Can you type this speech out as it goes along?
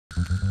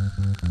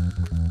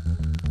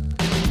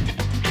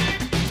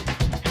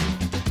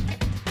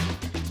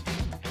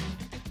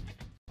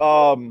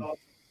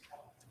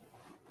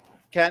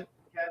Kent,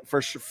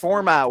 for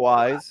format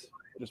wise,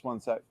 just one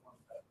sec.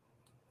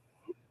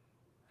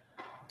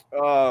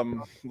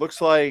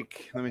 Looks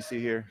like, let me see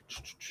here.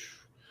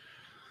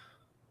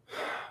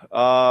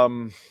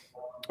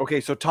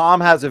 Okay, so Tom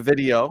has a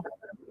video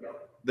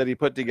that he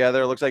put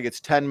together. It looks like it's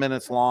 10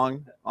 minutes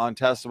long on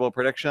testable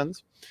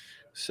predictions.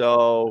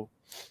 So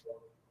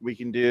we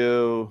can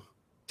do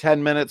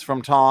 10 minutes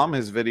from Tom,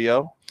 his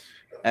video,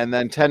 and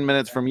then 10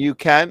 minutes from you,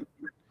 Kent,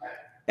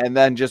 and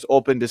then just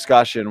open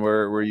discussion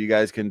where you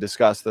guys can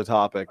discuss the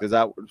topic. Does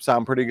that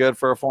sound pretty good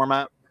for a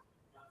format?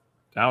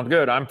 Sounds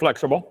good. I'm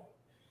flexible.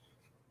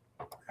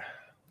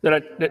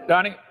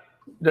 Donnie,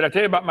 did I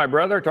tell you about my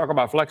brother? Talk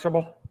about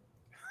flexible.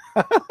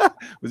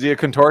 Was he a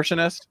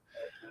contortionist?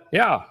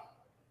 Yeah.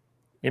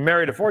 He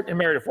married a fortune.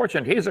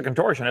 He's a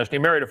contortionist. He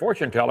married a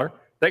fortune teller.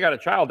 They got a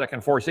child that can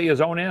foresee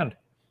his own end.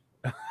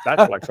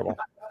 That's flexible.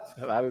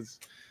 That is,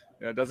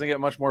 it doesn't get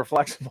much more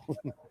flexible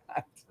than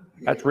that.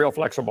 That's real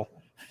flexible.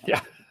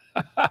 Yeah.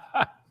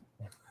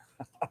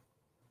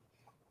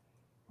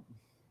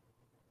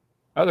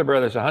 Other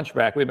brother's a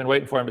hunchback. We've been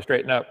waiting for him to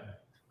straighten up.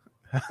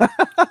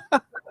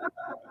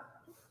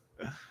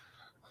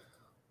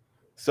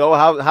 So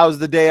how's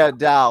the day at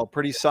Dow?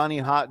 Pretty sunny,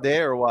 hot day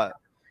or what?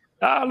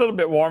 A little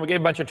bit warm. We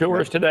gave a bunch of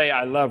tours today.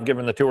 I love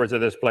giving the tours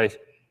of this place.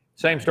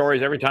 Same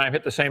stories every time.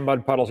 Hit the same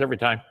mud puddles every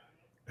time.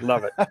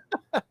 Love it.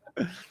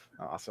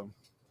 Awesome.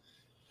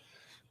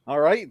 All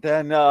right,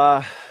 then.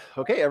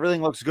 Okay,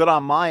 everything looks good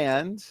on my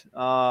end.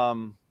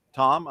 Tom,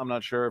 I'm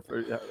not sure if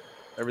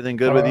everything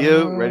good with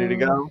you. Ready to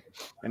go?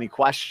 Any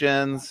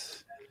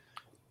questions?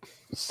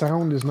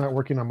 Sound is not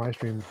working on my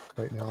stream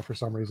right now for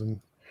some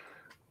reason.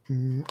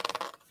 And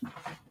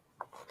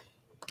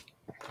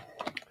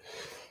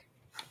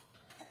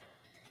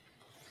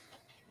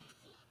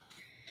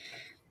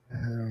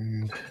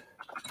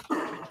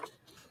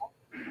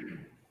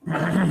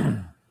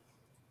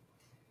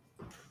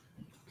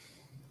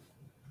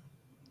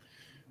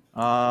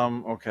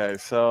okay,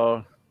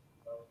 so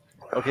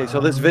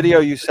this video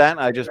you sent,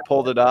 I just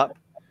pulled it up.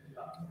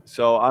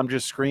 So I'm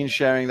just screen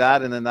sharing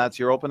that, and then that's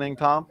your opening,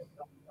 Tom?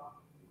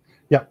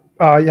 Yeah.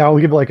 Yeah, I'll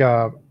give like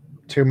a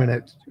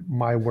 2-minute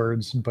my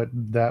words, but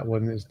that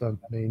one is the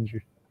main.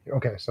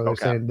 Okay, so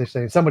they're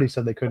saying somebody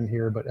said they couldn't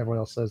hear, but everyone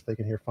else says they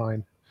can hear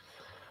fine.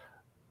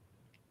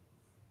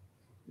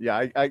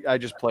 Yeah, I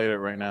just played it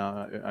right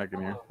now. I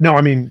can hear. No,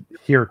 I mean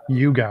hear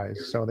you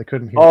guys, so they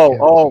couldn't hear.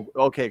 Oh,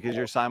 okay, because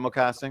you're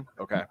simulcasting.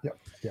 Okay. Yep.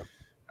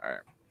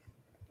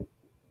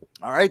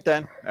 All right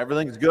then.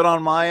 Everything's good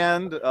on my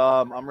end.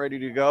 I'm ready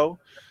to go.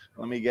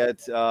 Let me get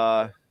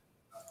the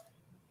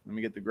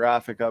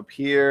graphic up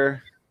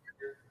here.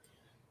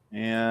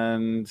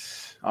 And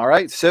all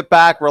right, sit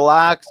back,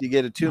 relax. You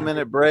get a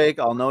 2-minute break.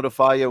 I'll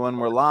notify you when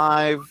we're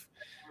live,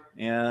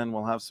 and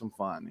we'll have some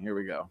fun. Here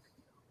we go.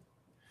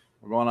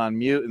 We're going on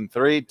mute in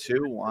 3,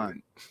 2,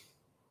 1.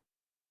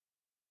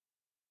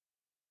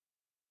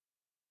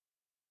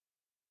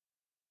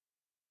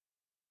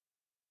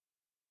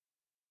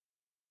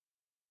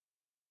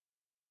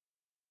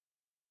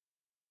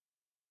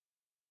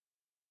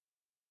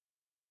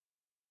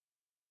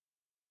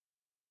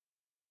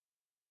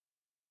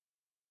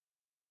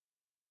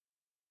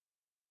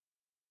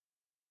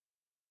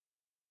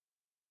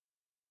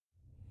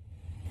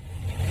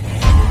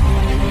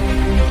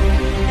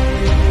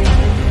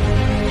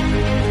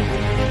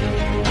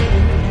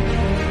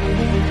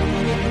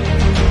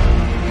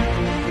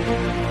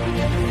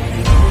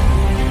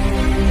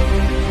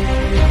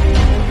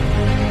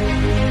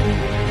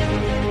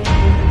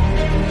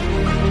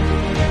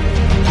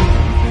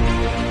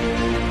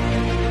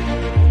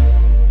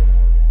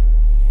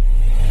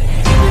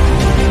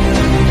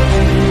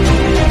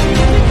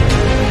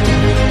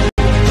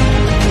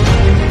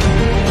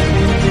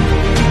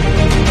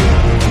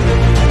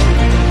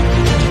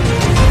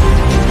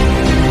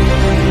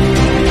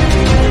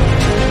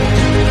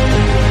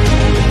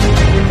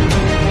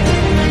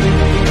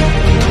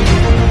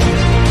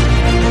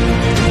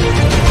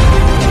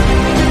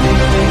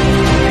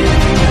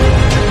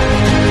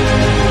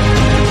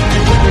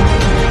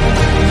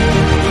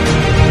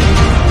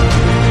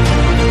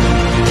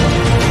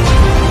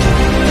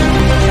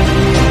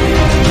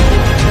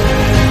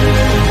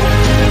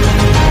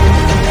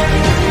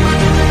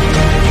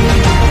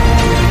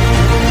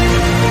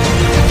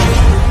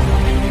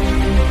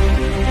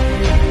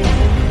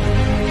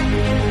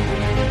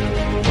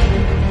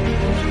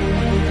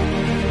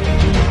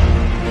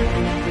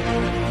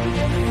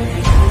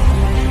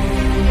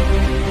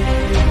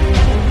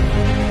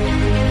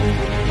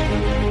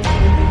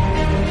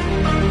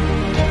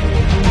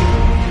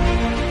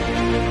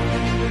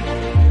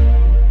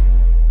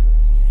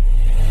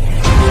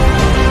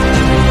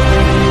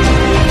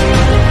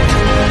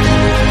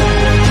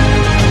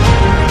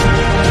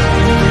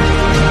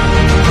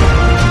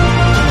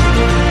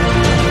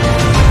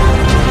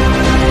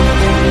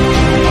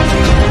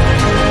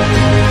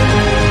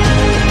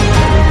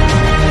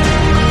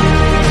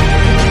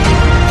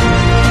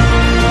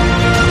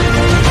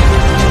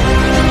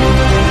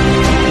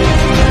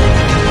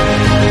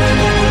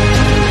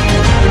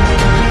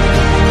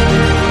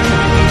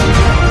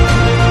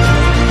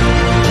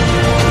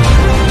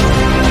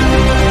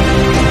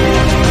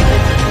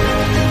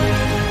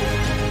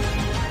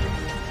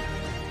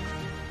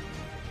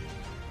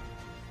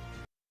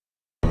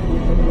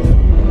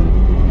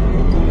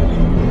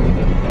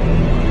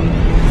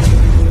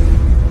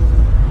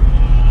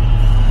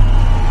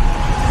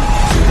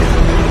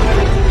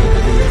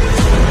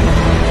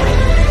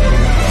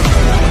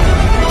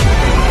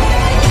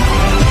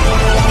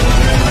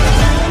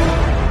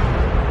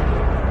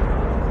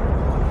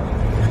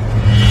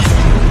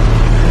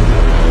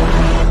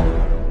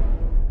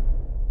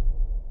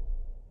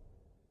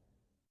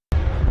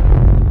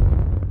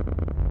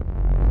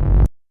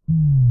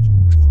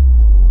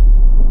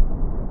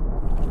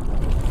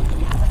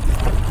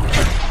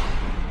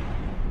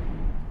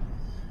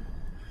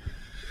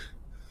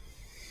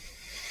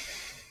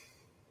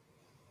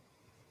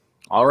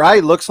 All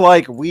right, looks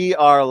like we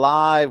are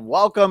live.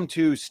 Welcome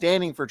to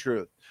Standing for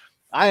Truth.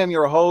 I am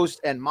your host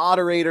and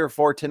moderator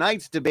for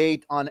tonight's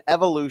debate on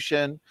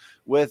evolution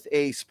with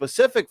a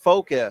specific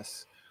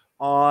focus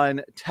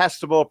on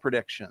testable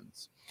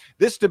predictions.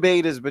 This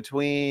debate is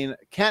between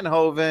Kent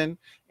Hovind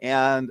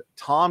and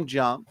Tom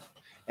Jump,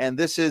 and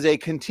this is a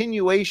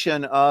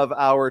continuation of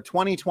our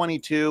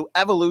 2022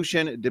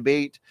 Evolution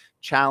Debate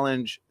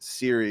Challenge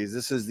series.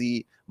 This is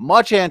the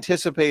much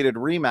anticipated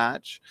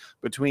rematch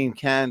between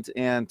Kent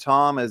and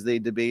Tom as they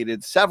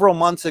debated several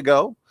months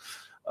ago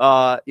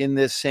in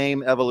this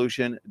same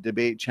Evolution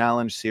Debate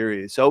Challenge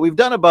series. So we've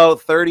done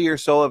about 30 or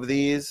so of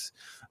these,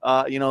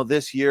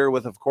 this year,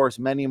 with, of course,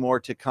 many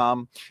more to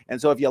come. And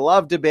so if you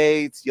love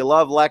debates, you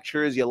love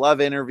lectures, you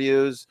love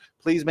interviews,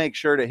 please make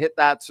sure to hit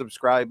that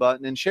subscribe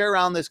button and share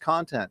around this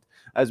content,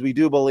 as we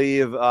do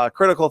believe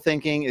critical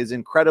thinking is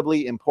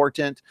incredibly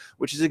important,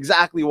 which is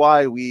exactly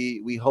why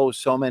we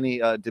host so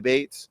many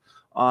debates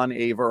on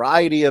a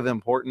variety of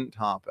important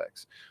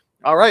topics.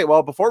 All right,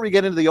 well, before we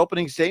get into the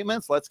opening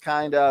statements, let's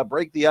kind of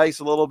break the ice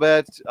a little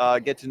bit,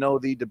 get to know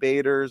the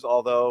debaters,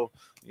 although,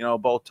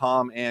 both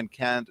Tom and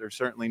Kent are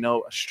certainly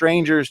no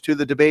strangers to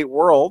the debate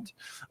world.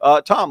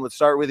 Tom, let's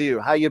start with you.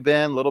 How you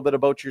been? A little bit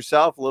about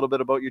yourself, a little bit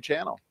about your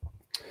channel.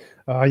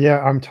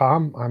 Yeah, I'm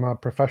Tom. I'm a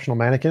professional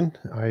mannequin.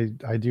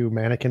 I do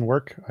mannequin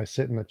work. I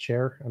sit in a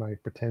chair and I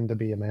pretend to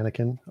be a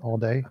mannequin all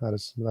day. That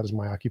is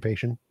my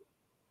occupation.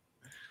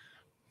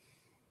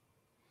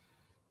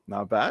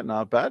 Not bad,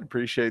 not bad.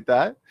 Appreciate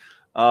that.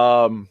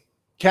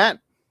 Kent,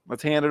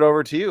 let's hand it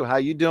over to you. How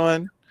you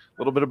doing?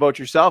 A little bit about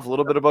yourself, a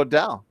little bit about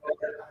Dal.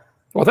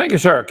 Well, thank you,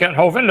 sir. Kent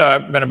Hovind.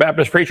 I've been a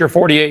Baptist preacher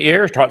 48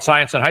 years, taught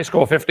science in high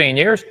school 15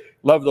 years,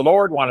 love the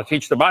Lord, want to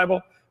teach the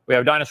Bible. We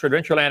have Dinosaur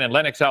Adventureland in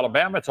Lenox,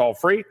 Alabama. It's all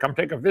free. Come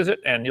take a visit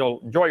and you'll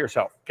enjoy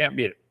yourself. Can't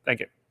beat it.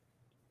 Thank you.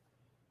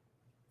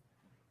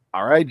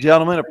 All right,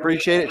 gentlemen,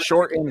 appreciate it.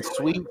 Short and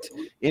sweet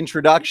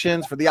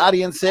introductions. For the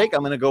audience sake,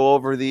 I'm going to go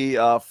over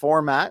the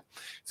format.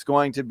 It's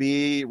going to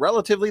be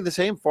relatively the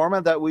same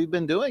format that we've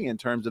been doing in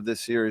terms of this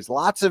series.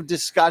 Lots of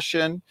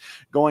discussion,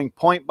 going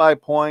point by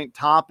point,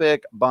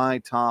 topic by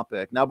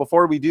topic. Now,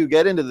 before we do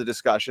get into the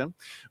discussion,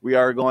 we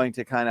are going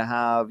to kind of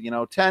have,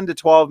 10 to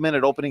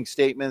 12-minute opening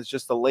statements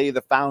just to lay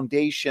the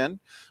foundation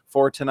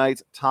for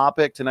tonight's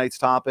topic. Tonight's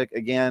topic,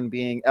 again,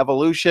 being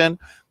evolution,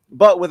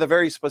 but with a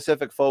very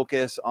specific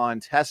focus on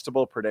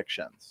testable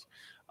predictions.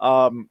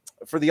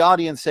 For the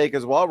audience sake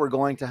as well, we're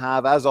going to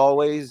have, as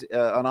always,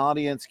 an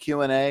audience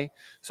Q&A.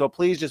 So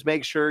please just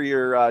make sure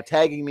you're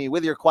tagging me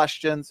with your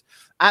questions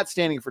at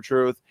Standing for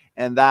Truth,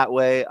 and that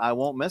way I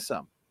won't miss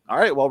them. All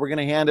right, well, we're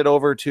going to hand it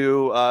over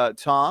to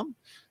Tom.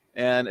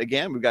 And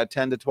again, we've got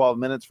 10 to 12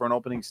 minutes for an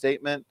opening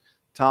statement.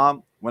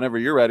 Tom, whenever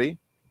you're ready,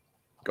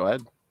 go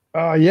ahead.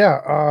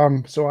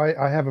 So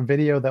I have a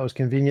video that was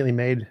conveniently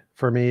made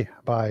for me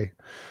by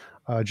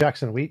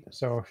Jackson Wheat.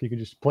 So if you could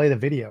just play the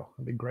video,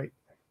 that'd be great.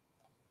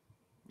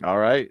 All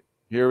right,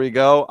 here we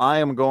go. I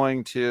am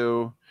going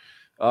to,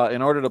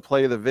 in order to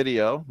play the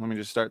video, let me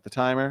just start the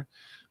timer.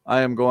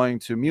 I am going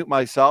to mute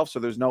myself so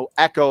there's no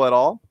echo at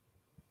all.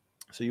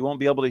 So you won't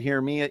be able to hear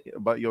me,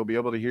 but you'll be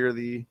able to hear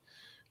the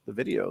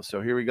video.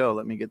 So here we go.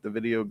 Let me get the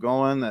video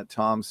going that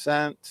Tom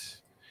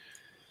sent.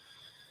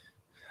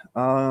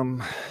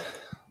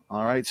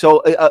 All right,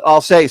 so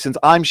I'll say, since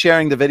I'm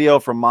sharing the video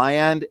from my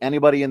end,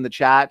 anybody in the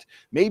chat,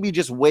 maybe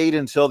just wait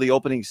until the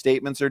opening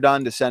statements are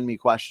done to send me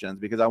questions,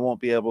 because I won't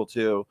be able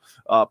to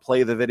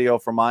play the video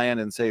from my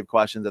end and save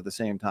questions at the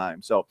same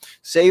time. So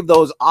save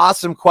those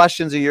awesome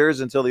questions of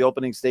yours until the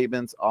opening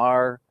statements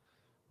are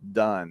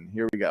done.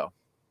 Here we go.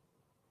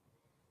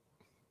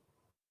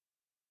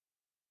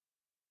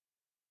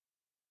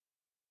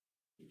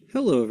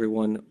 Hello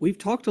everyone, we've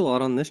talked a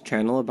lot on this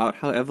channel about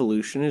how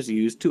evolution is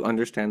used to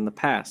understand the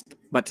past,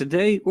 but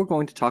today we're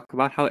going to talk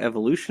about how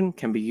evolution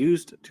can be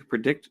used to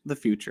predict the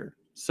future.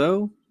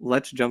 So,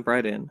 let's jump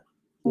right in.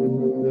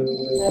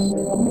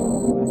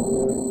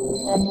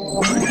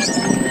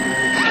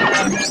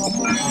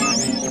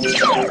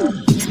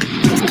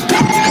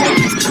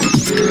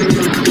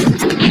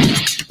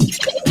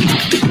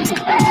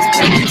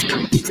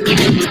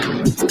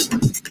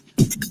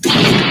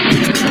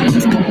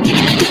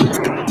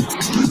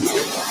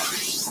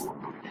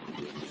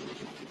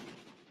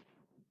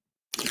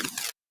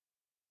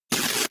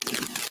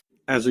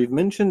 As we've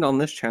mentioned on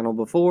this channel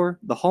before,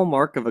 the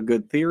hallmark of a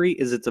good theory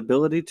is its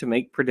ability to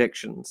make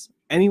predictions.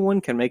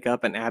 Anyone can make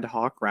up an ad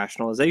hoc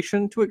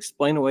rationalization to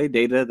explain away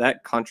data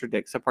that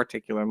contradicts a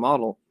particular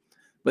model,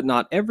 but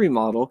not every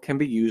model can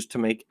be used to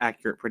make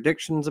accurate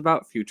predictions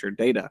about future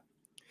data.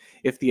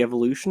 If the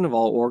evolution of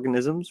all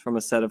organisms from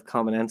a set of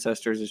common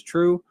ancestors is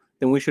true,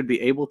 then we should be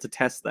able to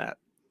test that.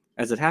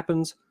 As it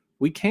happens,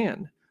 we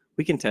can.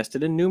 We can test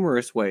it in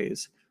numerous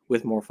ways,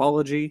 with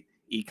morphology,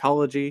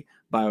 ecology,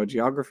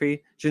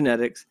 biogeography,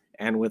 genetics,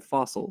 and with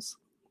fossils.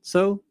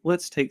 So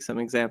let's take some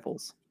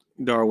examples.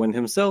 Darwin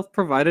himself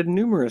provided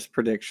numerous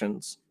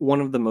predictions.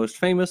 One of the most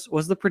famous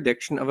was the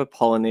prediction of a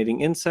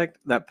pollinating insect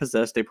that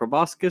possessed a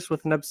proboscis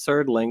with an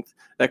absurd length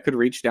that could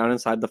reach down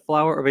inside the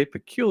flower of a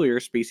peculiar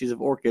species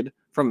of orchid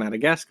from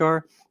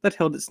Madagascar that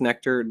held its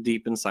nectar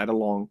deep inside a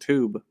long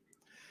tube.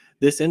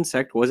 This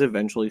insect was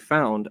eventually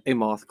found, a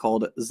moth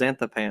called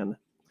xanthopan.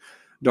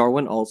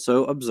 Darwin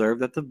also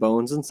observed that the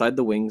bones inside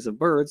the wings of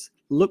birds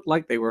looked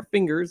like they were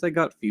fingers that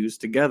got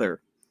fused together.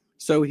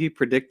 So he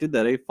predicted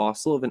that a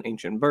fossil of an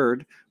ancient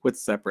bird with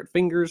separate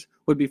fingers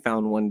would be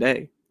found one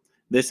day.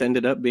 This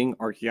ended up being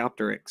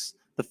Archaeopteryx.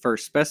 The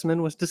first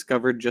specimen was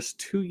discovered just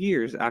 2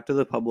 years after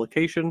the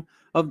publication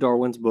of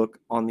Darwin's book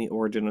On the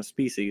Origin of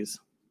Species.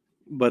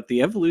 But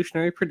the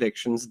evolutionary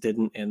predictions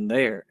didn't end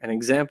there. An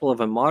example of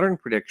a modern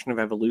prediction of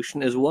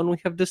evolution is one we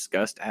have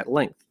discussed at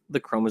length, the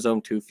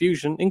chromosome 2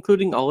 fusion,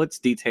 including all its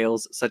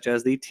details such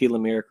as the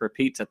telomeric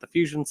repeats at the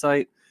fusion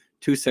site,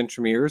 2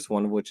 centromeres,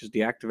 one of which is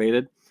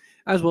deactivated,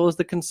 as well as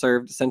the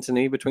conserved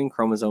synteny between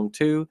chromosome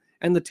 2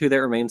 and the 2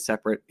 that remain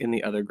separate in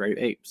the other great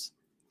apes,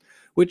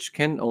 which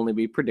can only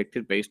be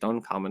predicted based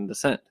on common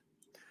descent.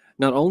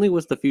 Not only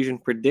was the fusion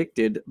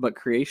predicted, but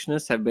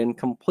creationists have been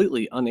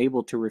completely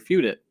unable to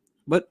refute it.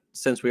 But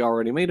since we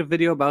already made a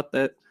video about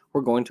that,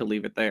 we're going to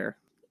leave it there.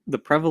 The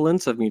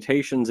prevalence of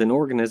mutations in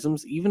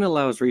organisms even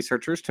allows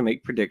researchers to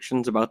make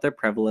predictions about their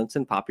prevalence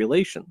in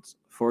populations.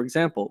 For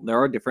example, there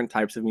are different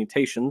types of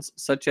mutations,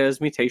 such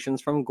as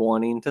mutations from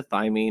guanine to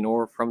thymine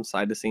or from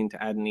cytosine to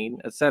adenine,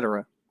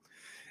 etc.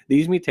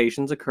 These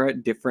mutations occur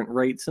at different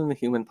rates in the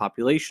human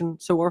population,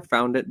 so are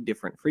found at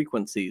different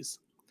frequencies.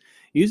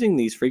 Using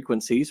these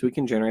frequencies, we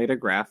can generate a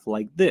graph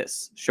like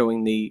this,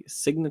 showing the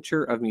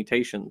signature of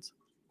mutations.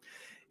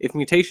 If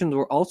mutations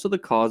were also the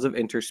cause of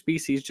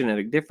interspecies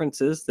genetic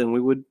differences, then we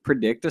would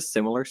predict a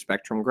similar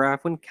spectrum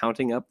graph when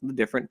counting up the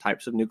different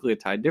types of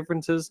nucleotide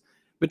differences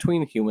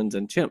between humans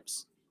and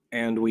chimps.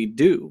 And we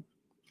do.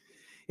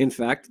 In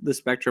fact, the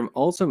spectrum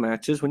also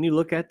matches when you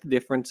look at the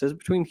differences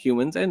between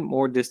humans and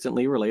more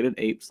distantly related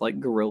apes like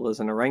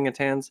gorillas and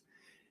orangutans,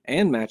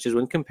 and matches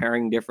when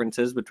comparing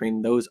differences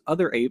between those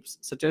other apes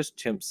such as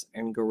chimps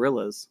and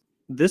gorillas.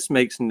 This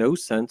makes no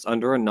sense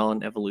under a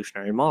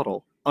non-evolutionary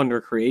model.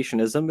 Under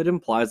creationism, it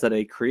implies that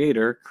a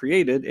creator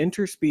created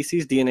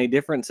interspecies DNA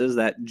differences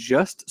that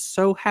just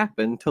so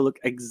happen to look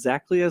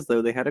exactly as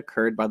though they had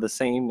occurred by the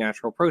same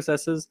natural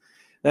processes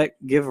that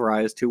give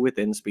rise to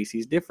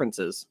within-species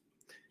differences.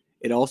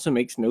 It also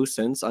makes no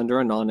sense under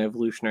a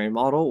non-evolutionary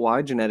model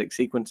why genetic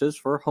sequences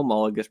for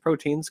homologous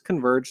proteins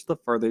converge the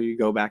further you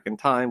go back in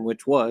time,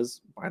 which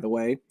was, by the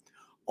way,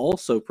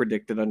 also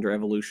predicted under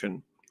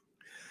evolution.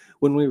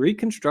 When we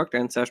reconstruct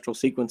ancestral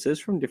sequences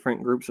from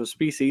different groups of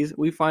species,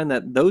 we find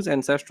that those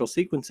ancestral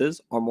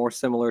sequences are more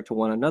similar to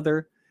one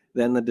another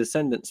than the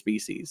descendant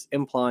species,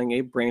 implying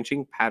a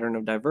branching pattern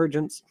of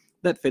divergence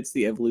that fits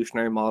the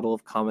evolutionary model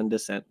of common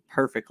descent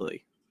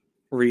perfectly.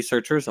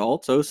 Researchers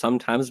also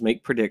sometimes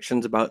make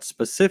predictions about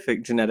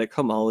specific genetic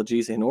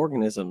homologies in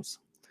organisms.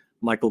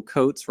 Michael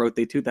Coates wrote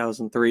the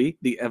 2003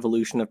 The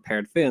Evolution of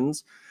Paired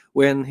Fins,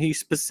 when he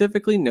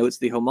specifically notes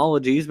the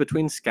homologies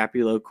between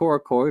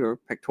scapulocoracoid or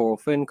pectoral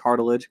fin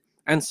cartilage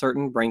and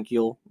certain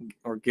branchial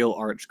or gill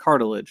arch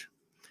cartilage.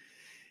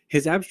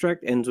 His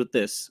abstract ends with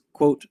this,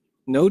 quote,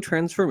 "No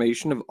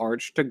transformation of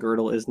arch to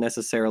girdle is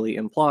necessarily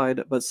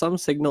implied, but some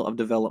signal of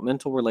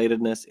developmental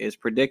relatedness is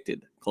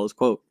predicted," close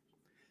quote.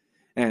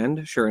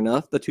 And, sure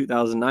enough, the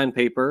 2009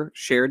 paper,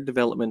 Shared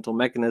Developmental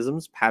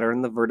Mechanisms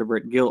Pattern the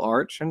Vertebrate Gill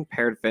Arch and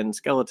Paired Fin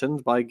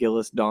Skeletons by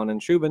Gillis, Don,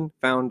 and Shubin,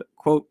 found,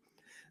 quote,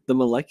 "The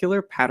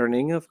molecular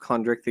patterning of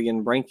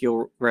chondrichthyan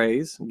branchial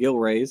rays, gill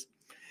rays,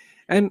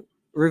 and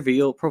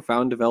reveal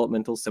profound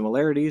developmental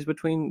similarities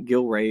between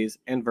gill rays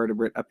and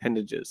vertebrate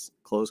appendages,"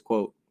 close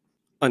quote.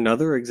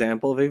 Another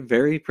example of a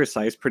very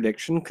precise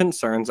prediction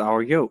concerns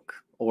our yolk,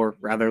 or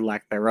rather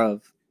lack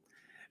thereof.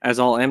 As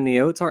all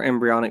amniotes, our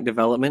embryonic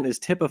development is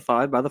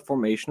typified by the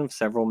formation of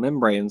several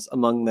membranes,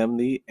 among them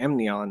the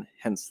amnion,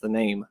 hence the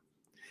name.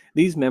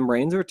 These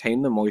membranes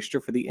retain the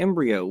moisture for the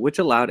embryo, which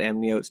allowed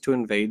amniotes to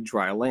invade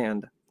dry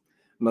land.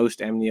 Most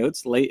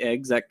amniotes lay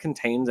eggs that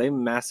contains a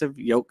massive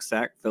yolk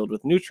sac filled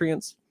with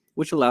nutrients,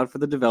 which allowed for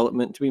the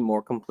development to be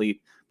more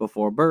complete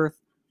before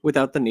birth,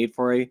 without the need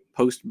for a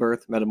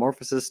post-birth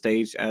metamorphosis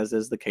stage, as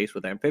is the case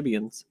with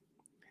amphibians.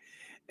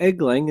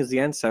 Egg-laying is the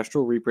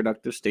ancestral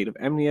reproductive state of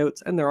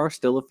amniotes, and there are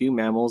still a few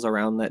mammals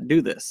around that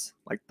do this,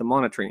 like the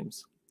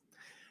monotremes.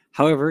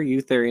 However,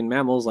 eutherian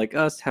mammals like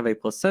us have a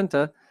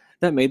placenta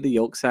that made the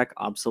yolk sac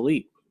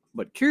obsolete.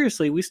 But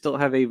curiously, we still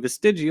have a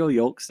vestigial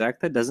yolk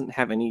sac that doesn't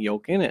have any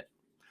yolk in it.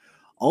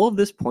 All of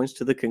this points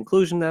to the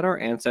conclusion that our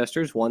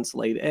ancestors once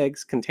laid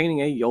eggs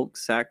containing a yolk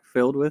sac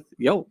filled with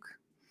yolk.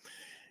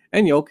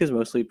 And yolk is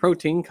mostly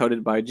protein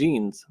coated by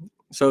genes.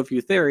 So if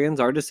eutherians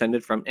are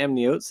descended from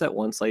amniotes that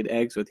once laid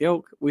eggs with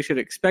yolk, we should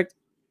expect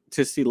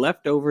to see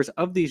leftovers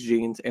of these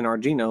genes in our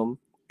genome,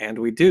 and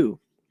we do.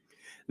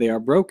 They are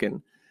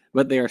broken,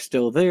 but they are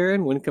still there,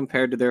 and when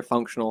compared to their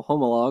functional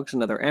homologs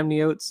and other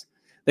amniotes,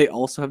 they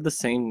also have the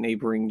same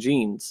neighboring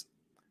genes.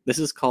 This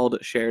is called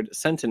shared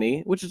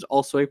synteny, which is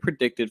also a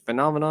predicted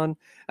phenomenon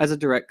as a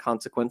direct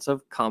consequence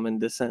of common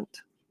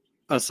descent.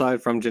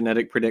 Aside from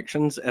genetic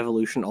predictions,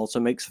 evolution also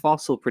makes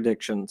fossil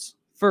predictions.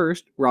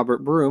 First,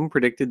 Robert Broom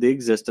predicted the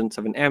existence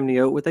of an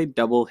amniote with a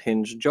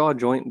double-hinged jaw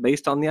joint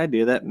based on the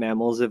idea that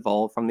mammals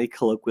evolved from the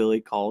colloquially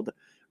called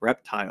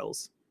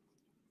reptiles.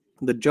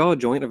 The jaw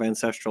joint of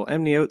ancestral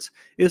amniotes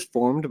is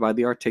formed by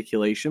the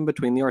articulation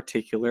between the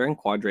articular and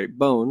quadrate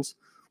bones,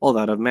 while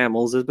that of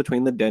mammals is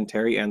between the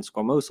dentary and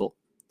squamosal.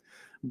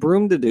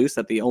 Broom deduced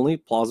that the only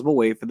plausible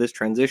way for this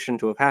transition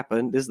to have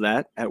happened is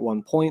that, at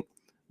one point,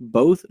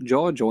 both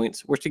jaw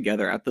joints were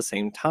together at the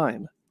same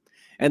time,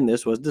 and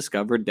this was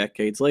discovered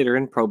decades later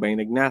in Probane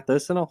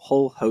ignathus and a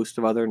whole host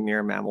of other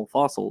near-mammal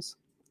fossils.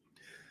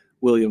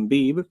 William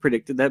Beebe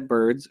predicted that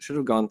birds should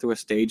have gone through a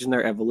stage in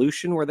their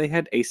evolution where they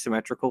had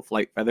asymmetrical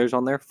flight feathers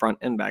on their front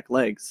and back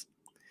legs.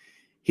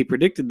 He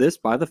predicted this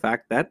by the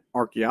fact that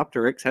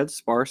Archaeopteryx had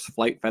sparse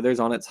flight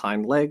feathers on its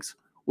hind legs,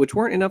 which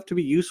weren't enough to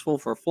be useful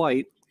for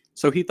flight,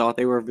 so he thought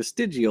they were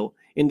vestigial,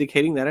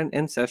 indicating that an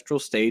ancestral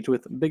stage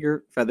with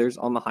bigger feathers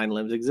on the hind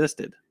limbs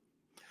existed.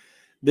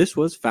 This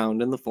was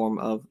found in the form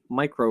of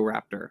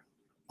Microraptor.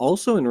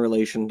 Also in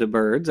relation to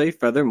birds, a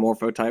feather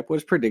morphotype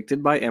was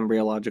predicted by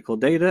embryological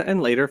data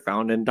and later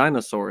found in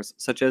dinosaurs,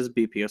 such as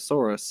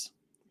Bipiosaurus.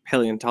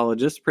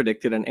 Paleontologists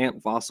predicted an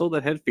ant fossil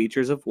that had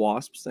features of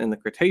wasps in the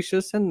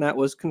Cretaceous, and that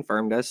was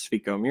confirmed as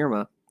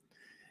Sphecomyrma.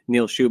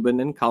 Neil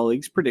Shubin and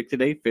colleagues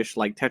predicted a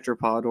fish-like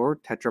tetrapod or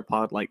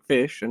tetrapod-like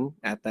fish, and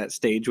at that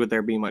stage would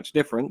there be much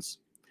difference,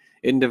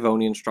 in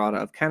Devonian strata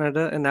of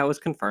Canada, and that was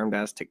confirmed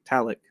as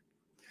Tiktaalik.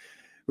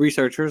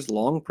 Researchers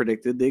long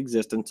predicted the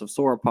existence of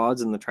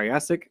sauropods in the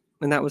Triassic,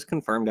 and that was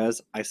confirmed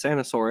as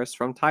Isanosaurus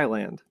from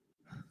Thailand.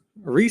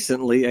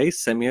 Recently, a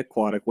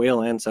semi-aquatic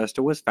whale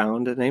ancestor was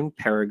found named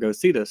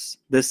Paragocetus.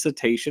 This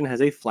cetacean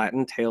has a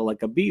flattened tail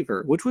like a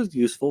beaver, which was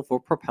useful for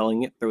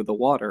propelling it through the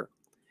water.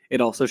 It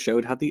also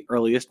showed how the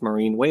earliest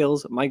marine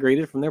whales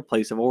migrated from their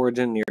place of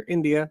origin near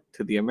India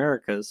to the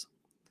Americas.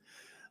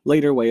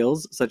 Later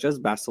whales, such as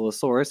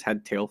Basilosaurus,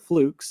 had tail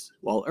flukes,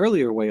 while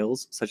earlier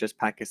whales, such as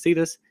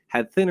Pakicetus,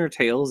 had thinner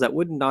tails that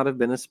would not have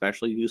been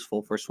especially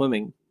useful for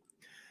swimming.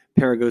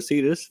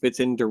 Paragocetus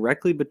fits in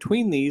directly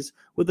between these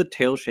with the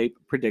tail shape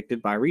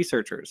predicted by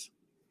researchers.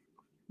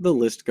 The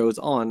list goes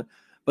on,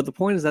 but the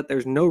point is that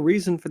there's no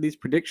reason for these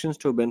predictions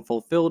to have been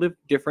fulfilled if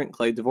different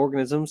clades of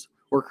organisms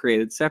were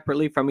created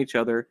separately from each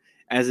other,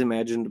 as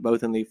imagined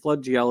both in the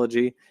flood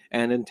geology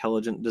and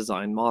intelligent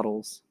design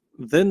models.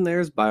 Then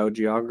there's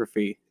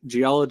biogeography.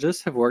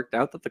 Geologists have worked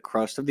out that the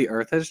crust of the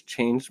Earth has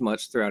changed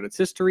much throughout its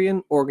history,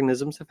 and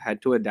organisms have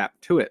had to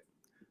adapt to it.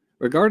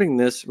 Regarding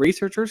this,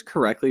 researchers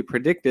correctly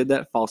predicted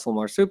that fossil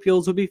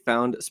marsupials would be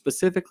found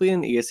specifically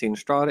in Eocene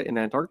strata in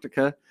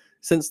Antarctica,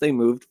 since they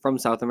moved from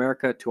South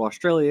America to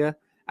Australia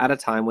at a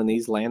time when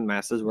these land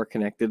masses were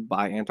connected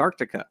by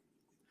Antarctica.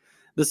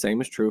 The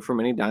same is true for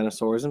many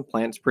dinosaurs and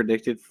plants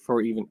predicted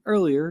for even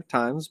earlier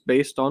times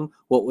based on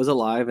what was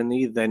alive in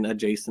the then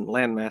adjacent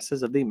land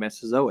masses of the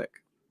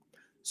Mesozoic.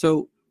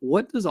 So,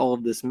 what does all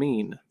of this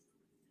mean?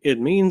 It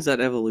means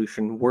that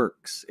evolution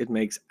works. It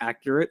makes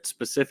accurate,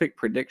 specific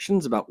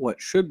predictions about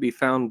what should be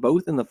found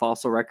both in the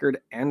fossil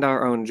record and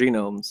our own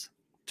genomes.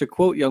 To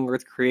quote young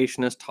Earth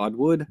creationist Todd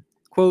Wood,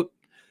 quote,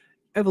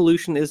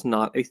 "Evolution is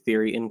not a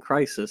theory in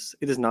crisis.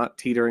 It is not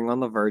teetering on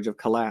the verge of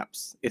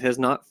collapse. It has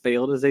not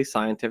failed as a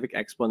scientific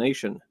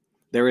explanation.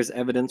 There is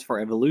evidence for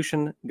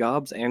evolution,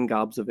 gobs and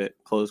gobs of it,"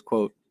 close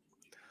quote.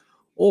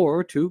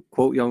 Or, to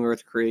quote young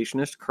Earth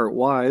creationist Kurt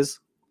Wise,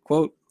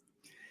 quote,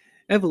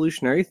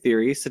 "Evolutionary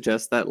theory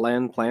suggests that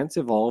land plants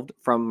evolved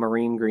from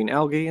marine green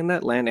algae and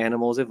that land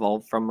animals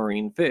evolved from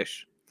marine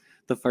fish.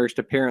 The first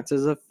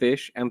appearances of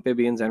fish,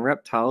 amphibians, and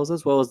reptiles,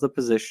 as well as the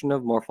position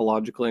of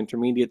morphological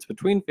intermediates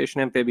between fish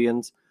and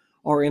amphibians,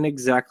 are in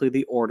exactly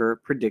the order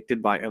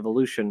predicted by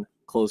evolution,"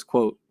 close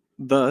quote.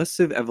 Thus,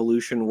 if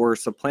evolution were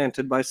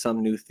supplanted by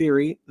some new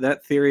theory,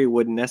 that theory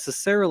would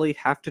necessarily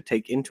have to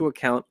take into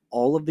account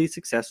all of the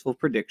successful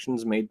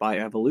predictions made by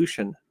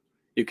evolution.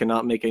 You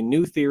cannot make a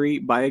new theory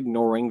by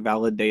ignoring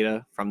valid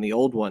data from the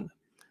old one.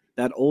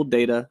 That old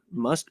data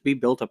must be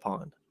built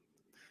upon.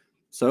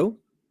 So,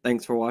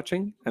 thanks for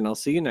watching, and I'll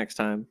see you next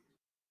time.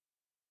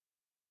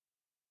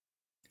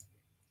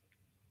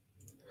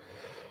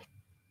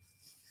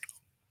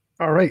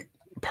 All right,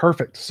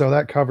 perfect. So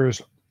that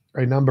covers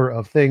a number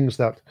of things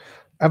that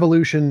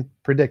evolution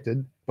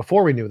predicted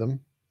before we knew them,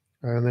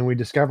 and then we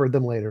discovered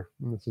them later.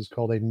 And this is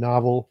called a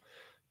novel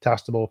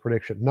testable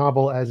prediction.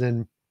 Novel as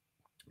in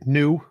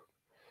new,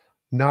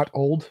 not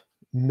old,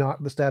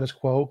 not the status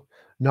quo,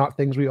 not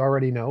things we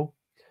already know,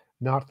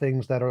 not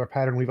things that are a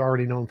pattern we've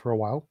already known for a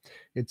while.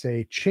 It's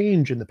a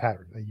change in the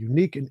pattern, a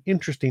unique and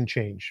interesting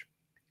change.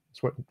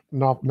 That's what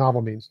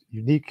novel means,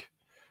 unique,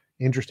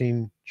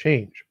 interesting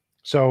change.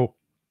 So,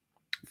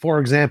 for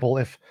example,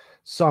 if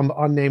some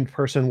unnamed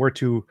person were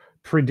to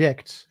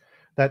predict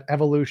that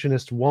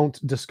evolutionists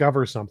won't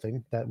discover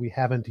something that we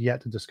haven't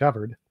yet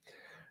discovered,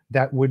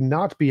 that would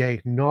not be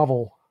a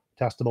novel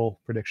testable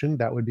prediction.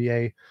 That would be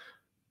a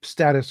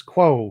status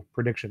quo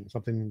prediction,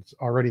 something's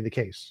already the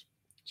case.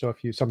 So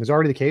if something's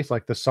already the case,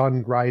 like the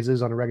sun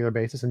rises on a regular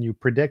basis and you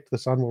predict the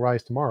sun will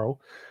rise tomorrow,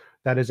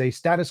 that is a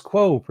status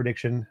quo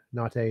prediction,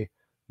 not a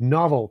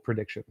novel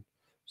prediction.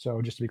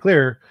 So just to be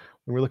clear,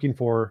 when we're looking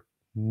for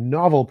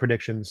novel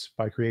predictions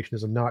by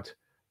creationism, not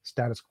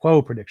status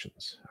quo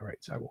predictions. All right,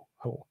 so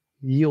I will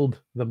yield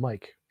the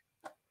mic.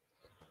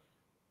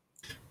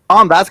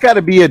 That's got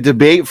to be a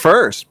debate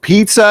first.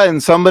 Pizza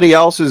and somebody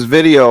else's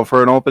video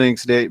for an opening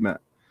statement.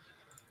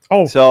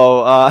 Oh,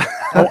 so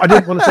I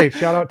did want to say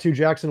shout out to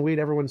Jackson Weed.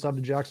 Everyone sub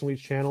to Jackson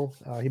Weed's channel.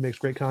 He makes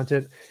great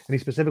content, and he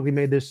specifically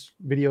made this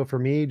video for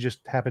me. Just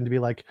happened to be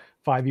like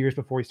 5 years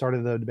before he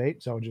started the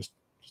debate, so just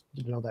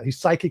know that he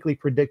psychically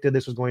predicted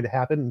this was going to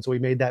happen, and so he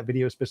made that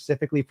video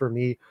specifically for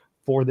me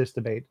for this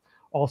debate.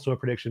 Also, a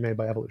prediction made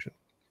by evolution.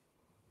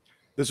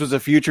 This was a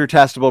future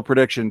testable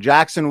prediction.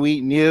 Jackson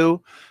Wheat knew,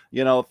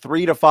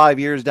 3 to 5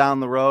 years down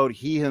the road,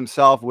 he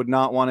himself would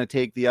not want to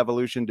take the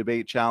evolution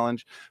debate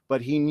challenge,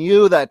 but he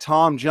knew that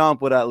Tom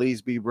Jump would at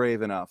least be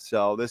brave enough.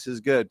 So this is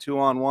good.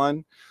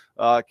 2-on-1.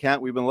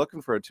 Kent, we've been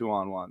looking for a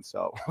 2-on-1.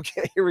 So,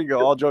 okay, here we go.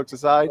 All jokes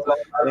aside.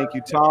 Thank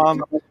you,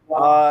 Tom.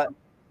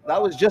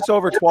 That was just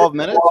over 12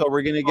 minutes, so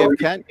we're going to give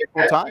Kent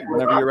equal time.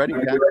 Whenever you're ready,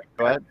 Kent,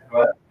 go ahead.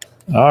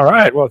 All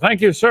right. Well,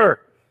 thank you, sir.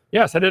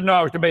 Yes, I didn't know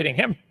I was debating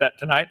him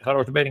tonight. I thought I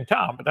was debating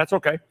Tom, but that's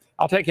okay.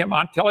 I'll take him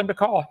on. Tell him to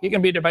call. He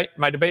can be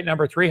my debate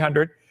number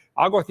 300.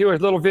 I'll go through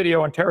his little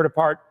video and tear it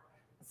apart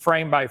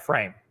frame by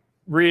frame.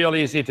 Real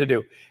easy to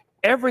do.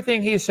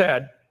 Everything he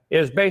said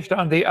is based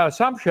on the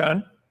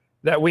assumption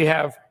that we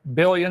have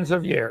billions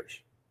of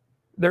years.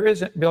 There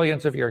isn't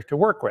billions of years to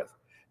work with.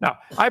 Now,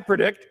 I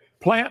predict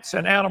plants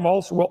and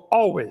animals will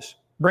always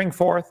bring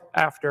forth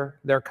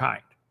after their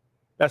kind.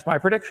 That's my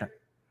prediction.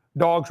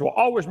 Dogs will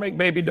always make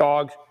baby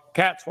dogs.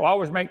 Cats will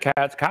always make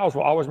cats. Cows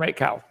will always make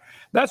cows.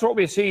 That's what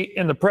we see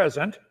in the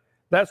present.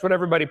 That's what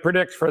everybody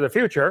predicts for the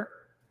future.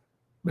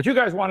 But you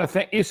guys want to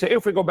think, you say,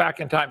 if we go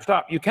back in time,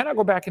 stop. You cannot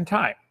go back in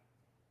time.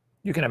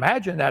 You can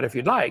imagine that if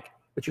you'd like,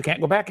 but you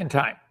can't go back in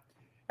time.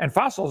 And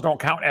fossils don't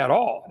count at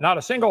all. Not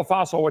a single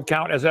fossil would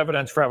count as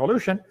evidence for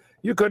evolution.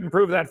 You couldn't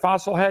prove that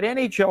fossil had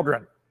any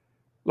children,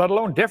 let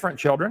alone different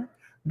children.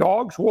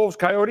 Dogs, wolves,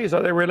 coyotes,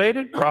 are they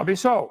related? Probably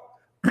so.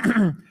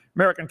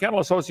 American Kennel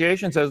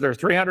Association says there's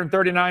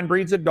 339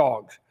 breeds of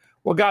dogs.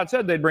 Well, God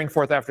said they'd bring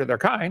forth after their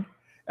kind.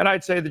 And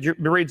I'd say the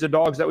breeds of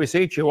dogs that we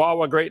see,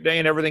 Chihuahua, Great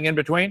Dane, everything in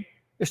between,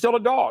 is still a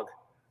dog.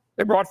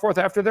 They brought forth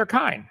after their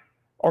kind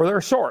or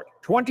their sort.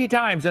 20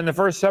 times in the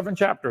first 7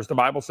 chapters, the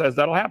Bible says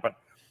that'll happen.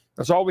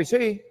 That's all we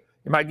see.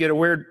 You might get a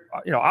weird,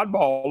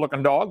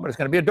 oddball-looking dog, but it's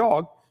going to be a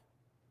dog.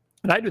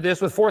 And I do this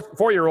with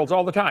 4-year-olds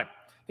all the time.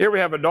 Here we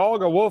have a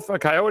dog, a wolf, a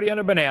coyote, and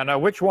a banana.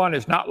 Which one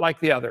is not like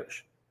the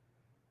others?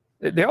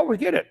 They always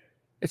get it.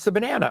 It's the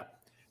banana.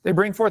 They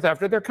bring forth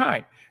after their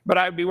kind. But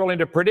I'd be willing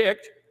to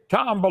predict,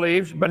 Tom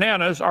believes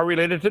bananas are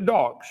related to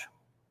dogs,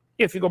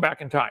 if you go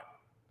back in time,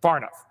 far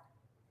enough.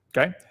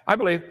 Okay? I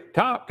believe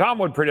Tom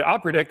would predict, I'll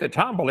predict that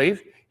Tom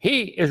believes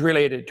he is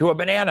related to a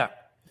banana.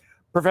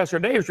 Professor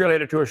Dave's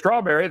related to a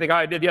strawberry. The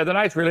guy I did the other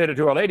night's related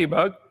to a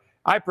ladybug.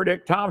 I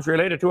predict Tom's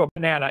related to a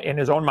banana in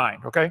his own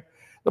mind, okay?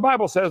 The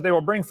Bible says they will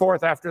bring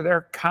forth after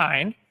their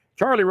kind.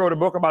 Charlie wrote a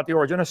book about the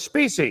origin of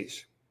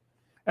species.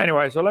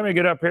 Anyway, so let me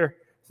get up here.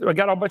 So we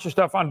got a bunch of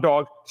stuff on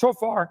dogs. So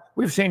far,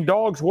 we've seen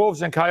dogs,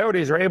 wolves, and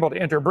coyotes are able to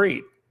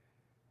interbreed.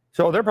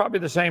 So they're probably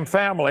the same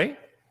family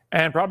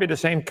and probably the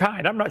same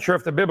kind. I'm not sure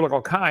if the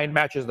biblical kind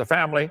matches the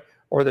family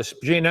or the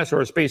genus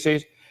or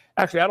species.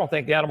 Actually, I don't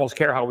think the animals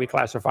care how we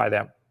classify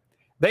them.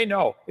 They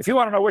know. If you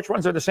want to know which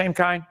ones are the same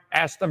kind,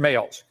 ask the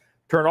males.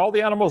 Turn all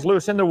the animals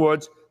loose in the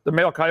woods. The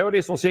male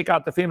coyotes will seek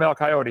out the female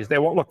coyotes. They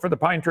won't look for the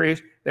pine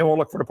trees. They won't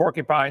look for the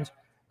porcupines.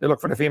 They look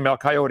for the female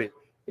coyote.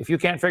 If you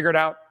can't figure it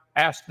out,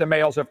 ask the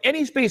males of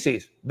any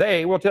species.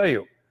 They will tell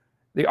you.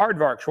 The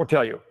aardvarks will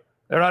tell you.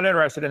 They're not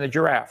interested in the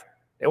giraffe.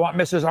 They want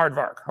Mrs.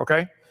 Aardvark,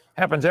 okay?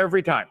 Happens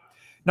every time.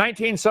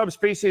 19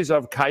 subspecies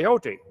of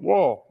coyote.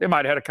 Whoa, they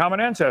might have had a common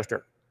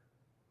ancestor.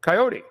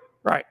 Coyote,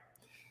 right.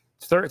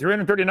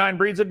 339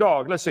 breeds of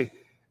dog. Let's see.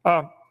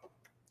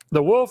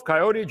 The wolf,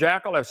 coyote,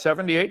 jackal have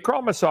 78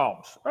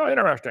 chromosomes. Oh,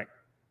 interesting.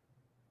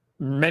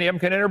 Many of them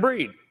can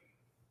interbreed.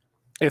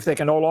 If they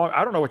can no longer,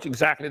 I don't know which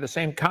exactly the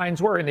same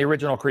kinds were in the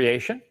original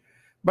creation,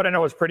 but I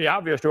know it's pretty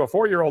obvious to a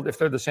 4-year-old if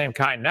they're the same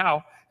kind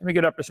now. Let me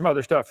get up to some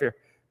other stuff here.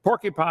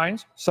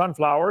 Porcupines,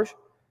 sunflowers,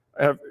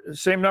 have the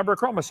same number of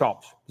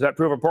chromosomes. Does that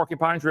prove a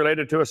porcupine's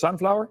related to a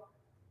sunflower?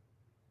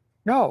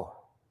 No.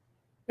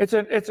 It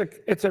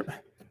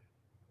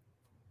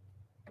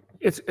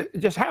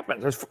just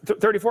happens. There's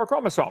 34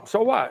 chromosomes.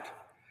 So what?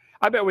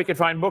 I bet we could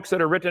find books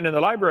that are written in the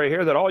library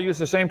here that all use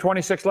the same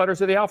 26 letters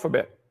of the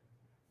alphabet.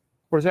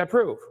 What does that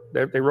prove?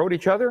 They wrote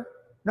each other?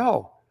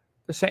 No.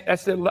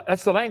 That's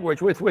the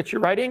language with which you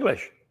write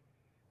English.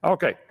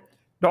 Okay.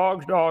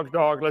 Dogs, dogs,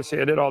 dog. Let's see.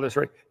 I did all this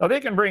right. Now they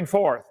can bring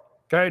forth.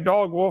 Okay.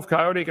 Dog, wolf,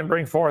 coyote can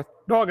bring forth.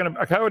 Dog and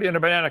a coyote and a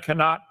banana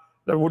cannot.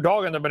 The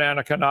dog and the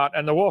banana cannot.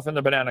 And the wolf and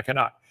the banana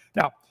cannot.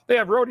 Now, they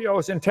have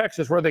rodeos in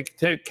Texas where they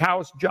take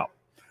cows jump.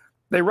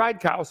 They ride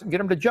cows and get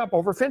them to jump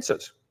over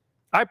fences.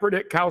 I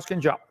predict cows can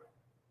jump.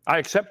 I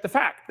accept the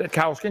fact that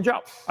cows can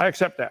jump. I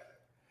accept that.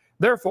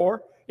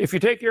 Therefore, if you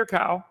take your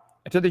cow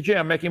to the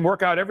gym, make him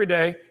work out every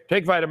day,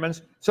 take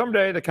vitamins,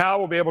 someday the cow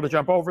will be able to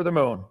jump over the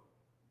moon.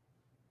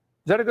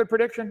 Is that a good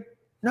prediction?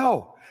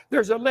 No.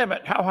 There's a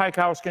limit how high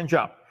cows can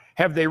jump.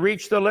 Have they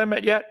reached the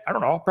limit yet? I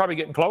don't know. Probably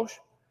getting close.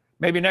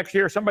 Maybe next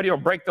year somebody will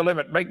break the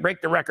limit,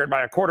 break the record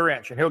by a quarter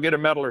inch, and he'll get a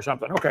medal or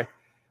something. Okay.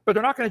 But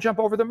they're not going to jump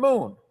over the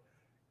moon.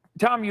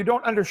 Tom, you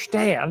don't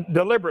understand.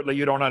 Deliberately,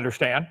 you don't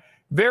understand.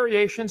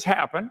 Variations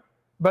happen,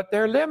 but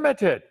they're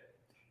limited.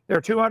 There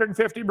are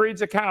 250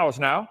 breeds of cows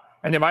now,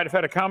 and they might have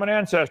had a common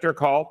ancestor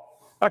called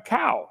a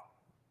cow.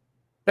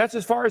 That's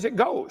as far as it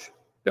goes.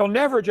 They'll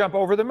never jump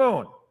over the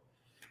moon.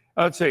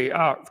 Let's see,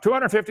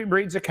 250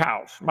 breeds of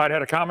cows might have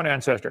had a common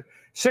ancestor.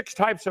 6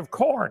 types of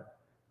corn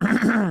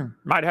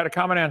might have had a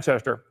common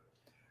ancestor.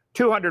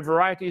 200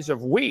 varieties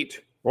of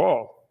wheat,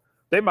 whoa,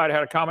 they might have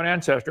had a common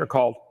ancestor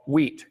called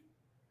wheat.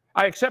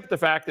 I accept the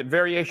fact that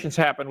variations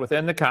happen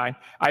within the kind.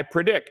 I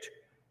predict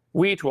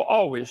wheat will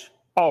always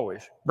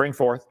bring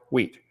forth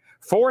wheat.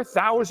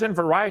 4,000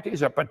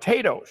 varieties of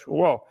potatoes,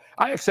 whoa,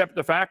 I accept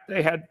the fact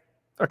they had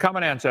a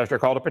common ancestor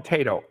called a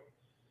potato.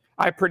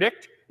 I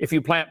predict if you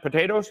plant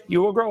potatoes,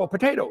 you will grow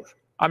potatoes.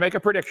 I make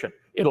a prediction.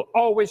 It'll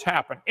always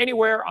happen.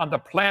 Anywhere on the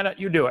planet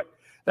you do it.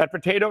 That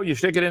potato, you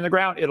stick it in the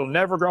ground, it'll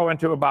never grow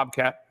into a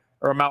bobcat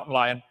or a mountain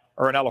lion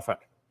or an elephant.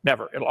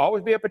 Never. It'll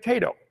always be a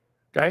potato.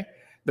 Okay?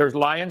 There's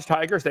lions,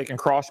 tigers, they can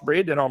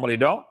crossbreed. They normally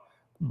don't.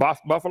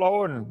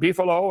 Buffalo and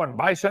beefalo and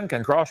bison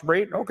can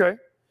crossbreed. Okay.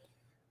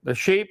 The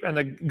sheep and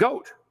the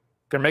goat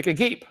can make a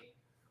geep.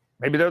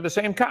 Maybe they're the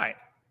same kind.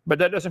 But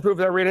that doesn't prove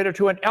they're related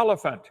to an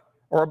elephant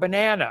or a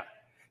banana.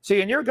 See,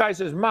 in your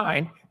guys'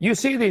 mind, you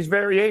see these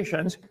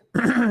variations,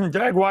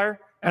 jaguar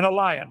and a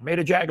lion, made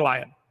a jag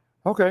lion.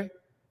 Okay,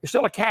 you're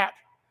still a cat.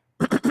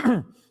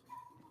 The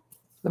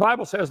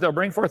Bible says they'll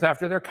bring forth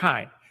after their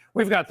kind.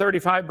 We've got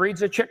 35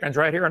 breeds of chickens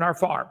right here on our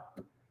farm.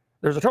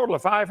 There's a total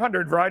of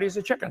 500 varieties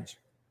of chickens.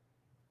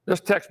 This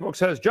textbook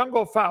says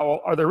jungle fowl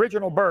are the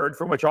original bird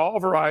from which all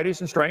varieties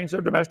and strains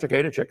of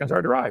domesticated chickens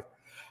are derived.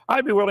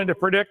 I'd be willing to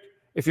predict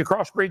if you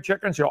crossbreed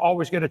chickens, you'll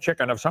always get a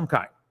chicken of some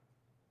kind.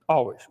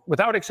 Always,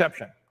 without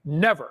exception.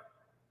 Never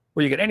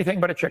will you get anything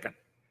but a chicken.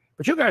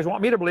 But you guys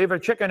want me to believe a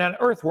chicken and an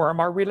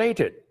earthworm are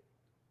related.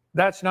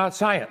 That's not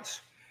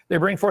science. They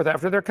bring forth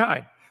after their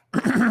kind.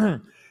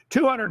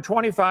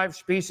 225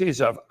 species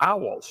of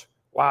owls.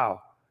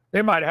 Wow.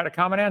 They might have had a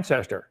common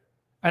ancestor,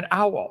 an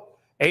owl.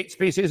 8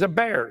 species of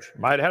bears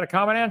might have had a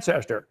common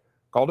ancestor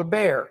called a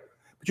bear.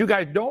 But you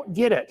guys don't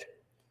get it.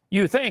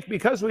 You think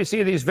because we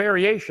see these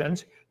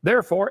variations,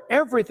 therefore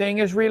everything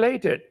is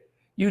related.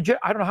 I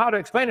don't know how to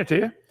explain it to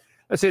you.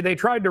 Let's see, they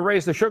tried to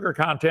raise the sugar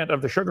content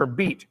of the sugar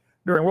beet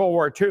during World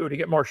War II to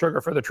get more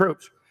sugar for the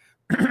troops.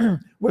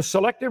 With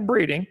selective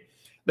breeding,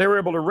 they were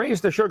able to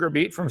raise the sugar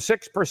beet from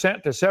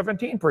 6% to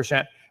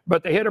 17%,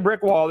 but they hit a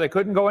brick wall. They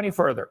couldn't go any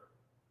further.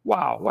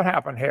 Wow, what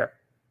happened here?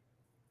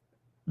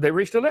 They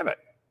reached a limit.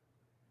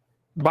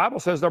 The Bible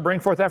says they'll bring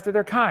forth after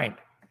their kind.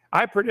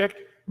 I predict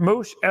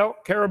moose,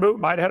 elk, caribou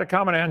might have had a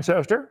common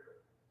ancestor.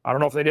 I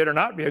don't know if they did or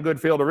not. It'd be a good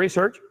field of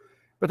research,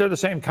 but they're the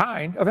same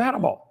kind of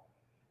animal.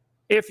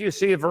 If you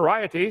see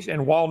varieties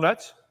in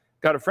walnuts,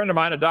 got a friend of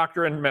mine, a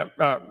doctor in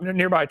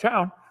nearby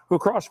town, who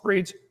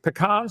crossbreeds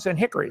pecans and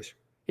hickories.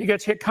 He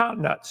gets hickon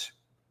nuts.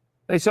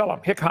 They sell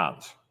them,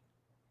 hickons.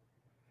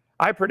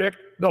 I predict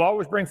they'll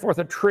always bring forth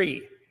a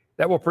tree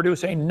that will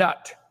produce a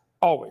nut.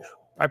 Always.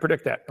 I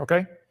predict that,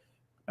 okay?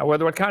 Now,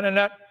 what kind of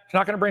nut? It's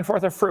not going to bring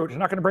forth a fruit. It's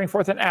not going to bring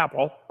forth an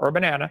apple or a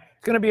banana.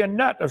 It's going to be a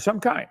nut of some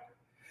kind.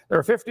 There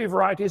are 50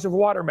 varieties of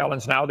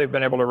watermelons now they've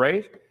been able to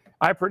raise.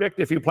 I predict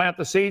if you plant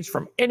the seeds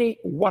from any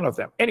one of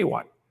them,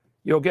 anyone,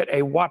 you'll get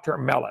a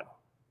watermelon.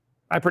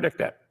 I predict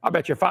that. I'll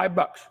bet you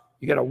 $5.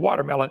 You get a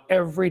watermelon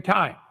every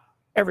time.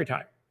 Every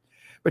time.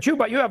 But you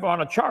have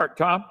on a chart,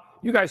 Tom,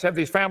 you guys have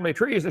these family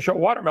trees that show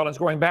watermelons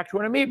going back to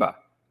an amoeba.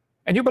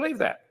 And you believe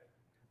that.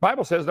 The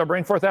Bible says they'll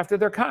bring forth after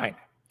their kind.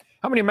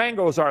 How many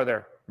mangoes are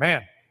there?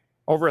 Man,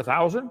 over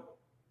 1,000?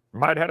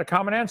 Might have had a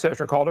common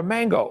ancestor called a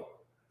mango.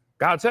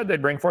 God said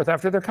they'd bring forth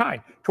after their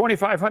kind.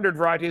 2,500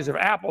 varieties of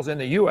apples in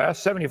the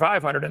U.S.,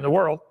 7,500 in the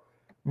world,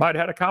 might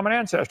have had a common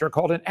ancestor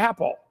called an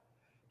apple.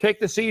 Take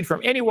the seed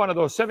from any one of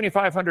those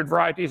 7,500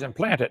 varieties and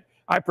plant it.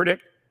 I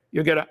predict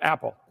you'll get an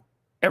apple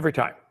every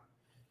time.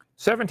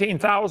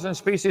 17,000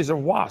 species of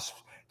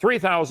wasps,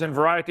 15,000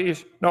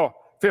 varieties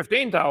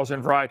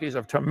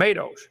of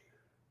tomatoes.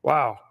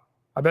 Wow,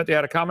 I bet they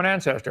had a common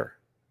ancestor.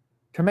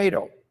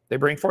 Tomato, they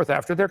bring forth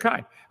after their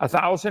kind.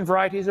 1,000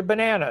 varieties of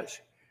bananas.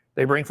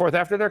 They bring forth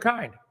after their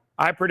kind.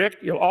 I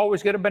predict you'll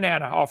always get a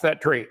banana off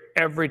that tree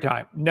every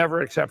time,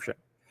 never exception.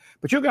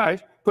 But you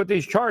guys put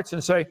these charts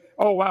and say,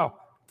 oh, wow,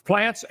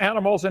 plants,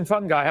 animals, and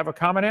fungi have a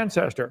common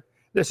ancestor.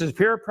 This is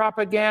pure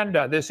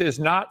propaganda. This is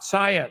not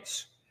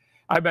science.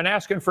 I've been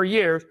asking for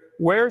years,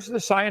 where's the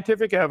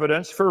scientific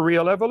evidence for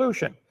real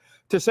evolution?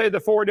 To say the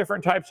 4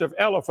 different types of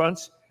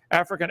elephants,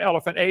 African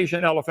elephant,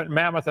 Asian elephant,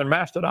 mammoth, and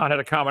mastodon had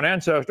a common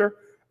ancestor,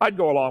 I'd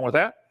go along with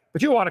that.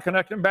 But you want to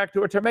connect them back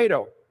to a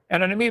tomato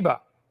and an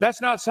amoeba. That's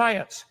not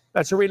science.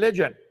 That's a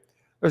religion.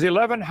 There's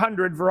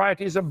 1,100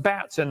 varieties of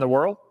bats in the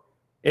world,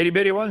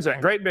 itty-bitty ones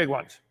and great big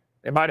ones.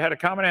 They might have had a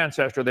common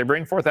ancestor. They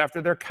bring forth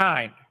after their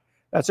kind.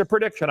 That's a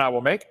prediction I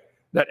will make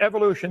that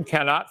evolution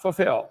cannot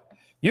fulfill.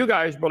 You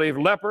guys believe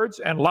leopards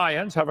and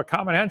lions have a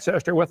common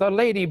ancestor with a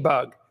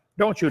ladybug,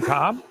 don't you,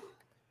 Tom?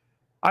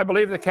 I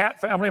believe the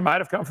cat family might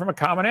have come from a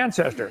common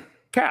ancestor.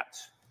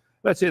 Cats.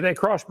 Let's see, they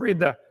crossbreed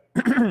the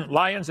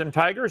lions and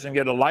tigers and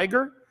get a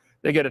liger.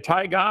 They get a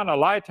tigon, a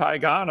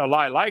li-tigon, a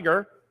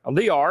li-liger, a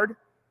liard.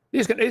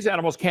 These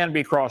animals can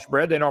be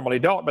crossbred. They normally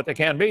don't, but they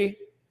can be.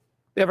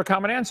 They have a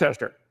common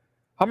ancestor.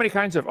 How many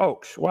kinds of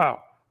oaks?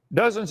 Wow.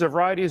 Dozens of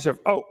varieties of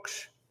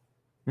oaks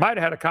might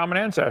have had a common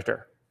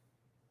ancestor.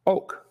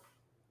 Oak.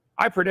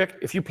 I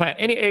predict if you plant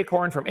any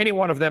acorn from any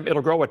one of them,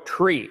 it'll grow a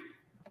tree.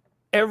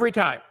 Every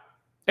time.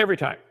 Every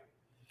time.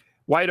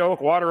 White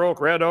oak, water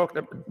oak, red oak,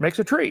 that makes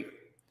a tree.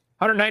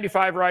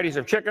 195 varieties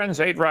of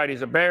chickens, 8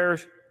 varieties of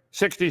bears,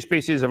 60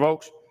 species of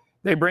oaks.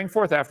 They bring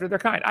forth after their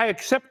kind. I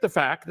accept the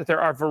fact that there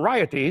are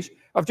varieties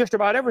of just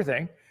about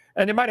everything,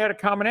 and they might have had a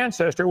common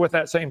ancestor with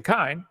that same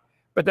kind,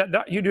 but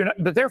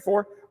but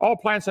therefore, all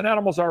plants and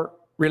animals are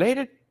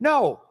related?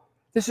 No.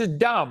 This is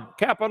dumb,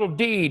 capital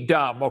D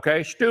dumb,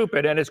 okay?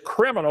 Stupid, and it's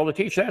criminal to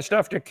teach that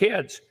stuff to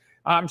kids.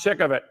 I'm sick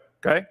of it,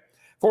 okay?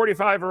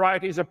 45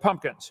 varieties of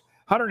pumpkins,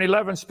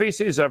 111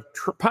 species of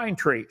pine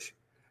trees,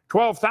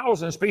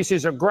 12,000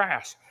 species of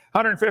grass,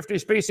 150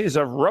 species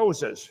of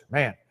roses,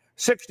 man,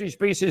 60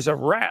 species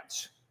of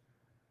rats,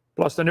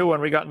 plus the new one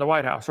we got in the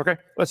White House, okay?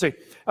 Let's see,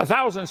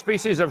 1,000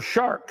 species of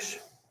sharks,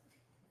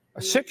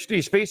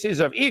 60 species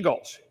of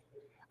eagles.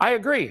 I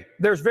agree,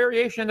 there's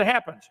variation that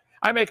happens.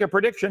 I make a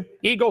prediction,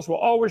 eagles will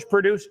always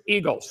produce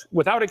eagles,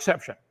 without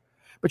exception.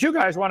 But you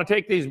guys want to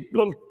take these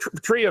little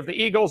tree of the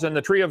eagles and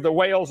the tree of the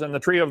whales and the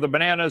tree of the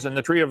bananas and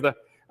the tree of the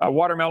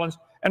watermelons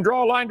and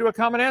draw a line to a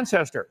common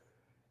ancestor.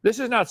 This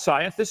is not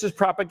science, this is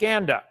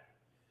propaganda.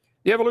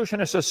 The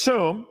evolutionists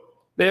assume,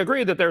 they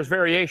agree that there's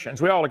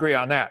variations, we all agree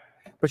on that.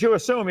 But you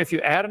assume if you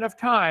add enough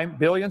time,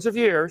 billions of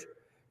years,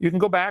 you can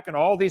go back and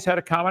all these had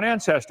a common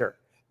ancestor.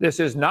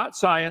 This is not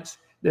science,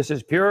 this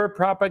is pure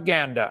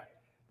propaganda.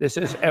 This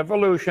is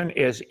evolution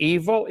is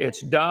evil,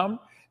 it's dumb.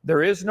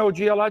 There is no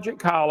geologic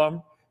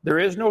column, there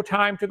is no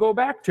time to go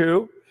back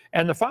to,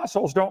 and the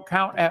fossils don't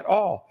count at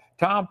all.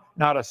 Tom,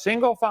 not a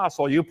single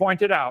fossil you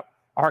pointed out,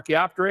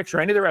 Archaeopteryx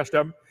or any of the rest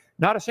of them,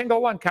 not a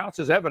single one counts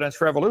as evidence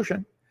for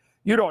evolution.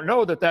 You don't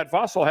know that that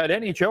fossil had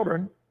any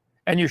children,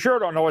 and you sure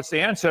don't know it's the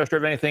ancestor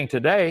of anything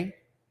today.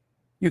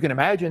 You can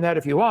imagine that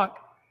if you want.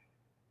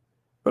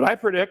 But I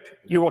predict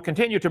you will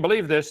continue to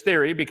believe this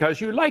theory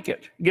because you like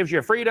it. It gives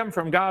you freedom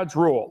from God's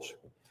rules.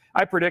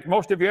 I predict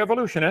most of you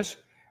evolutionists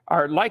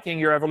are liking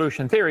your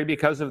evolution theory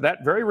because of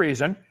that very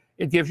reason.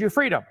 It gives you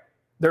freedom.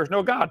 There's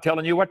no God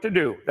telling you what to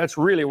do. That's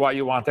really why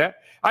you want that.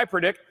 I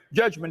predict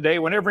Judgment Day,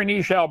 when every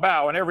knee shall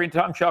bow and every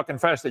tongue shall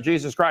confess that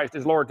Jesus Christ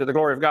is Lord to the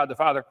glory of God the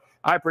Father.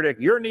 I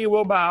predict your knee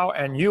will bow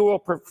and you will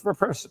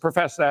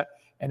profess that,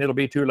 and it'll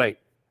be too late.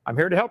 I'm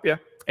here to help you.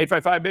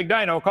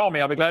 855-BIG-DINO. Call me.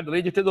 I'll be glad to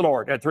lead you to the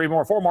Lord. At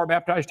 4 more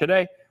baptized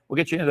today, we'll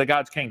get you into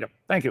God's kingdom.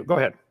 Thank you. Go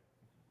ahead.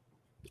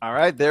 All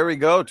right, there we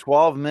go.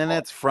 12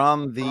 minutes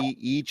from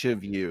each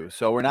of you.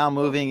 So we're now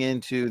moving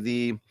into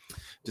the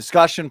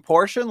discussion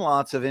portion.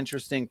 Lots of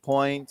interesting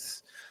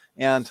points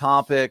and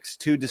topics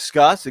to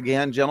discuss.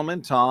 Again,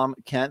 gentlemen, Tom,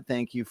 Kent,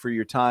 thank you for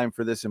your time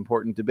for this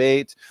important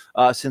debate.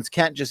 Since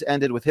Kent just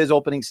ended with his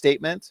opening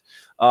statement,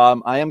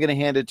 I am going to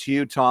hand it to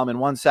you, Tom, in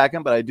 1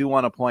 second, but I do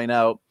want to point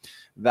out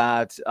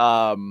that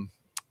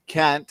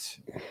Kent,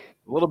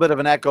 a little bit of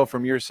an echo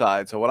from your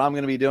side. So what I'm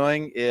going to be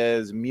doing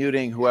is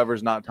muting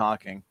whoever's not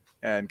talking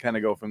and kind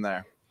of go from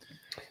there.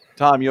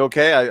 Tom, you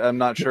okay? I'm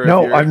not sure.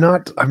 No, if you're I'm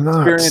not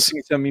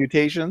experiencing some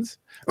mutations.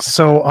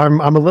 So I'm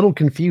a little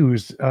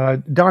confused.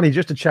 Donnie,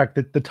 just to check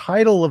that the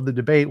title of the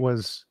debate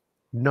was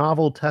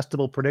Novel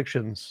Testable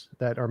Predictions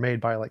that are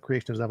made by like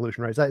Creationism and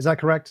Evolution, right? Is that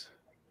correct?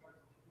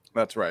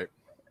 That's right.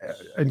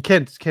 And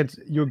Kent,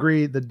 you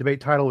agree the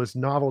debate title is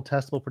Novel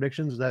Testable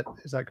Predictions?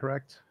 Is that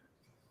correct?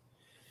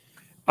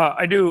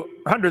 I do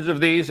hundreds of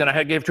these, and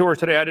I gave tours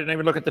today. I didn't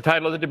even look at the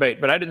title of the debate,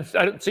 but I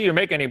didn't see you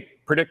make any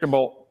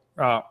predictable.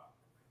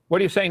 What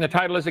are you saying the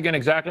title is again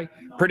exactly?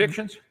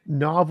 Predictions?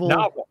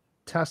 Novel.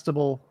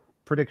 Testable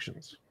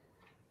Predictions.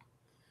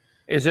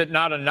 Is it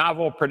not a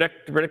novel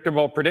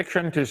predictable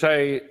prediction to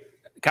say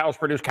cows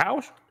produce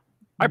cows?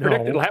 I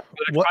predict it'll happen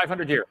in the next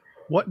 500 years.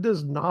 What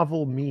does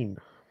novel mean?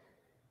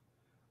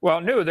 Well,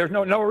 new. There's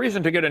no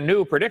reason to get a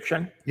new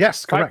prediction.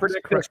 Yes, correct. If I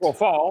predict this will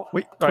fall,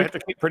 I have to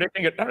keep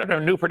predicting it. A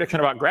new prediction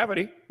about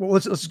gravity. Well,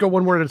 let's go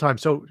one word at a time.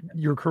 So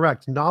you're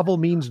correct. Novel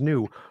means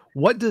new.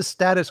 What does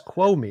status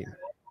quo mean?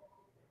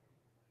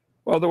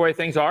 Well, the way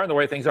things are and the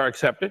way things are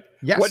accepted.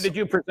 Yes. What did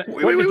you present?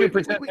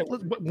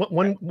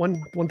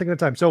 One thing at a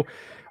time. So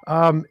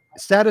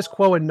status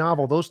quo and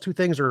novel, those two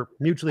things are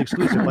mutually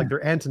exclusive. Like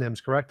they're antonyms,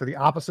 correct? They're the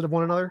opposite of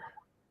one another?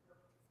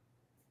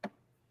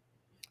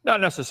 Not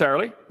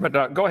necessarily,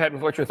 but go ahead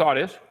with what your thought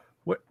is.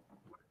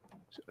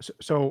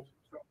 So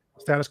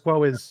status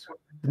quo is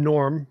the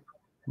norm.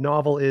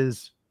 Novel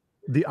is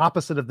the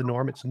opposite of the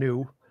norm. It's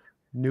new.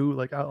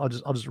 Like I'll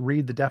just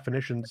read the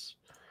definitions.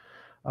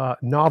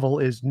 Novel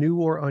is new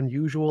or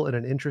unusual in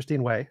an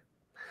interesting way.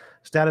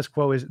 Status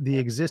quo is the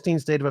existing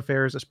state of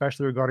affairs,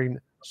 especially regarding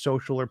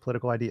social or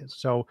political ideas.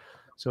 So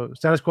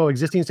status quo,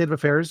 existing state of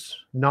affairs.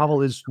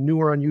 Novel is new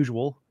or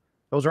unusual.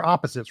 Those are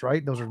opposites,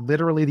 right? Those are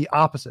literally the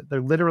opposite.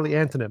 They're literally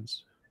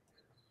antonyms.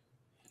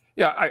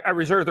 Yeah, I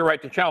reserve the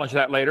right to challenge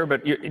that later,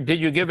 but did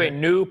you give a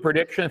new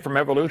prediction from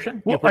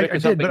evolution? Well, I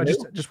did, but I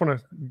just want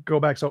to go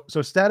back. So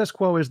status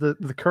quo is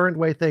the current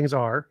way things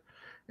are.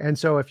 And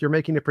so if you're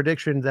making a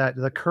prediction that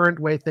the current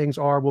way things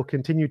are will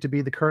continue to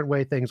be the current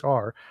way things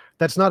are,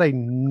 that's not a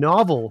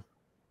novel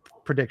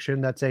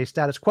prediction. That's a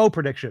status quo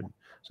prediction.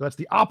 So that's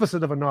the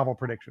opposite of a novel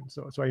prediction.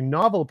 So a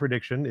novel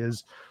prediction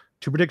is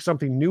to predict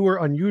something new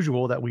or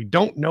unusual that we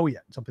don't know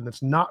yet, something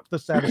that's not the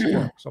status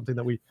quo, something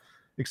that we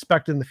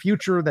expect in the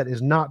future that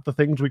is not the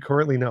things we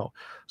currently know.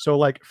 So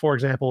like, for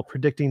example,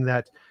 predicting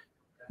that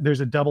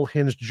there's a double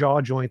hinged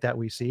jaw joint that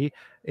we see,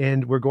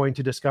 and we're going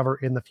to discover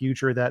in the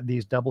future that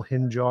these double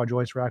hinged jaw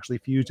joints were actually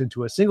fused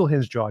into a single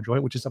hinged jaw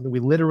joint, which is something we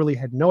literally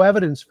had no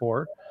evidence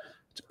for.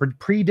 It's a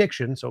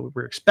prediction, so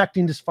we're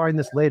expecting to find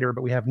this later,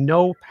 but we have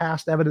no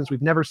past evidence.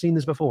 We've never seen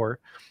this before.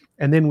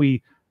 And then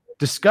we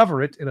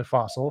discover it in a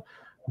fossil.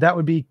 That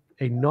would be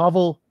a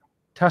novel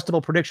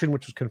testable prediction,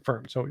 which was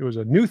confirmed. So it was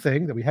a new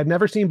thing that we had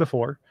never seen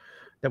before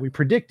that we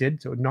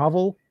predicted. So a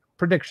novel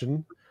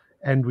prediction,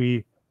 and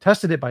we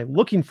tested it by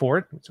looking for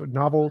it. So a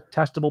novel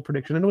testable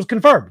prediction, and it was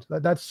confirmed.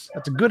 That's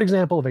a good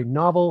example of a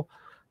novel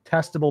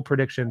testable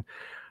prediction.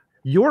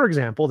 Your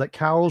example that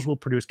cows will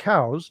produce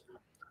cows,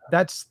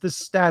 that's the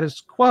status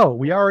quo.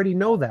 We already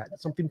know that.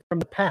 It's something from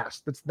the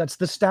past. That's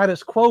the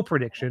status quo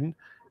prediction.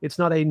 It's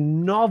not a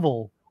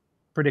novel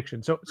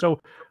prediction. So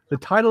the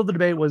title of the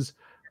debate was,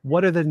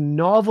 what are the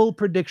novel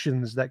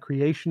predictions that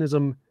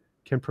creationism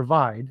can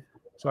provide?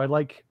 So I'd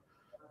like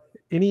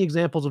any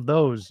examples of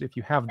those if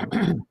you have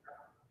them.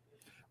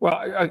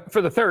 Well,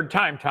 for the third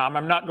time, Tom,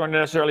 I'm not going to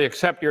necessarily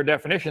accept your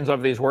definitions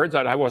of these words.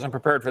 I wasn't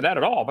prepared for that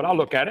at all, but I'll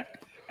look at it,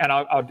 and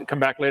I'll come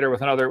back later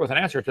with an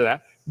answer to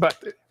that.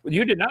 But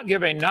you did not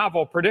give a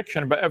novel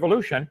prediction about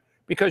evolution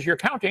because you're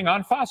counting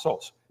on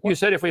fossils. You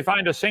said if we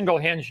find a single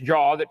hinged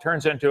jaw that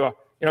turns into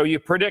you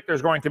predict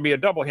there's going to be a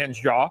double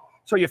hinged jaw.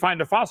 So you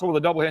find a fossil with a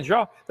double hinged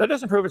jaw. That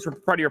doesn't prove it's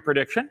part of your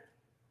prediction.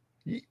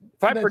 If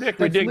I predict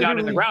we dig down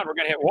in the ground, we're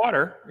going to hit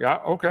water. Yeah,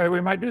 okay,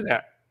 we might do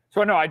that.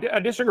 So no, I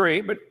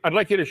disagree, but I'd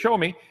like you to show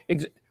me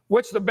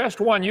what's the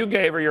best one you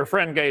gave or your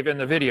friend gave in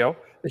the video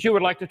that you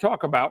would like to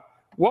talk about.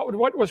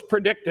 What was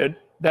predicted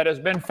that has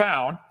been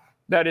found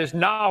that is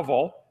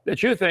novel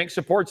that you think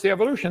supports the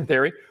evolution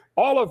theory?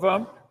 All of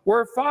them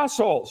were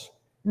fossils.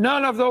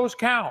 None of those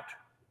count.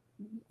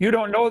 You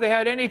don't know they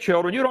had any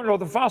children. You don't know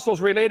the fossils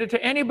related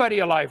to anybody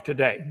alive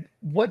today.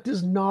 What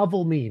does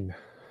novel mean?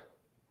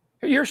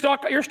 You're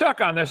stuck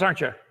on this,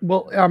 aren't you?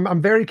 Well,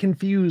 I'm very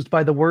confused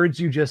by the words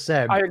you just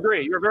said. I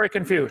agree. You're very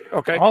confused.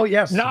 Okay. Oh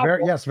yes,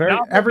 very.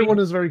 Everyone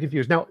is very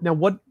confused. Now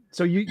what?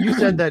 So you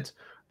said that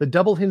the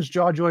double hinged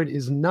jaw joint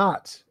is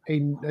not a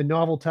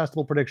novel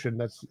testable prediction.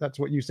 That's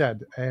what you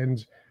said.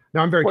 And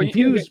now I'm very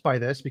confused by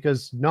this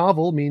because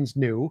novel means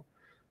new,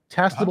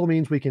 testable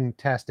means we can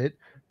test it.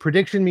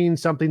 Prediction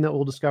means something that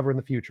we'll discover in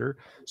the future.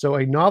 So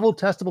a novel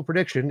testable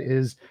prediction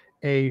is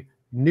a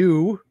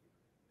new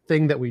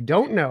thing that we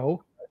don't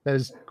know that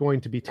is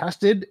going to be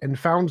tested and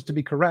found to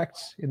be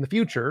correct in the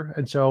future.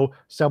 And so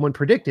someone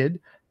predicted,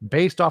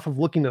 based off of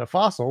looking at a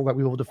fossil, that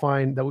we would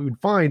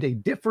find a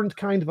different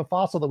kind of a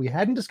fossil that we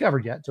hadn't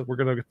discovered yet. So we're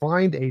going to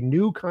find a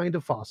new kind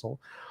of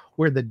fossil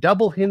where the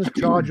double hinged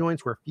jaw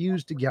joints were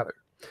fused together.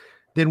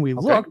 Then we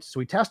looked, so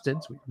we tested.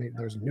 So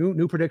there's a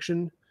new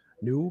prediction,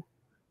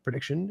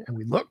 and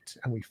we looked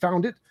and we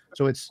found it.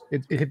 So it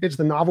fits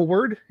the novel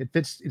word, it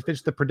fits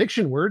the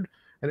prediction word,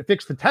 and it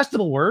fits the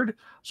testable word.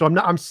 So I'm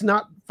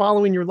not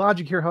following your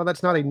logic here, how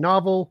that's not a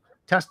novel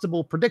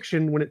testable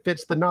prediction when it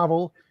fits the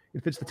novel,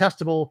 it fits the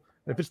testable,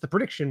 and it fits the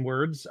prediction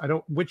words.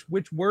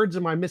 Which words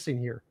am I missing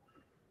here?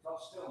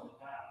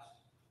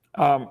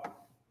 I'm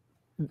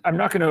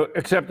not going to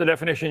accept the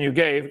definition you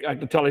gave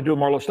until I do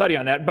more study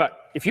on that. But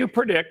if you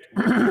predict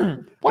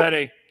that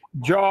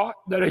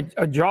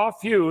a jaw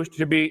fused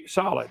to be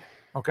solid,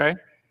 okay,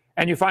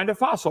 and you find a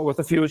fossil with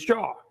a fused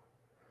jaw,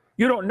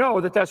 you don't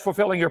know that that's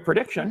fulfilling your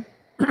prediction.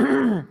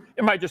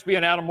 It might just be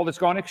an animal that's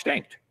gone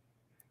extinct.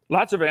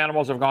 Lots of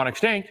animals have gone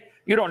extinct.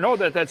 You don't know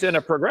that that's in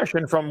a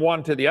progression from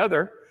one to the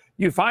other.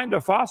 You find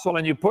a fossil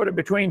and you put it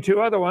between two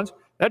other ones.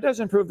 That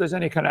doesn't prove there's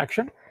any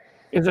connection.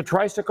 Is a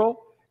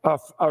tricycle?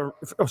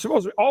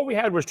 Suppose all we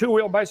had was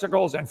two-wheel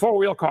bicycles and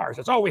four-wheel cars.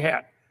 That's all we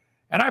had.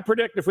 And I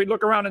predict if we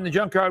look around in the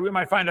junkyard, we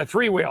might find a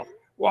three-wheel.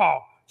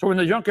 Wow. So in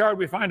the junkyard,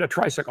 we find a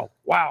tricycle.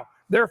 Wow.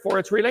 Therefore,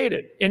 it's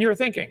related in your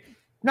thinking.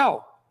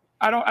 No,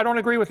 I don't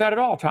agree with that at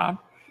all, Tom.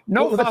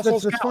 No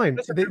fossils count. Fine.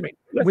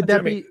 Would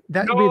that be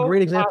a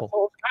great example?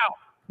 Fossils count.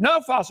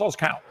 No fossils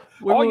count.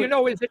 All you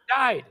know is it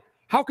died.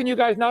 How can you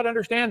guys not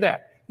understand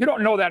that? You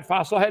don't know that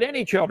fossil had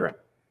any children.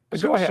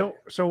 But go ahead.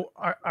 So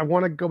I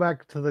want to go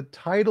back to the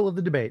title of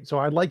the debate. So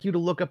I'd like you to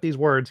look up these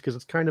words because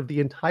it's kind of the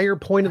entire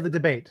point of the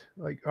debate.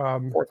 Like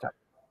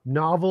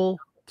novel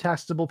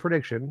testable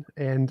prediction.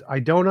 And I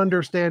don't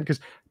understand because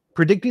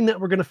predicting that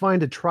we're going to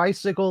find a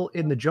tricycle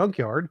in the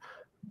junkyard,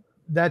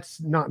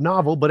 that's not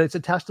novel, but it's a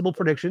testable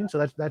prediction.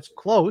 So that's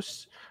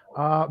close.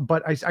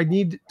 But I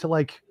need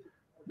to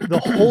the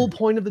whole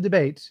point of the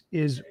debate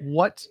is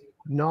what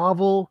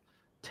novel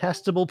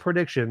testable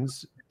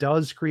predictions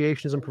does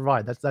creationism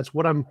provide? That's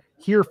what I'm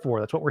here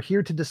for. That's what we're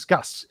here to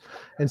discuss.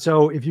 And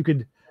so if you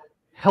could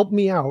help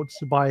me out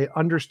by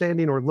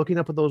understanding or looking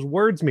up what those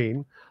words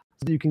mean,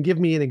 so that you can give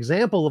me an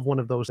example of one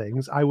of those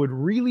things, I would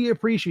really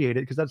appreciate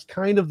it because that's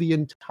kind of the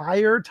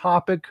entire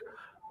topic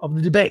of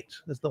the debate.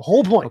 That's the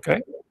whole point.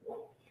 Okay.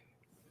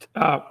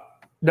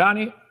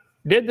 Donnie,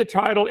 did the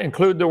title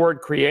include the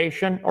word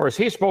creation, or is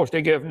he supposed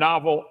to give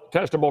novel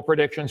testable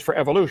predictions for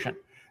evolution?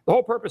 The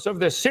whole purpose of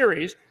this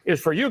series is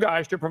for you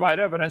guys to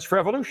provide evidence for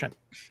evolution.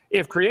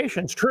 If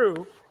creation's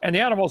true and the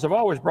animals have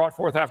always brought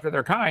forth after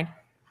their kind,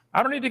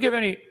 I don't need to give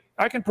any.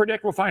 I can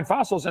predict we'll find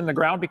fossils in the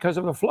ground because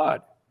of the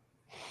flood.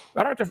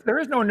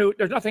 There's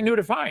nothing new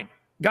to find.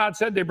 God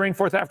said they bring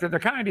forth after their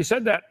kind. He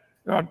said that,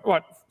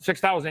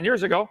 6,000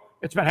 years ago.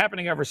 It's been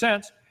happening ever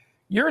since.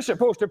 You're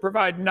supposed to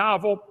provide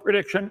novel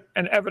prediction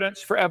and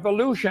evidence for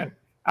evolution.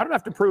 I don't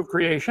have to prove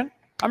creation.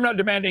 I'm not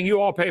demanding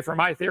you all pay for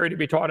my theory to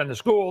be taught in the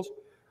schools.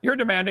 You're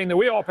demanding that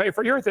we all pay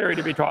for your theory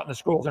to be taught in the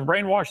schools and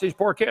brainwash these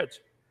poor kids.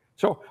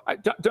 So,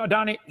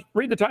 Donnie,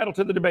 read the title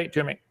to the debate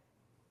to me.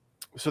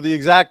 So the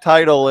exact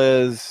title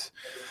is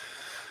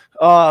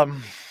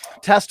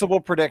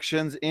Testable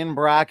Predictions, in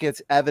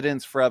brackets,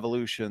 Evidence for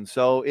Evolution.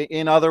 So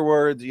in other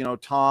words,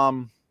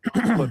 Tom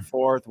put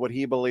forth what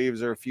he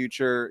believes are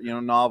future,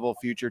 novel,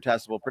 future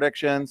testable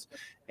predictions.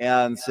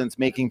 And since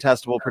making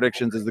testable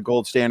predictions is the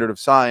gold standard of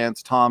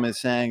science, Tom is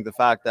saying the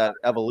fact that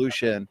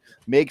evolution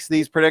makes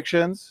these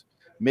predictions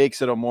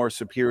makes it a more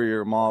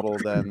superior model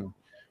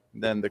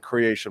than the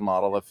creation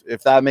model.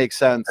 If that makes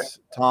sense,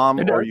 Tom,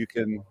 or you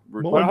can.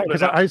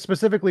 Because I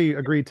specifically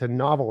agreed to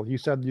novel. You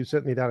said you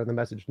sent me that in the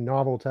message.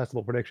 Novel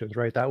testable predictions,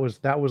 right? That was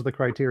the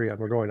criteria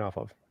we're going off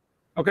of.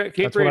 Okay,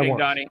 keep reading,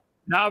 Donnie.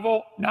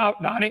 Novel. Now,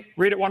 Donnie,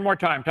 read it one more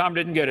time. Tom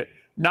didn't get it.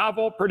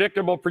 Novel,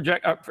 predictable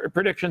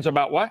predictions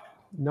about what?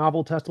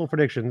 Novel testable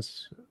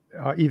predictions,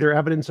 either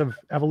evidence of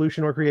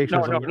evolution or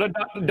creationism.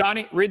 No.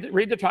 Donnie,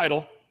 read the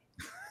title.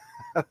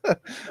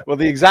 Well,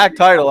 the exact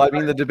title,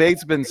 the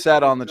debate's been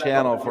set on the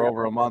channel for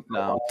over a month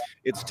now.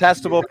 It's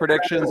Testable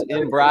Predictions,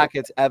 in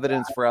brackets,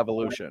 Evidence for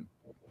Evolution.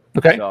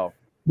 Okay. So,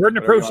 burden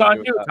of proof's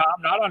on you, Tom,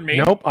 not on me.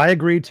 Nope, I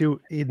agree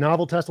to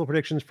novel testable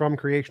predictions from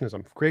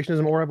creationism.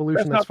 Creationism or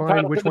evolution, that's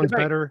fine. Which one's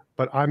better?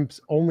 But I'm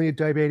only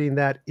debating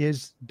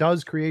does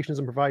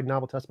creationism provide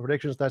novel testable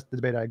predictions? That's the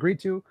debate I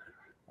agreed to.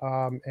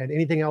 And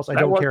anything else I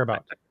don't care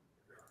about.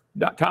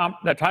 Tom,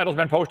 that title's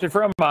been posted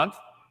for a month.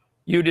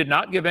 You did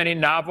not give any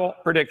novel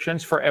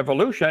predictions for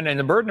evolution, and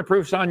the burden of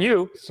proof's on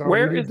you. So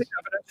where is the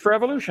evidence for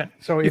evolution?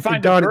 So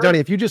Donnie,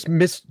 if you just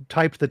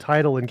mistyped the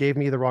title and gave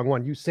me the wrong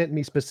one, you sent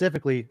me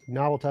specifically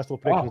novel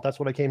testable predictions. That's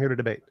what I came here to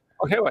debate.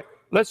 Okay, wait.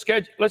 Let's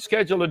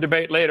schedule a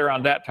debate later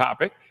on that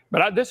topic.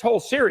 But this whole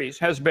series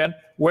has been,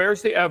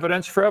 where's the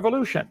evidence for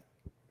evolution?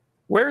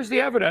 Where's the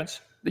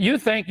evidence? You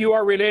think you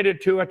are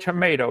related to a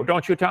tomato,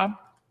 don't you, Tom?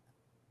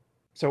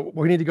 So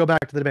we need to go back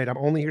to the debate. I'm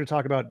only here to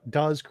talk about,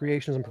 does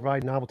creationism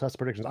provide novel test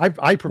predictions?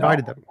 I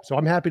provided them, so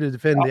I'm happy to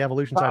defend the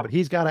evolution side, but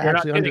he's got to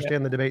actually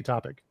understand the debate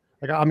topic.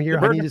 I'm here.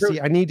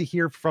 I need to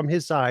hear from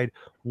his side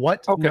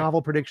what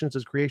novel predictions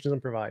does creationism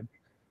provide.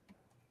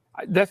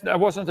 That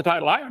wasn't the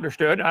title I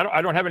understood.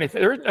 I don't have anything.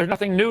 There's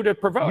nothing new to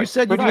provide. You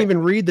said you didn't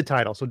even read the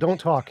title, so don't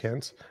talk,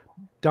 Hence.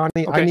 Donnie,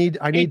 okay.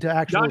 I need to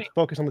actually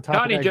focus on the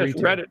topic. Donnie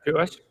just read it to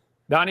us.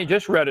 Donnie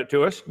just read it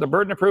to us. The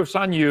burden of proof's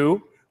on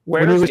you.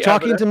 When he was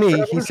talking to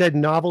me, he said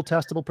novel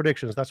testable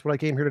predictions. That's what I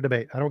came here to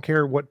debate. I don't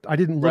care what. I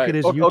didn't look at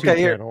his YouTube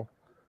channel.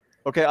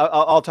 Okay,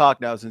 I'll talk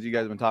now since you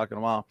guys have been talking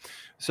a while.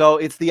 So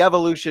it's the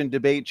Evolution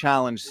Debate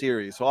Challenge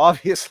series. So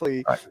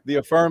obviously the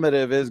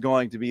affirmative is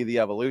going to be the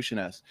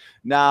evolutionist.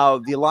 Now,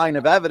 the line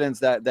of evidence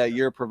that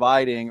you're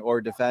providing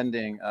or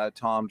defending,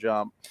 Tom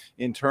Jump,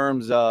 in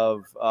terms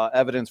of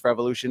evidence for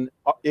evolution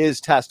is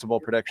testable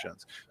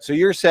predictions. So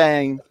you're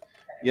saying,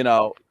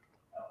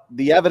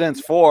 the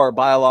evidence for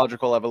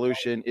biological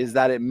evolution is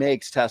that it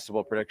makes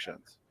testable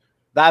predictions.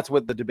 That's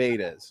what the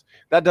debate is.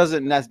 That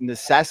doesn't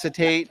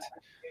necessitate,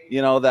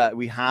 that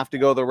we have to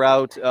go the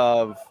route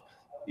of,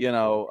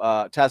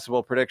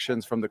 testable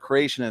predictions from the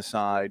creationist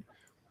side.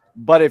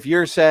 But if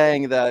you're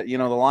saying that, the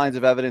lines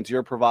of evidence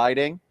you're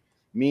providing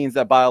means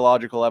that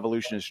biological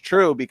evolution is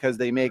true because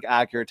they make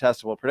accurate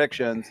testable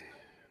predictions,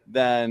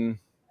 then,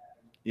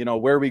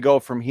 where we go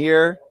from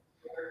here,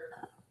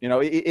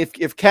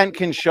 if Kent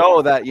can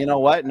show that,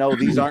 no,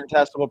 these aren't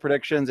testable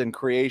predictions, and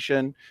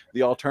creation,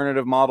 the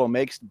alternative model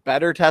makes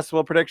better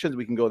testable predictions,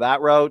 we can go that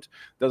route.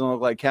 Doesn't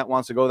look like Kent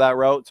wants to go that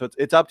route. So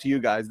it's up to you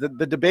guys. The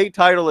debate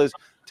title is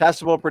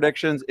Testable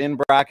Predictions, in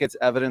brackets,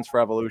 Evidence for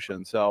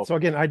Evolution. So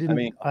again,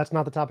 that's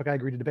not the topic I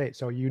agreed to debate.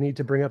 So you need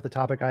to bring up the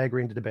topic I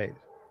agreed to debate.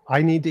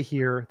 I need to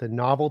hear the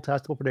novel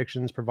testable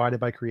predictions provided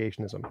by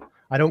creationism.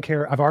 I don't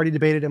care. I've already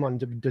debated him on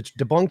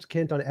debunked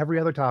Kent on every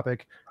other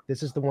topic.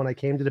 This is the one I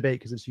came to debate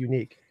because it's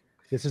unique.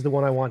 This is the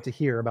one I want to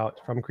hear about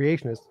from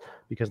creationists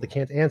because they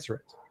can't answer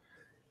it.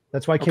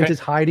 That's why Kent is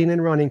hiding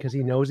and running, because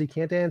he knows he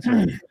can't answer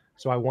it.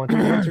 So I want the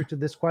answer to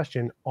this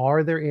question.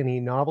 Are there any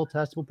novel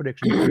testable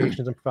predictions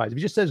creationism provides? If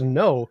he just says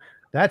no,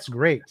 that's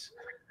great.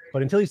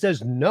 But until he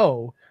says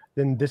no,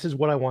 then this is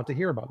what I want to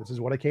hear about. This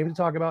is what I came to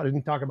talk about. I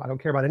don't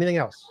care about anything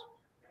else.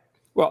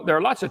 Well, there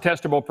are lots of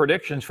testable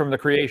predictions from the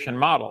creation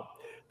model.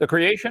 The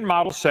creation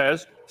model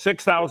says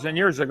 6,000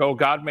 years ago,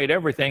 God made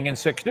everything in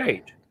 6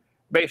 days.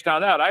 Based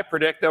on that, I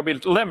predict there'll be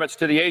limits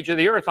to the age of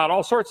the earth on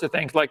all sorts of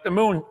things, like the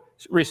moon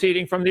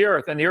receding from the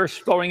earth and the earth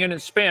flowing in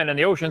its spin and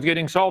the oceans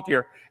getting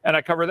saltier. And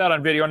I cover that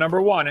on video number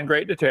 1 in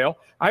great detail.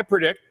 I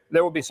predict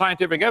there will be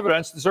scientific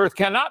evidence this earth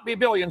cannot be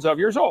billions of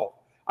years old.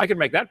 I can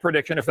make that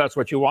prediction if that's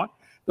what you want.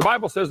 The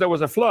Bible says there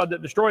was a flood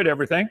that destroyed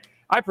everything.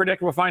 I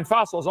predict we'll find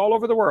fossils all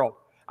over the world.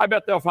 I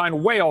bet they'll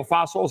find whale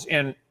fossils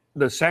in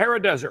the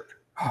Sahara Desert.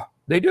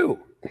 They do.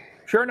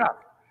 Sure enough.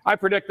 I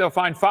predict they'll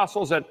find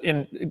fossils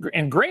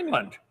in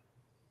Greenland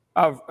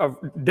of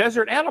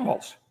desert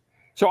animals.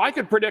 So I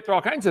could predict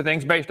all kinds of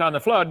things based on the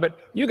flood, but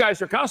you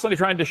guys are constantly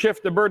trying to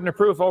shift the burden of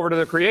proof over to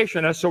the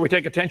creationists, so we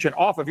take attention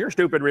off of your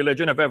stupid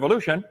religion of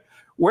evolution.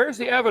 Where's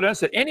the evidence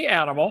that any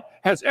animal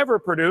has ever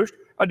produced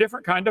a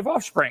different kind of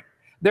offspring?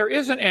 There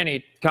isn't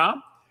any,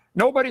 Tom.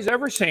 Nobody's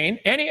ever seen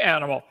any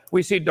animal.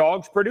 We see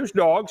dogs produce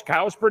dogs,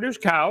 cows produce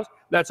cows.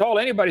 That's all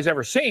anybody's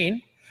ever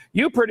seen.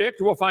 You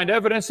predict we'll find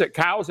evidence that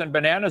cows and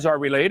bananas are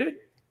related?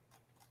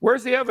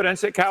 Where's the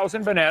evidence that cows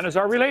and bananas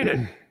are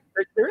related?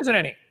 There isn't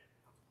any.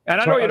 And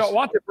I know you don't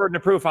want the burden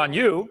of proof on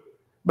you,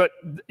 but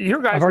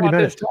you guys want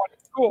this taught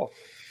in school.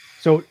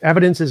 So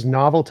evidence is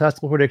novel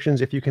testable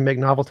predictions. If you can make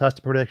novel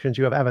testable predictions,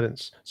 you have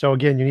evidence. So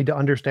again, you need to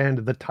understand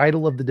the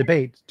title of the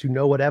debate to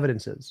know what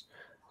evidence is.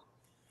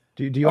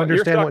 Do you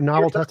understand what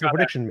novel testable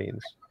prediction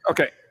means?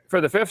 Okay,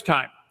 for the 5th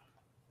time.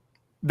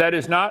 That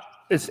is not,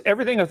 it's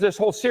everything of this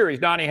whole series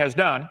Donnie has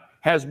done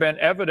has been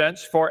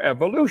evidence for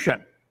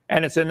evolution.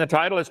 And it's in the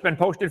title. It's been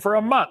posted for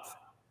a month.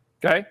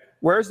 Okay?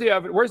 Where's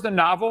the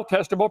novel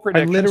testable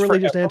predictions? I literally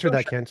just answered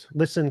that, Kent.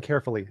 Listen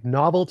carefully.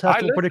 Novel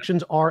testable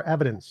predictions are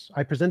evidence.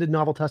 I presented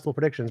novel testable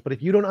predictions, but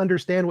if you don't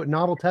understand what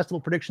novel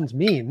testable predictions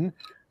mean,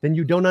 then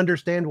you don't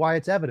understand why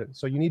it's evidence.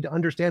 So you need to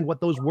understand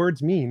what those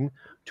words mean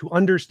to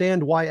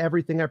understand why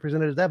everything I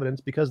presented is evidence,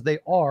 because they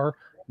are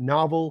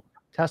novel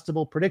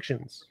testable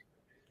predictions.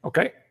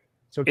 Okay.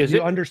 So do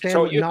you understand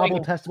what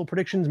novel testable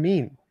predictions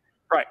mean?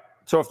 Right.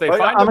 So if they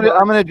I'm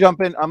going to jump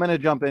in. I'm going to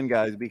jump in,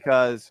 guys,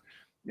 because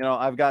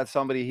I've got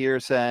somebody here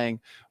saying,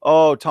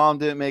 oh, Tom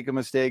didn't make a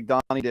mistake.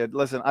 Donnie did.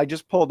 Listen, I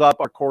just pulled up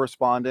our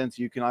correspondence.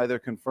 You can either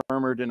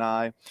confirm or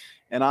deny.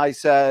 And I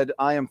said,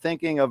 I am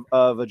thinking of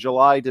a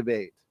July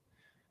debate.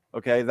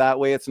 Okay, that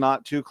way it's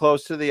not too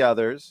close to the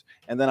others.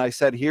 And then I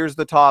said, here's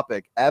the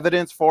topic: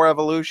 evidence for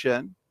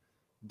evolution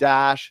 -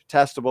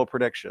 testable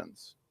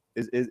predictions.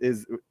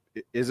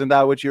 Isn't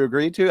that what you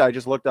agreed to? I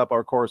just looked up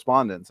our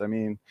correspondence. I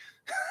mean,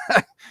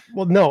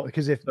 well, no,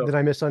 because then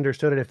I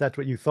misunderstood it. If that's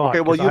what you thought.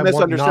 Okay, well, you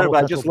misunderstood it.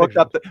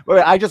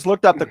 But I just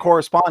looked up the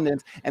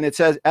correspondence, and it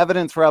says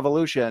evidence for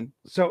evolution.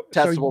 So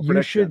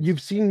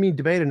you've seen me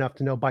debate enough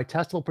to know by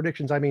testable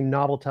predictions I mean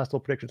novel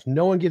testable predictions.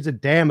 No one gives a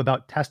damn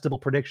about testable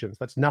predictions.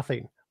 That's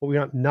nothing. What we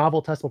want,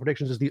 novel testable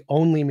predictions, is the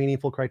only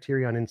meaningful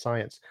criterion in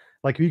science.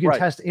 Like, you can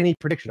test any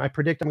prediction. I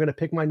predict I'm going to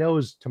pick my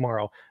nose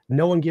tomorrow.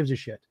 No one gives a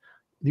shit.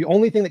 The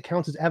only thing that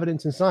counts as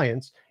evidence in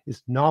science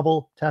is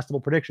novel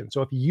testable prediction.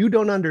 So if you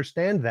don't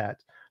understand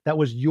that, that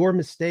was your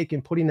mistake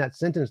in putting that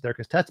sentence there,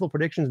 because testable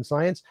predictions in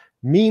science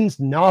means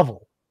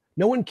novel.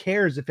 No one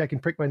cares if I can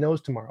prick my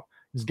nose tomorrow.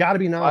 It's got to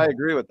be novel. I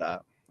agree with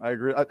that. I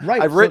agree.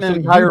 Right. I've written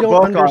an entire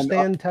book on. If you don't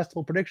understand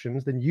testable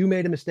predictions, then you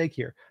made a mistake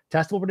here.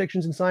 Testable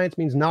predictions in science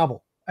means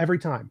novel every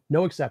time,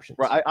 no exceptions.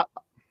 Right.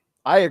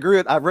 I agree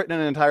with. I've written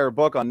an entire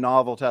book on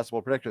novel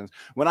testable predictions.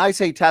 When I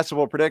say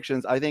testable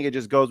predictions, I think it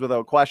just goes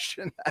without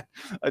question that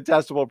a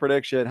testable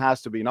prediction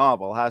has to be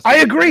novel. I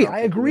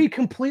agree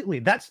completely.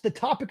 That's the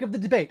topic of the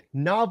debate: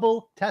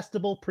 novel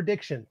testable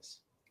predictions.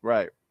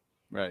 Right.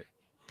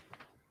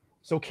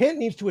 So Kent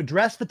needs to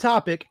address the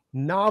topic: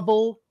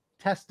 novel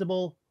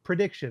testable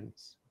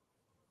predictions.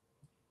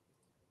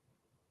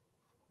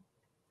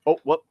 Oh,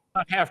 what?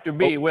 Not have to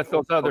be with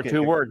those other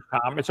two words,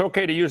 Tom. It's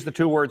okay to use the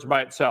 2 words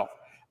by itself.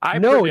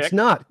 It's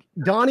not.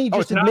 Donnie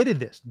just admitted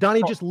this.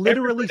 Donnie just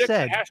literally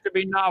said it has to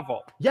be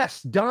novel.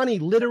 Yes, Donnie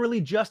literally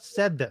just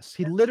said this.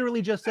 He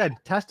literally just said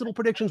testable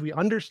predictions. We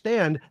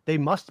understand they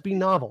must be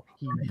novel.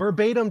 He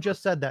verbatim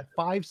just said that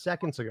 5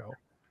 seconds ago.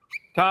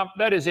 Tom,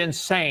 that is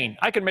insane.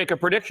 I can make a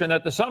prediction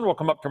that the sun will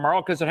come up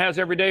tomorrow because it has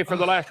every day for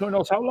the last who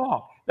knows how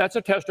long. That's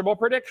a testable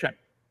prediction.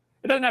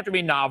 It doesn't have to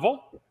be novel.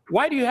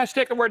 Why do you have to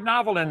stick the word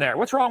novel in there?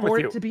 What's wrong with you?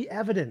 For it to be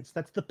evidence.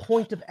 That's the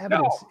point of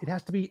evidence. No, it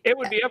has to be. It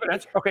would be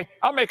evidence. Okay,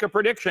 I'll make a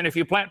prediction. If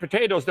you plant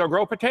potatoes, they'll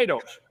grow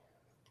potatoes.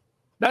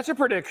 That's a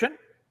prediction.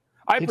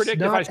 I predict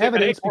if I stick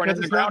an acorn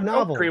in the ground,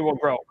 no tree will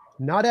grow.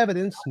 Not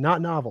evidence,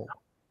 not novel.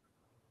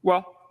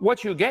 Well,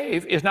 what you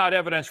gave is not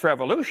evidence for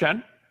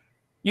evolution.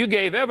 You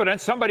gave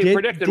evidence. Somebody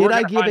predicted. Did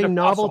I give a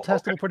novel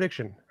testable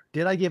prediction?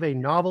 Did I give a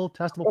novel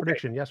testable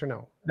prediction? Yes or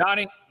no?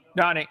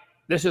 Donnie,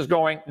 this is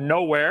going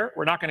nowhere.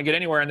 We're not going to get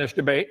anywhere in this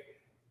debate.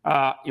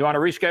 You want to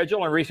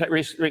reschedule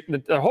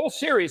and the whole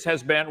series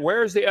has been,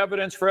 where's the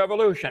evidence for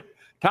evolution?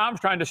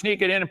 Tom's trying to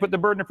sneak it in and put the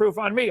burden of proof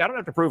on me. I don't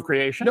have to prove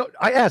creation. No,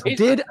 I asked,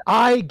 did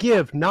I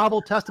give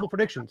novel testable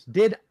predictions?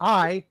 Did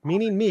I,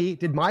 meaning me,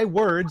 did my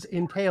words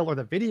entail, or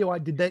the video,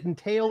 did that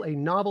entail a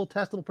novel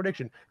testable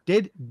prediction?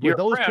 Were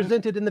those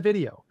presented in the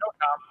video? No,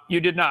 Tom,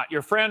 you did not.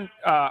 Your friend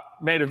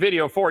made a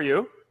video for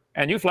you,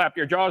 and you flapped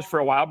your jaws for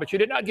a while, but you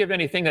did not give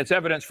anything that's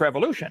evidence for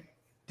evolution.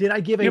 Did I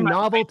give a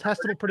novel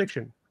testable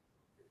prediction?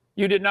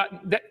 You did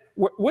not.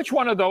 Which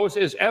one of those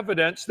is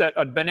evidence that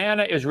a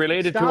banana is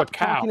related to a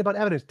cow? Stop talking about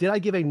evidence. Did I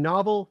give a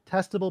novel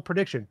testable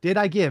prediction? Did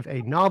I give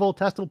a novel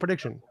testable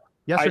prediction?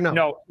 Yes or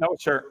no? No,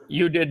 sir.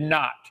 You did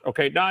not.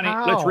 Okay, Donnie,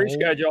 let's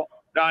reschedule.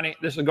 Donnie,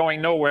 this is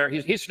going nowhere.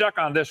 He's stuck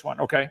on this one,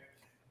 okay?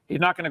 He's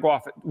not going to go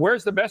off it.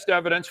 Where's the best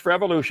evidence for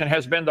evolution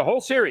has been the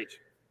whole series.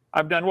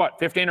 I've done,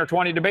 15 or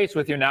 20 debates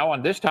with you now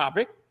on this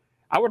topic.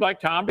 I would like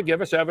Tom to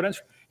give us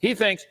evidence. He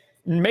thinks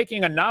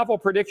making a novel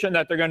prediction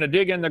that they're going to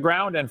dig in the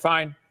ground and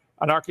find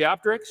an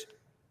Archaeopteryx,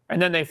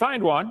 and then they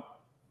find one,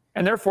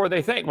 and therefore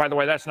they think, by the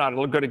way, that's not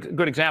a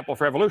good example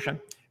for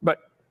evolution,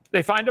 but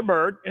they find a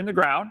bird in the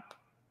ground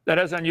that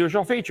has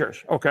unusual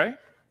features, okay?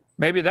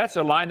 Maybe that's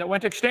a line that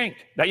went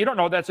extinct. That you don't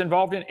know that's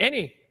involved in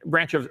any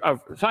branch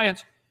of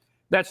science.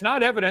 That's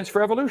not evidence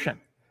for evolution.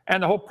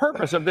 And the whole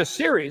purpose of this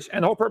series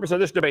and the whole purpose of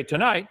this debate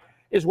tonight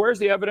is, where's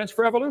the evidence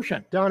for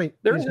evolution? Donnie,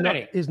 there isn't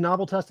any. Is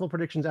novel testable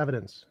predictions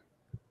evidence?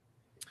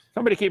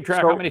 Somebody keep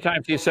track how many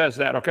times he says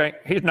that, okay?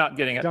 He's not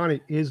getting it.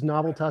 Donnie, is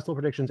novel testable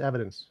predictions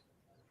evidence?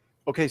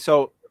 Okay,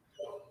 so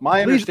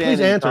my understanding...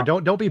 Please answer.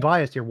 Don't be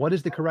biased here. What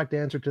is the correct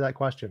answer to that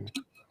question?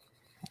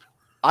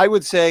 I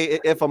would say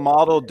if a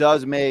model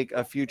does make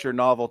a future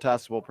novel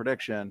testable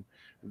prediction,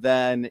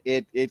 then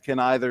it can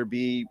either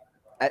be...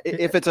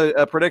 If it's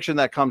a prediction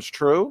that comes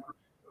true,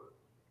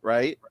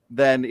 right,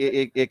 then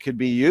it could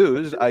be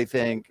used, I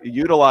think,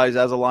 utilized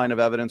as a line of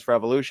evidence for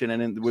evolution,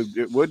 and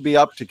it would be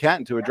up to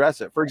Kent to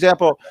address it. For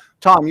example,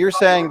 Tom, you're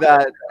saying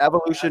that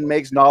evolution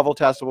makes novel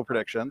testable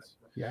predictions.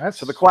 Yes.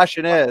 So the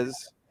question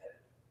is,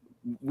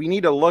 we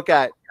need to look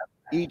at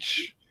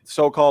each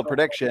so-called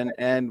prediction,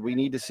 and we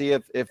need to see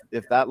if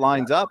that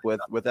lines up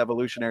with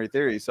evolutionary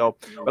theory. So,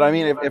 but I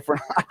mean, if we're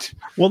not...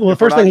 Well, the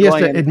first thing he has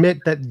to admit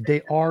that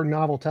they are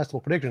novel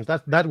testable predictions.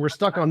 That we're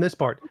stuck on this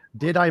part.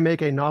 Did I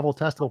make a novel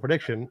testable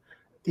prediction?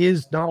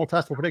 Is novel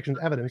testable predictions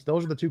evidence?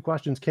 Those are the two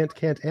questions Kent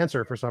can't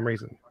answer for some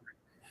reason.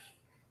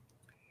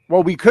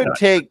 Well, we could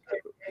take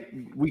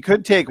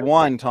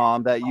one,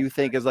 Tom, that you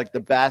think is like the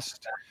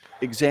best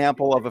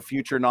example of a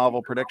future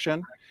novel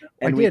prediction,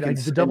 and we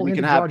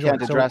can have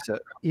Kent address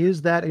it.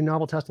 Is that a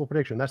novel testable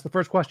prediction? That's the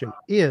first question.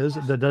 Is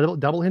the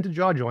double-hinted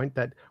jaw joint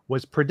that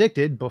was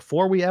predicted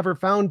before we ever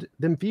found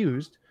them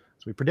fused,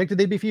 so we predicted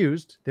they'd be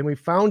fused, then we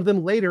found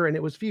them later and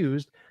it was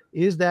fused,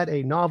 is that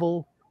a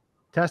novel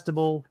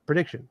testable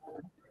prediction?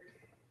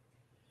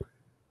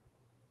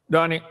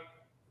 Donnie.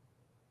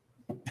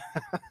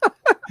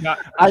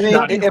 I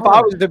mean, if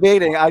I was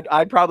debating,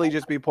 I'd probably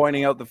just be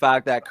pointing out the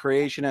fact that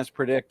creationists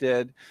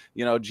predicted,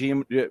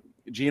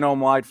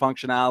 genome-wide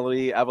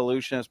functionality,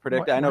 evolutionists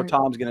predicted. I know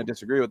Tom's going to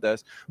disagree with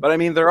this, but I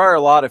mean, there are a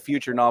lot of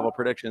future novel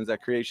predictions that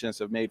creationists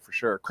have made for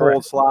sure.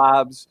 Cold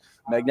slabs,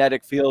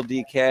 magnetic field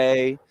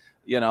decay.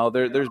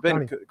 There's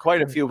been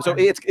quite a few. So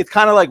it's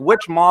kind of like,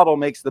 which model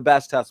makes the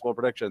best testable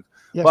predictions?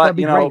 Yes, but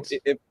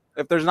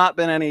if there's not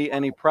been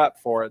any prep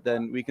for it,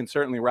 then we can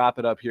certainly wrap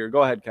it up here.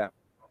 Go ahead, Kent.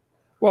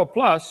 Well,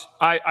 plus,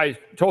 I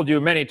told you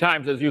many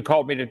times as you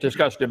called me to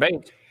discuss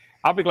debates,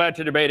 I'll be glad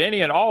to debate any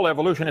and all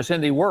evolutionists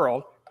in the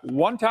world,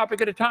 one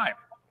topic at a time.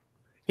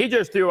 He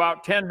just threw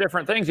out 10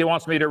 different things he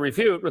wants me to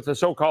refute with the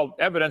so-called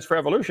evidence for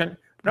evolution.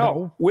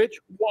 No, which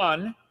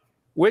one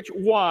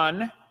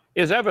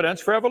is evidence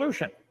for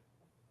evolution?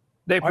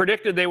 They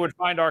predicted they would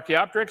find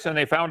Archaeopteryx, and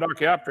they found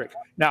Archaeopteryx.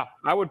 Now,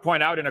 I would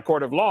point out in a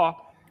court of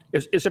law,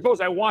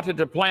 suppose I wanted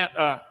to plant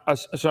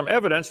some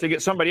evidence to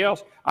get somebody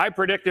else. I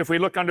predict if we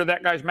look under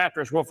that guy's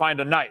mattress, we'll find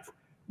a knife.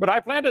 But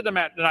I planted the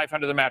knife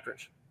under the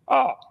mattress.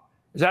 Oh,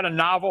 is that a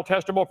novel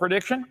testable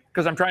prediction?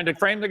 Because I'm trying to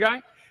frame the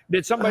guy?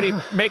 Did somebody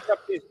make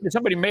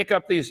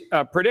up these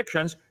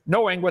predictions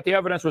knowing what the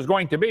evidence was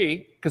going to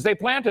be because they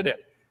planted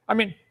it? I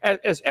mean,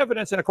 as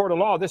evidence in a court of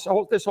law, this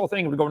whole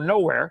thing would go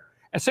nowhere.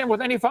 And same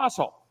with any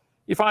fossil.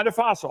 You find a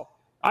fossil.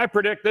 I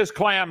predict this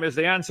clam is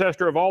the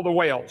ancestor of all the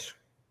whales.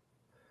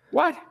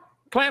 What?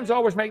 Clams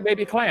always make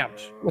baby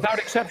clams, without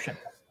exception.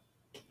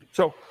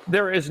 So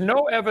there is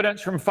no evidence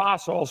from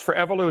fossils for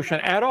evolution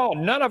at all.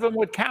 None of them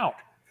would count.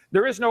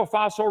 There is no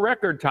fossil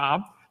record,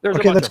 Tom.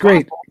 Okay, that's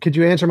great. Could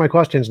you answer my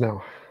questions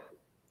now?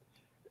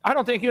 I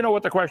don't think you know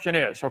what the question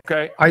is,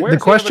 okay? The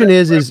question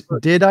is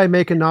did I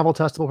make a novel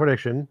testable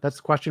prediction? That's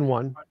question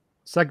one.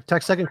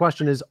 Second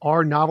question is,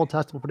 are novel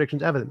testable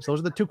predictions evidence? Those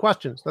are the two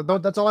questions.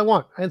 That's all I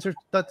want. Answer.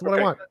 That's what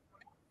I want.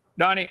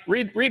 Donnie,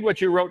 read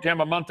what you wrote to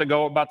him a month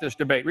ago about this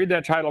debate. Read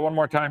that title one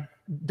more time.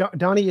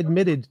 Donnie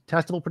admitted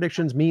testable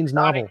predictions means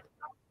novel.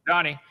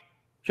 Donnie,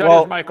 shut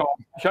his mic off.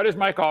 Shut his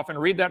mic off and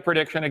read that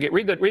prediction again.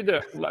 Read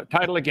the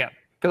title again.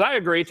 Because I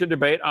agree to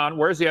debate on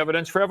where's the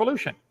evidence for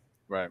evolution.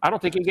 Right. I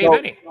don't think he gave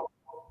any.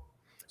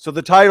 So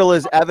the title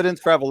is Evidence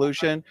for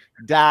Evolution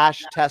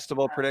dash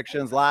Testable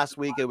Predictions. Last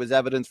week it was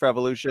Evidence for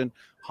Evolution,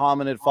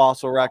 Hominid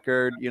Fossil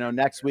Record. You know,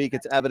 next week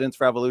it's Evidence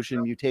for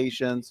Evolution,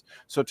 Mutations.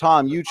 So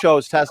Tom, you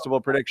chose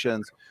Testable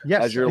Predictions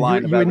as your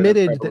line of evidence.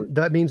 You admitted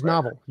that means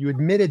novel. You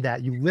admitted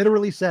that. You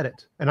literally said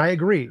it. And I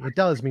agree. It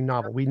does mean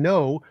novel. We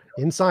know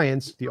in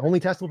science the only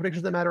testable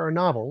predictions that matter are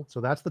novel. So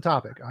that's the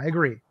topic. I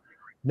agree.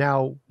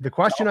 Now, the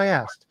question I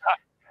asked,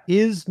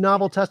 is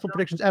novel testable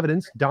predictions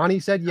evidence? Donnie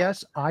said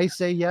yes. I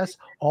say yes.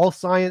 All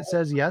science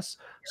says yes.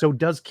 So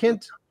does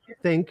Kent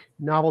think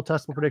novel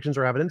testable predictions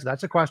are evidence?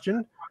 That's a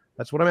question.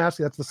 That's what I'm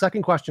asking. That's the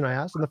second question I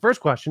asked. And the first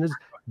question is,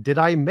 did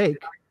I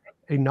make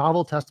a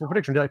novel testable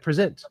prediction? Did I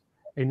present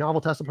a novel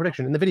testable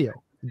prediction in the video?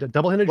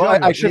 Double-handed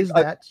is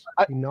that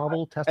a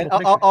novel testable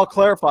prediction? I'll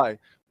clarify.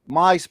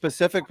 My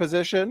specific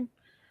position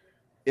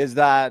is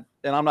that,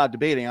 and I'm not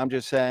debating, I'm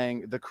just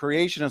saying the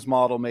creationist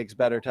model makes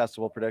better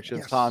testable predictions.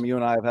 Yes. Tom, you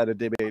and I have had a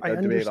debate on that. I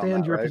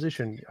understand your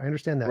position. I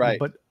understand that. Right.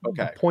 But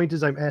the point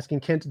is I'm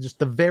asking Kent just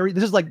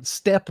this is like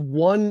step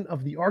one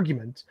of the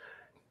argument.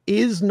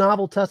 Is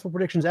novel testable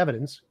predictions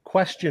evidence?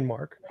 Question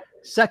mark.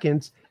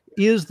 Second,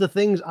 is the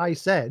things I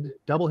said,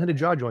 double-handed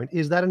jaw joint,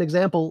 is that an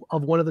example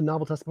of one of the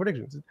novel testable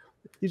predictions?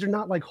 These are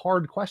not like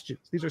hard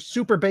questions. These are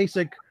super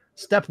basic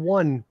step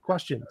one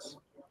questions.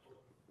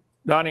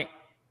 Donnie,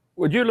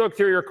 would you look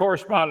through your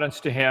correspondence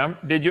to him?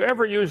 Did you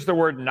ever use the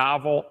word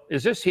novel?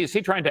 Is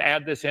he trying to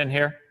add this in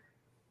here?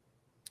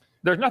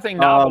 There's nothing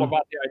novel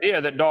about the idea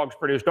that dogs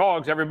produce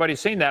dogs. Everybody's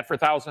seen that for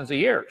thousands of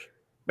years.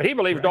 But he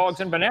believes dogs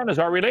and bananas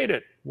are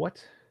related.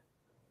 What?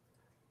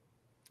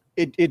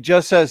 It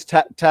just says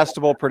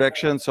testable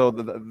prediction, so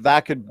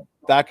that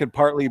could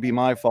partly be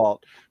my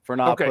fault for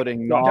not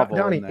putting novel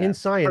Donnie, in there. In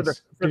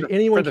science, does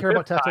anyone care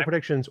about testable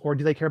predictions, or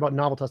do they care about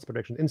novel testable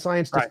predictions? In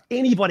science, does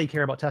anybody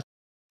care about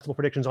testable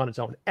predictions on its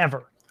own,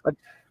 ever?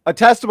 A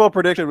testable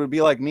prediction would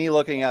be like me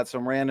looking at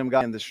some random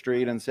guy in the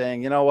street and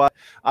saying, you know what,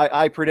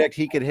 I predict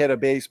he could hit a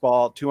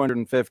baseball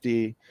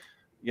 250,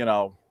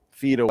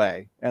 feet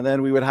away. And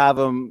then we would have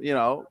him,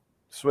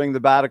 swing the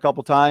bat a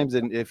couple times.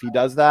 And if he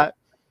does that,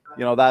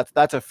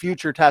 that's a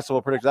future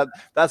testable prediction.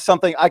 That's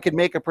something I could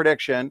make a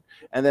prediction,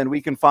 and then we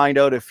can find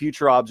out if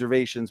future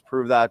observations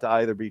prove that to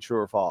either be true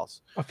or false.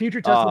 A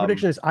future testable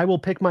prediction is I will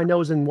pick my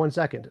nose in 1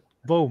 second.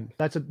 Boom.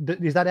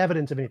 Is that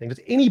evidence of anything?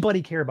 Does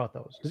anybody care about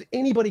those? Does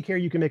anybody care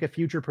you can make a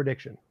future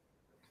prediction?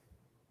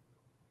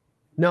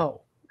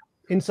 No.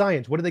 In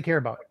science, what do they care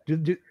about?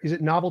 Is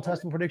it novel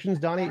testable predictions,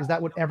 Donnie? Is that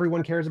what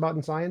everyone cares about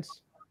in science?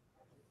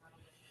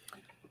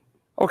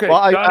 Okay,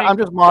 well, I'm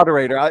just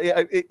moderator.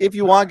 If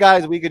you want,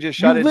 guys, we could just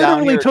shut it down.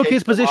 You literally took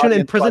his position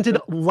and presented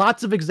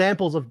lots of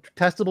examples of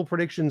testable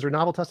predictions or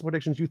novel testable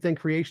predictions you think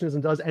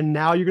creationism does, and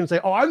now you're going to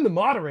say, oh, I'm the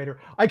moderator.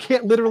 I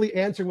can't literally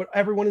answer what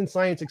everyone in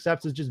science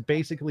accepts is just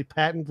basically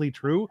patently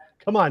true.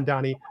 Come on,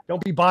 Donnie.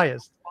 Don't be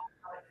biased.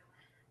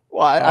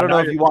 Well, I don't know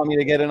if you want me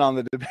to get in on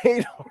the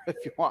debate or if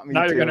you want me to.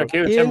 Now you're going to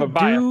accuse him of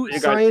bias. Do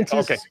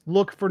scientists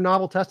look for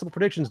novel testable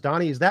predictions,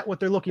 Donnie? Is that what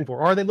they're looking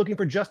for? Are they looking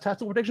for just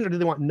testable predictions, or do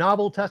they want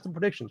novel testable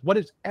predictions? What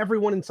is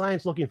everyone in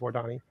science looking for,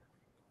 Donnie?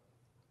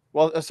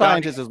 Well, a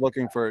scientist is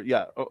looking for,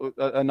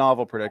 a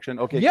novel prediction.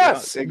 Okay.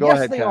 Yes, go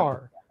ahead, they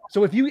are.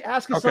 So if you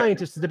ask a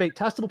scientist to debate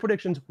testable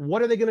predictions,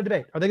 what are they going to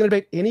debate? Are they going to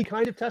debate any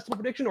kind of testable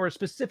prediction or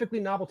specifically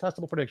novel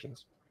testable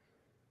predictions?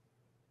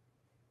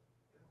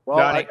 Well,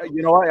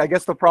 I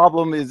guess the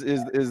problem is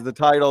the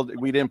title.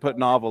 We didn't put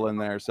novel in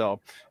there, so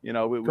we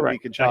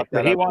can chop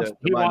that. But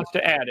he wants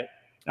to add it.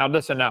 Now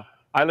listen. Now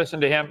I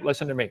listened to him.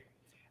 Listen to me.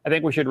 I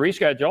think we should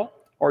reschedule,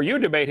 or you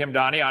debate him,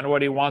 Donnie, on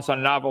what he wants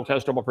on novel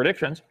testable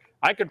predictions.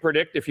 I could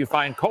predict if you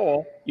find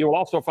coal, you will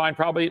also find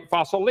probably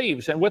fossil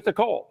leaves, and with the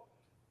coal,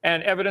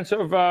 and evidence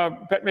of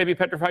maybe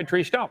petrified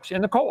tree stumps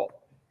in the coal.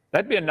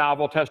 That'd be a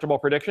novel testable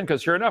prediction,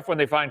 because sure enough, when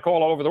they find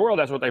coal all over the world,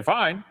 that's what they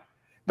find.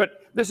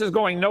 But this is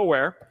going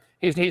nowhere.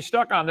 He's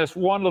stuck on this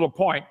one little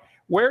point.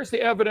 Where's the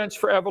evidence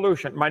for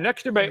evolution? My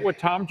next debate with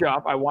Tom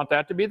Jump, I want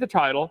that to be the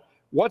title.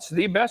 What's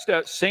the best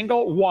what's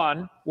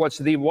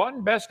the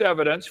one best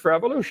evidence for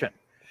evolution?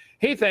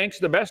 He thinks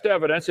the best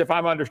evidence, if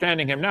I'm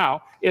understanding him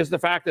now, is the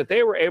fact that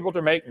they were able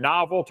to make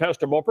novel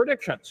testable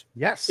predictions.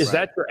 Yes. Is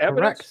that your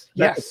evidence? Correct.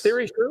 Yes. That the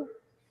theory's true?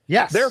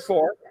 Yes.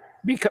 Therefore,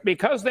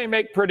 because they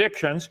make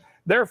predictions,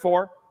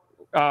 therefore,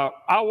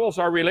 owls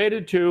are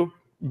related to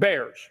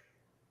bears.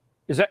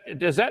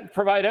 Does that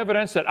provide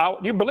evidence that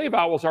you believe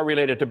owls are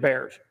related to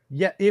bears?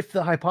 Yeah, if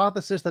the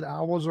hypothesis that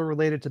owls are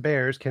related to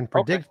bears can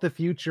predict the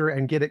future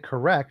and get it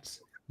correct,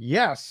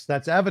 yes,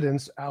 that's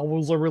evidence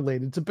owls are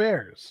related to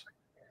bears.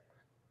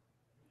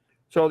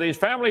 So these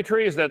family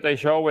trees that they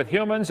show with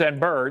humans and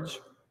birds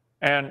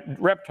and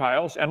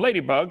reptiles and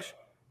ladybugs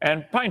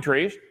and pine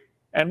trees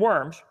and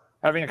worms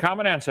having a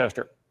common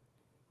ancestor.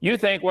 You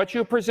think what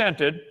you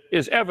presented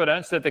is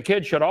evidence that the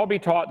kids should all be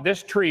taught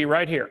this tree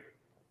right here.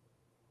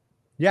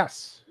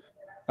 Yes.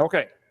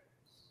 Okay.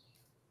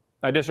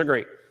 I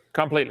disagree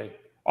completely.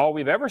 All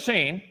we've ever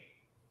seen,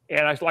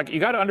 and it's like, you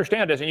got to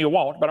understand this, and you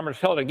won't, but I'm going to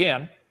tell it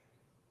again.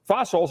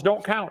 Fossils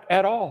don't count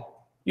at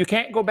all. You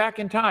can't go back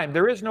in time.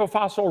 There is no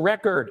fossil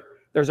record.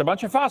 There's a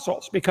bunch of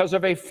fossils because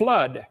of a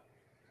flood.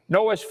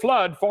 Noah's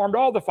flood formed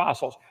all the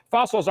fossils.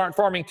 Fossils aren't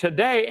forming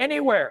today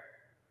anywhere.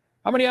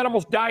 How many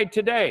animals died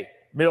today?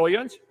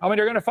 Millions. How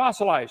many are going to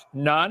fossilize?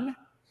 None.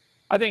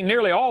 I think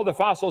nearly all the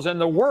fossils in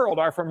the world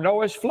are from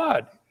Noah's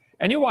flood.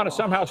 And you want to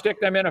somehow stick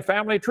them in a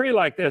family tree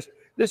like this.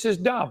 This is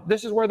dumb.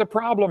 This is where the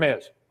problem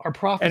is. Our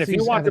prophecies, and if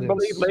you want to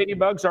believe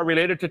ladybugs are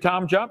related to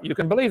Tom Jump, you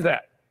can believe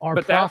that.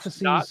 But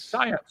that's not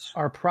science.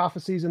 Our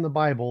prophecies in the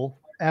Bible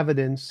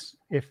evidence,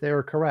 if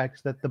they're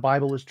correct, that the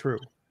Bible is true.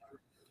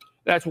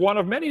 That's one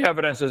of many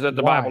evidences that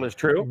the Bible is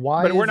true.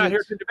 Why but we're not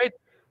here to debate.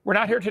 We're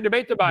not here to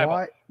debate the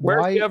Bible.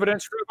 Where's the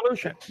evidence for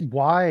evolution?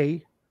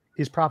 Why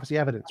is prophecy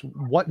evidence?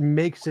 What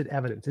makes it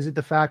evidence? Is it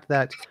the fact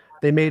that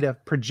they made a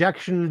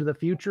projection into the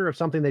future of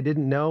something they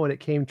didn't know and it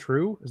came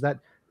true? Is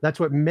that's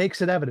what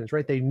makes it evidence,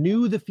 right? They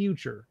knew the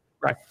future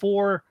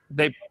before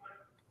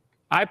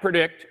I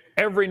predict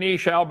every knee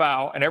shall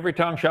bow and every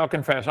tongue shall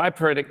confess. I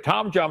predict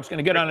Tom Jump's going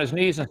to get on his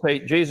knees and say,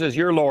 Jesus,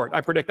 you're Lord.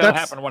 I predict that'll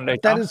happen one day,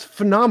 Tom. That is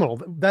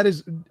phenomenal.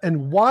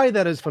 And why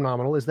that is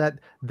phenomenal is that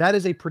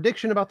is a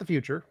prediction about the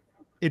future.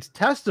 It's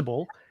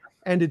testable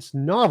and it's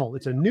novel.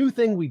 It's a new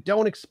thing we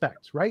don't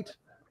expect, right?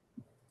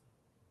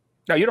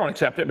 No, you don't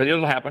accept it, but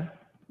it'll happen.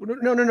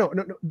 No.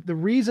 The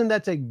reason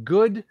that's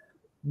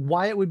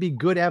why it would be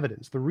good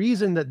evidence, the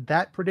reason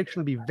that prediction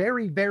would be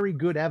very, very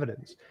good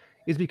evidence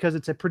is because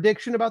it's a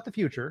prediction about the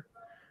future.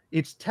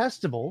 It's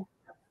testable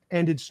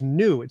and it's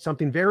new. It's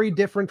something very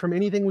different from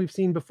anything we've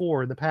seen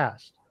before in the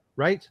past,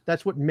 right?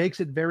 That's what makes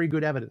it very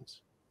good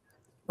evidence.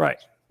 Right.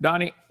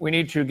 Donnie, we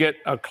need to get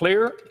a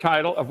clear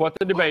title of what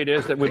the debate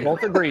is that we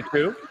both agree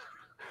to.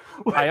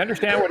 I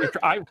understand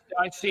I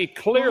see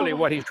clearly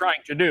what he's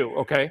trying to do,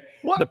 okay?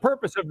 What? The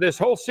purpose of this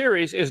whole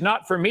series is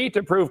not for me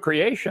to prove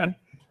creation.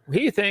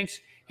 He thinks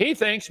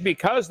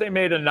because they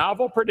made a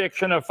novel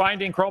prediction of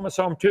finding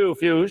chromosome 2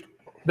 fused,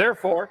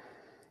 therefore,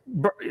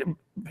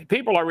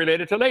 people are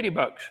related to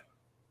ladybugs.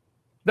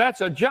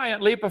 That's a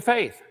giant leap of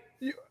faith.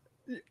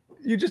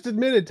 You just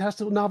admitted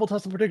novel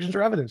testable predictions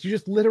are evidence. You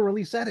just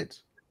literally said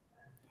it.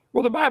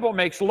 Well, the Bible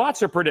makes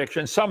lots of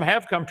predictions. Some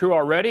have come true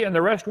already, and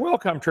the rest will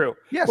come true.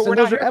 Yes, and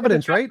those are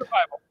evidence, right?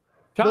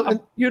 Tom,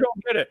 you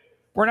don't get it.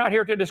 We're not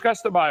here to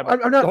discuss the Bible.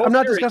 I'm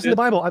not discussing the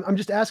Bible. I'm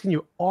just asking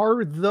you,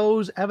 are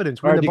those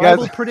evidence? When the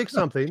Bible predicts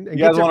something... You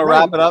guys want to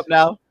wrap it up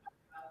now?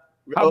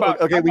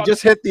 We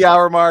just hit the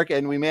hour mark,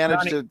 and we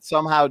managed to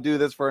somehow do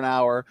this for an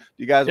hour.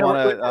 Do you guys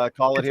want to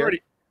call it here?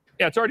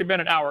 It's already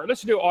been an hour.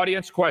 Let's do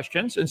audience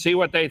questions and see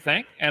what they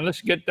think, and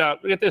let's get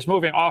this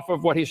moving off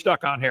of what he's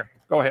stuck on here.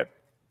 Go ahead.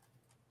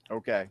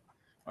 Okay.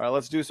 All right,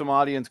 let's do some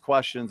audience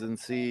questions and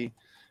see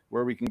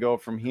where we can go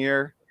from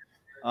here.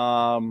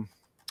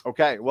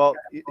 Okay, well,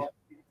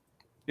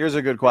 here's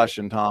a good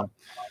question, Tom.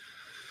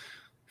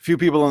 A few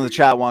people in the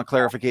chat want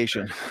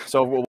clarification,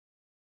 so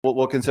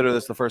we'll consider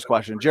this the first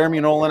question. Jeremy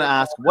Nolan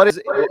asked, what is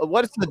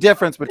the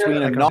difference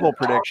between a novel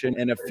prediction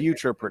and a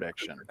future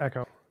prediction?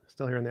 Echo.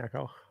 Still hearing the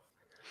echo.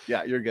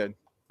 Yeah, you're good.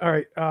 All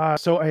right.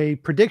 So a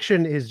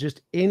prediction is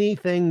just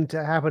anything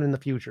to happen in the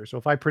future. So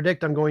if I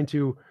predict I'm going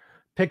to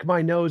pick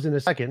my nose in a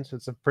second, so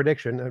it's a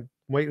prediction.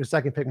 Wait a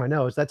second, pick my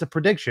nose. That's a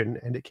prediction,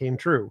 and it came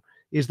true.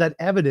 Is that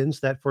evidence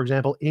that, for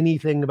example,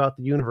 anything about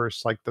the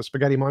universe, like the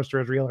spaghetti monster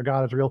is real or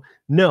God is real?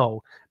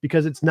 No,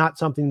 because it's not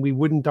something we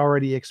wouldn't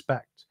already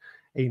expect.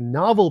 A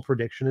novel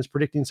prediction is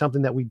predicting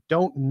something that we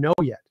don't know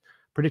yet,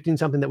 predicting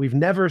something that we've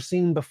never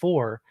seen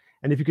before.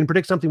 And if you can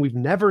predict something we've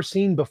never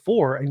seen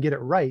before and get it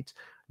right,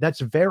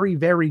 that's very,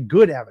 very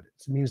good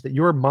evidence. It means that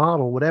your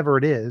model, whatever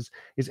it is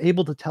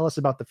able to tell us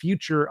about the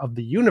future of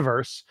the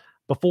universe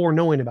before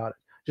knowing about it.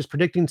 Just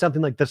predicting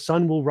something like the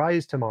sun will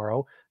rise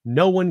tomorrow,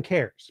 no one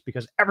cares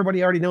because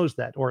everybody already knows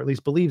that, or at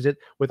least believes it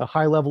with a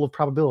high level of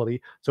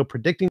probability. So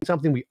predicting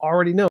something we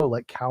already know,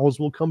 like cows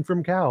will come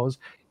from cows,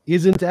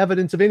 isn't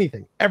evidence of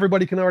anything.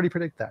 Everybody can already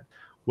predict that.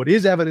 What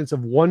is evidence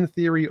of one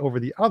theory over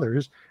the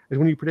others is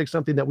when you predict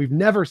something that we've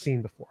never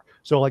seen before.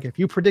 So like if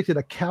you predicted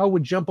a cow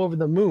would jump over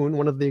the moon,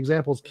 one of the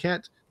examples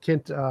Kent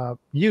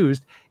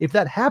used, if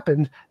that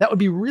happened, that would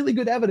be really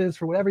good evidence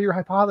for whatever your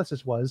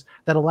hypothesis was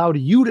that allowed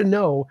you to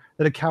know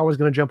that a cow was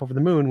going to jump over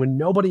the moon when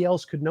nobody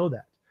else could know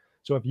that.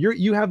 So if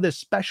you have this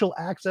special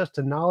access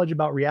to knowledge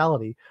about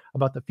reality,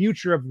 about the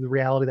future of the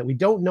reality that we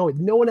don't know,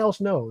 no one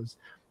else knows,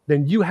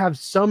 then we have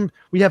some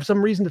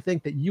reason to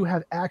think that you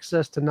have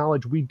access to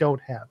knowledge we don't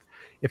have.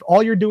 If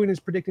all you're doing is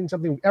predicting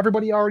something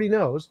everybody already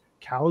knows,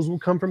 cows will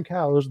come from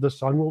cows, the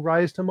sun will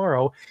rise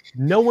tomorrow,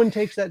 no one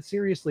takes that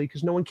seriously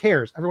because no one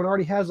cares. Everyone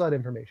already has that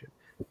information.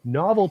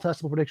 Novel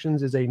testable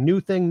predictions is a new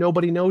thing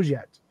nobody knows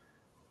yet.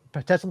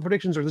 Testable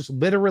predictions are just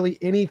literally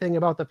anything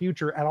about the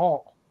future at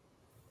all.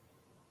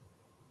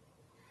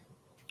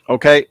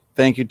 Okay,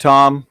 thank you,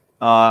 Tom.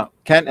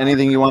 Kent,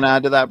 anything you want to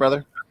add to that,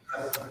 brother?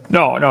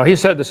 No, he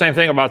said the same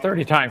thing about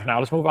 30 times now.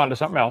 Let's move on to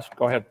something else.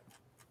 Go ahead.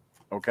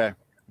 Okay,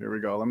 here we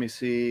go. Let me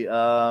see.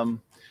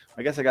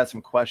 I guess I got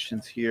some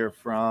questions here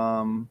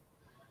from,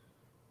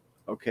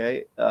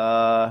 okay.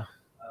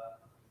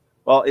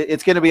 Well,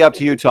 it's going to be up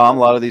to you, Tom. A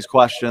lot of these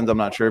questions, I'm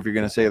not sure if you're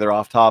going to say they're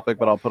off topic,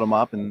 but I'll put them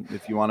up. And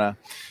if you want to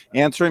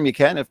answer them, you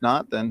can. If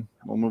not, then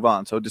we'll move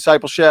on. So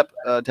discipleship,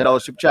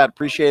 $10 super chat.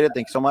 Appreciate it.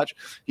 Thanks so much.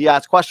 He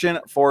asked, question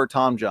for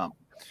Tom Jump.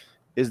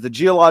 Is the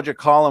geologic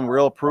column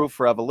real proof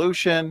for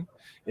evolution?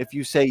 If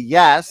you say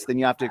yes, then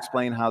you have to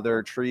explain how there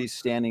are trees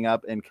standing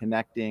up and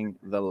connecting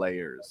the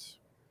layers.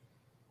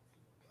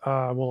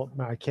 Well,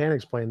 I can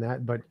explain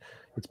that, but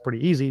it's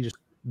pretty easy. Just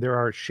there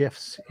are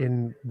shifts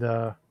in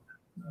the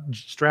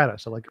strata,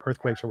 so like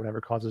earthquakes or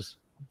whatever causes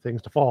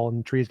things to fall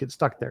and trees get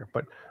stuck there.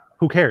 But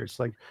who cares?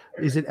 Like,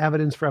 is it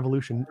evidence for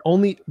evolution?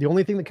 The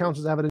only thing that counts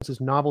as evidence is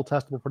novel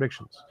testable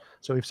predictions.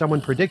 So if someone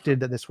predicted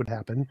that this would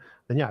happen,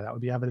 then yeah, that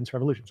would be evidence for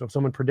evolution. So if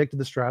someone predicted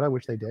the strata,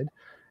 which they did,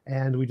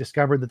 and we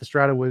discovered that the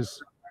strata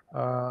was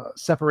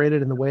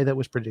separated in the way that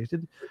was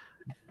predicted,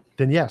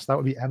 then yes, that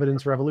would be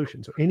evidence for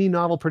evolution. So any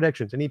novel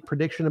predictions, any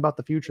prediction about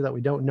the future that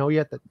we don't know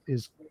yet that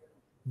is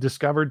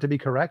discovered to be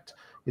correct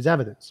is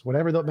evidence,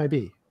 whatever that may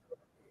be.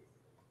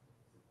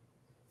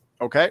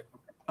 Okay.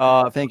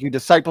 Thank you,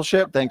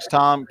 discipleship. Thanks,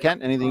 Tom.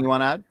 Kent, anything you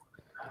want to add?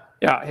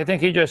 Yeah, I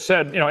think he just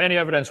said, any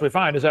evidence we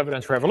find is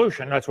evidence for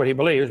evolution. That's what he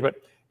believes. But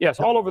yes,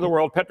 all over the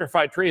world,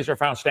 petrified trees are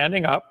found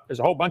standing up. There's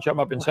a whole bunch of them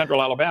up in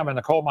central Alabama in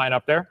the coal mine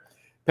up there.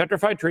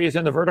 Petrified trees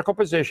in the vertical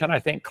position, I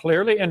think,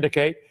 clearly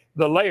indicate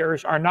the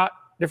layers are not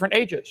different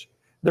ages.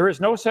 There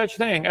is no such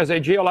thing as a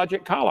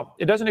geologic column.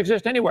 It doesn't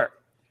exist anywhere.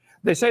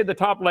 They say the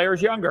top layer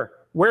is younger.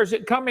 Where's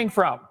it coming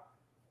from?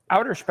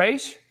 Outer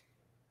space?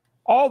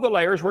 All the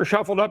layers were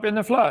shuffled up in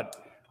the flood.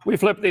 We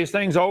flip these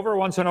things over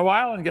once in a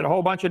while and get a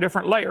whole bunch of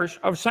different layers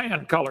of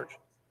sand colors.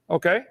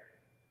 Okay?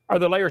 Are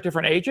the layers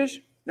different ages?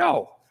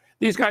 No.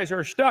 These guys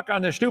are stuck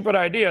on this stupid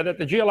idea that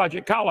the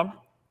geologic column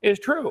is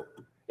true.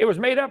 It was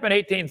made up in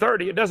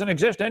 1830. It doesn't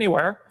exist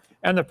anywhere.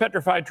 And the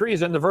petrified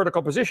trees in the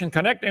vertical position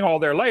connecting all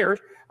their layers,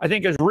 I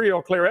think, is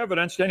real clear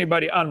evidence to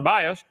anybody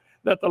unbiased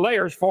that the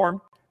layers formed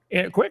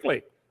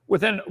quickly.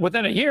 Within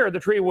a year, the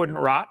tree wouldn't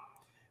rot.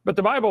 But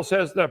the Bible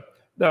says the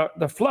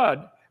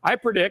flood, I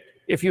predict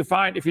if you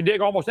dig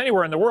almost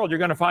anywhere in the world, you're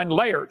going to find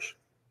layers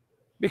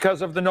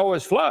because of the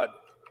Noah's flood.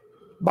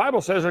 The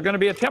Bible says there's going to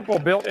be a temple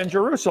built in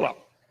Jerusalem.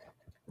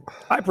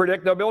 I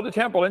predict they'll build a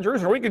temple in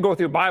Jerusalem. We could go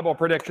through Bible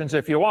predictions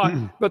if you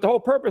want, but the whole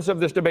purpose of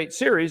this debate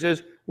series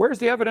is, where's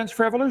the evidence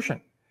for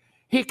evolution?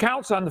 He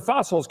counts on the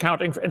fossils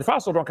counting, and the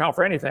fossils don't count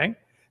for anything.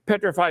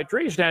 Petrified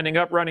trees standing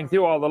up, running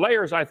through all the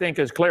layers, I think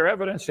is clear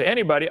evidence to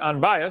anybody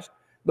unbiased.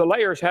 The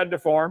layers had to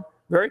form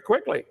very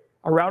quickly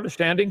around a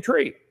standing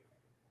tree.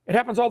 It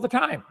happens all the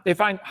time. They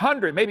find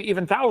hundreds, maybe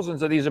even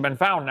thousands of these have been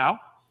found now.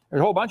 There's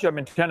a whole bunch of them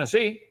in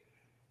Tennessee.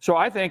 So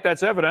I think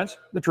that's evidence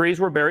the trees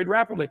were buried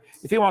rapidly.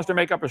 If he wants to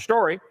make up a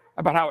story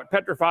about how it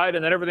petrified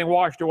and then everything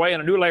washed away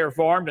and a new layer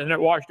formed and then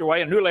it washed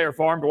away and a new layer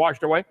formed,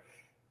 washed away,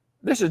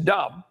 this is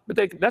dumb.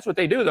 But that's what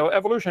they do, though.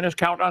 Evolutionists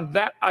count on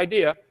that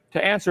idea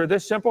to answer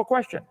this simple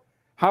question.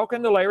 How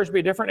can the layers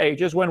be different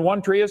ages when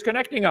one tree is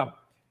connecting them?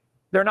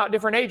 They're not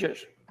different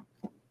ages.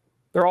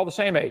 They're all the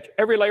same age.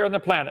 Every layer on the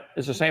planet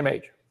is the same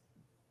age.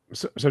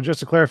 So just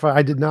to clarify,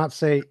 I did not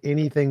say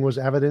anything was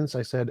evidence.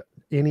 I said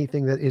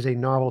anything that is a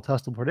novel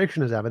testable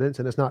prediction is evidence,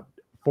 and it's not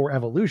for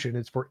evolution.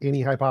 It's for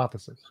any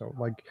hypothesis. So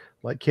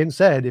like Ken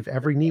said, if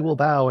every knee will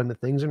bow and the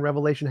things in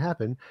Revelation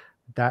happen,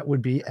 that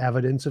would be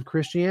evidence of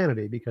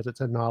Christianity because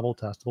it's a novel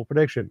testable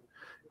prediction.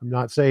 I'm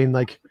not saying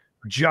like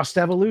just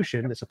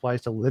evolution. This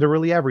applies to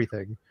literally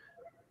everything.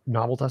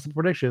 Novel testable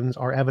predictions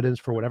are evidence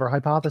for whatever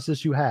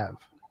hypothesis you have.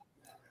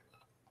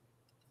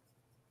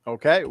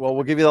 Okay, well,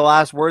 we'll give you the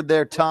last word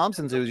there, Tom,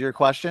 since it was your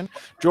question.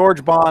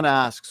 George Bond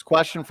asks,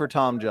 question for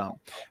Tom Jump.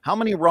 How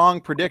many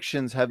wrong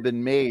predictions have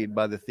been made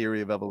by the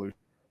theory of evolution?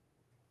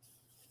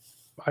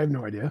 I have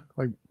no idea.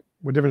 Like,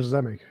 what difference does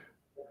that make?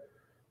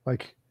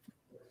 Like,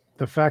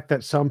 the fact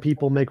that some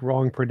people make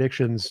wrong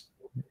predictions,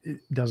 it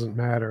doesn't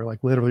matter.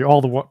 Like, literally all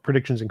the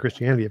predictions in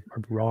Christianity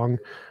are wrong,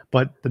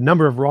 but the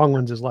number of wrong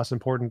ones is less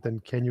important than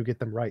can you get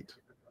them right.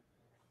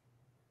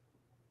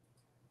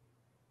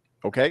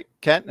 Okay,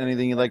 Kent,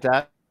 anything you'd like to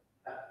add?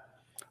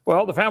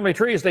 Well, the family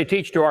trees they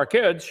teach to our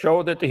kids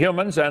show that the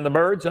humans and the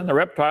birds and the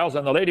reptiles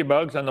and the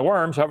ladybugs and the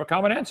worms have a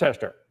common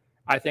ancestor.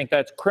 I think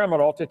that's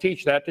criminal to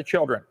teach that to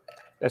children.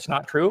 That's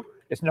not true.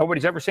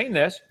 Nobody's ever seen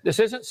this. This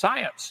isn't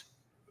science.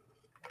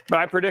 But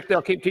I predict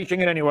they'll keep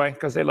teaching it anyway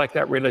because they like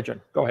that religion.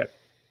 Go ahead.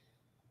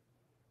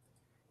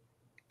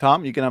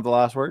 Tom, you can have the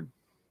last word.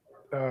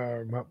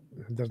 Well,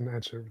 it doesn't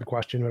answer the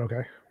question, but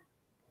okay.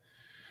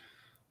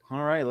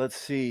 All right, let's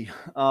see.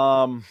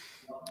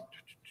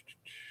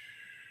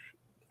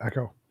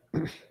 Echo.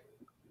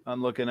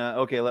 I'm looking at,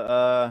 okay,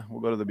 we'll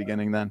go to the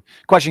beginning then.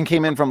 Question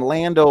came in from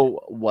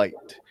Lando White.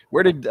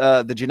 Where did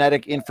the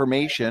genetic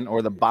information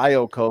or the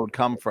biocode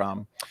come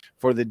from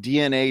for the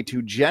DNA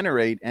to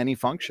generate any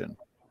function?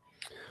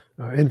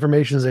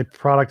 Information is a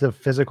product of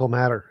physical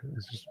matter.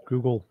 It's just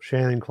Google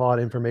Shannon Claude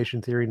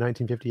Information Theory,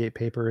 1958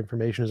 paper.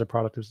 Information is a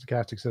product of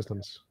stochastic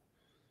systems.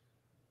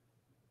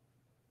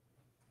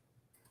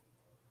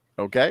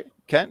 Okay.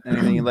 Kent,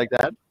 anything you'd like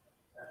to add?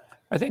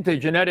 I think the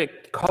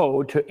genetic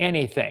code to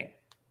anything,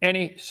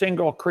 any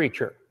single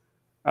creature,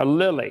 a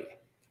lily,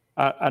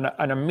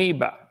 an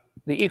amoeba,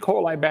 the E.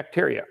 coli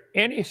bacteria,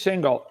 any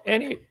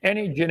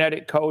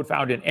genetic code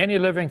found in any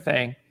living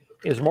thing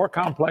is more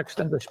complex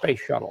than the space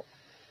shuttle,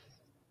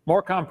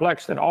 more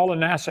complex than all the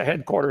NASA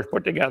headquarters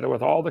put together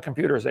with all the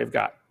computers they've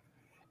got.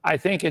 I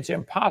think it's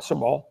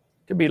impossible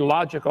to be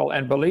logical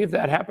and believe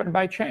that happened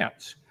by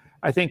chance.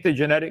 I think the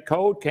genetic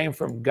code came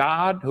from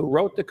God, who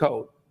wrote the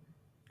code.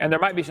 And there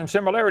might be some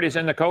similarities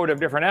in the code of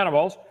different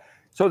animals,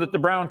 so that the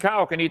brown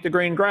cow can eat the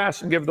green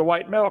grass and give the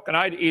white milk, and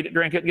I'd eat it,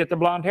 drink it, and get the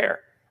blonde hair.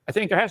 I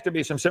think there has to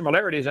be some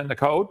similarities in the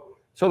code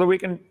so that we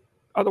can,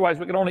 otherwise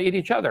we can only eat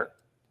each other.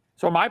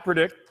 So I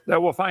predict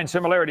that we'll find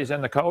similarities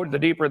in the code. The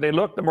deeper they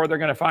look, the more they're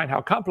going to find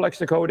how complex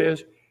the code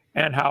is,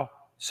 and how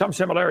some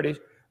similarities,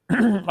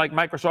 like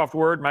Microsoft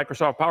Word,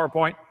 Microsoft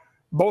PowerPoint,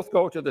 both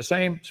go to the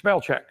same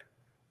spell check.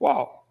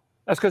 Wow,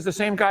 that's because the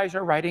same guys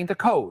are writing the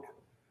code.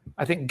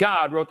 I think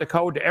God wrote the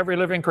code to every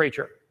living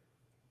creature.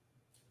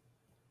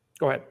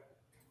 Go ahead.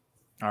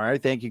 All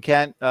right, thank you,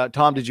 Kent.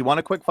 Tom, did you want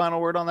a quick final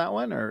word on that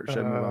one, or should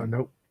I move on?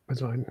 Nope,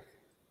 that's fine.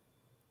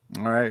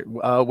 All right,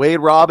 Wade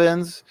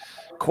Robbins,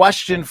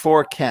 question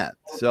for Kent.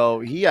 So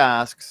he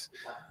asks,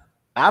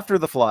 after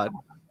the flood,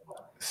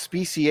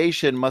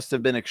 speciation must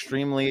have been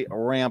extremely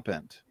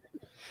rampant,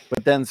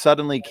 but then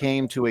suddenly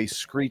came to a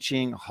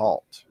screeching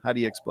halt. How do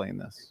you explain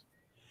this?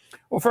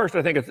 Well, first,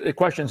 I think the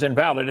question's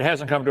invalid. It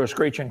hasn't come to a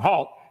screeching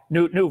halt.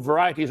 New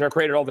varieties are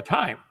created all the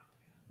time.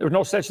 There was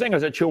no such thing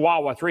as a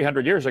Chihuahua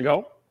 300 years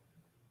ago.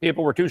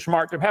 People were too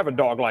smart to have a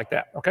dog like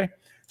that, okay?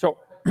 So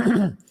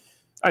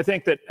I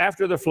think that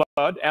after the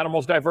flood,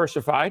 animals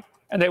diversified,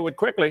 and they would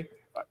quickly,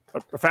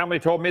 a family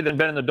told me that had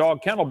been in the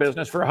dog kennel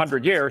business for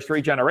 100 years,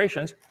 3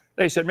 generations.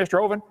 They said, Mr.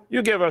 Hovind,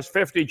 you give us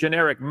 50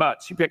 generic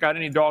mutts. You pick out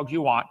any dogs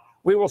you want.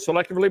 We will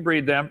selectively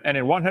breed them, and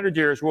in 100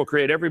 years, we'll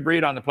create every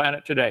breed on the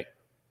planet today.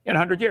 In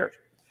 100 years.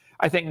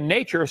 I think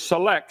nature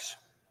selects,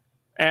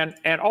 and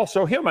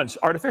also humans,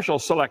 artificial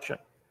selection,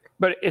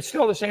 but it's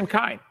still the same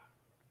kind.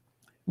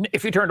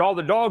 If you turned all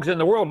the dogs in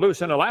the world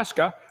loose in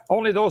Alaska,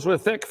 only those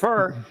with thick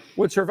fur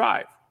would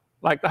survive,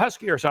 like the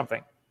husky or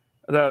something.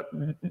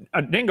 The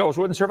dingoes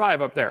wouldn't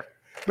survive up there.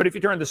 But if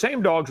you turn the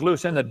same dogs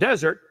loose in the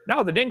desert,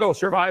 now the dingoes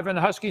survive and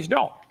the huskies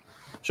don't.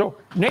 So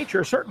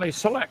nature certainly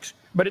selects,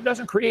 but it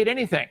doesn't create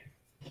anything.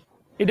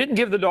 It didn't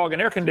give the dog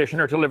an air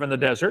conditioner to live in the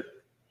desert.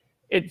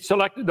 It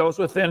selected those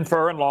with thin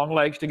fur and long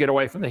legs to get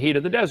away from the heat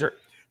of the desert.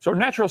 So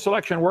natural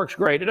selection works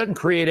great. It doesn't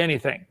create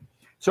anything.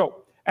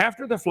 So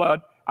after the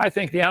flood, I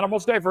think the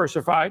animals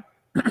diversified.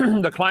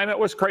 The climate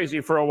was crazy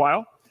for a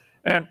while,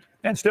 and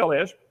still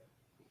is.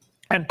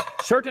 And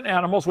certain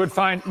animals would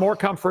find more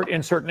comfort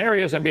in certain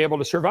areas and be able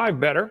to survive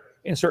better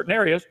in certain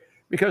areas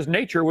because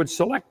nature would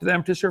select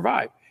them to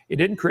survive. It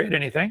didn't create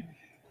anything.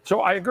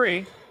 So I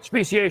agree,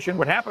 speciation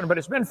would happen, but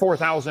it's been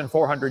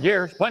 4,400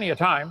 years, plenty of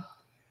time.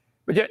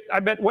 But yet, I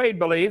bet Wade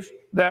believes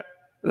that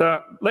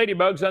the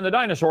ladybugs and the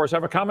dinosaurs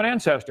have a common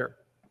ancestor.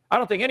 I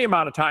don't think any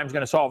amount of time is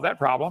going to solve that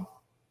problem.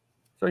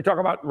 So you talk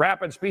about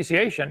rapid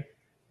speciation.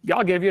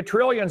 I'll give you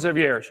trillions of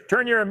years.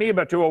 Turn your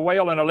amoeba to a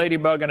whale and a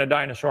ladybug and a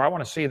dinosaur. I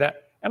want to see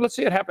that. And let's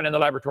see it happen in the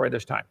laboratory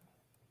this time.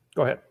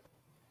 Go ahead.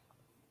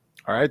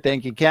 All right.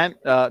 Thank you, Kent.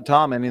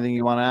 Tom, anything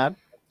you want to add?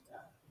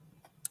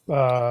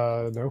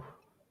 No.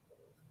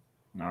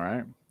 All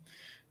right.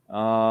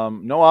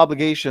 No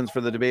obligations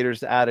for the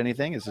debaters to add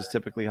anything. This is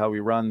typically how we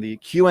run the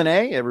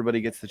Q&A. Everybody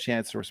gets the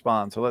chance to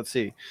respond. So let's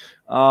see.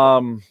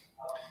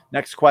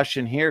 Next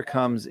question here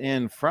comes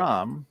in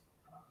from...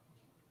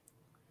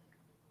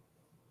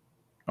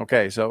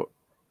 Okay, so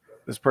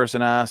this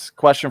person asks,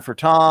 question for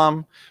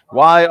Tom.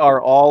 Why are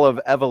all of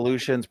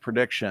evolution's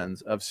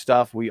predictions of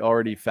stuff we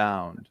already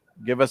found?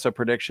 Give us a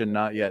prediction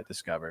not yet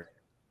discovered.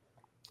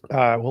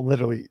 Well,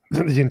 literally,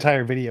 the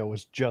entire video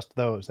was just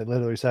those. They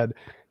literally said,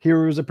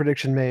 here was a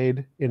prediction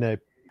made in a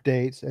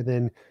date, and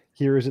then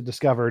here is it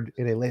discovered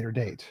in a later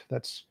date.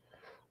 That's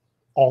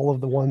all of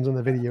the ones in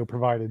the video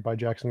provided by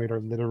Jackson Wade are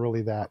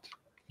literally that.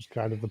 It's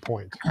kind of the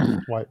point.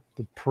 What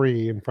the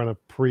pre in front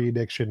of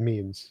prediction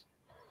means.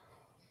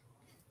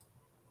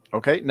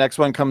 Okay, next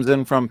one comes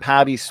in from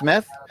Patty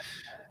Smith.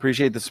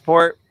 Appreciate the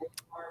support.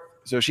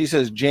 So she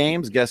says,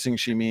 James, guessing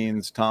she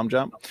means Tom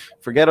Jump.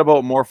 Forget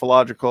about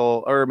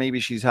morphological, or maybe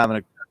she's having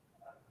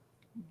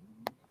a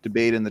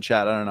debate in the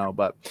chat. I don't know,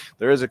 but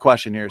there is a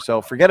question here. So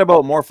forget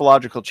about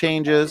morphological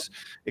changes.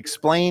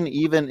 Explain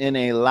even in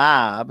a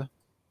lab,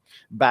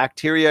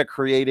 bacteria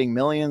creating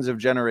millions of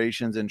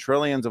generations and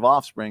trillions of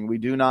offspring. We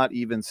do not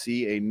even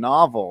see a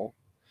novel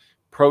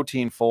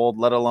protein fold,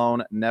 let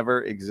alone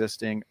never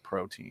existing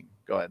protein.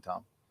 Go ahead,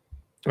 Tom.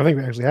 I think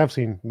we actually have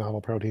seen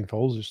novel protein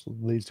folds, just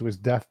leads to his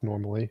death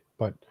normally,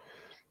 but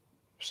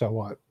so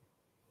what?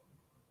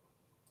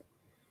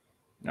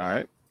 All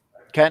right.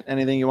 Kent,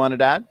 anything you wanted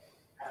to add?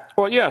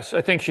 Well, yes,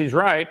 I think she's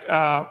right.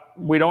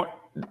 We don't.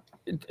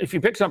 If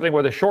you pick something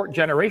with a short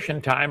generation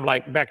time,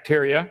 like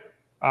bacteria,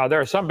 there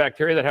are some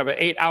bacteria that have an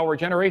 8-hour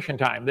generation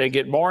time. They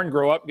get born,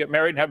 grow up, get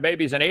married, and have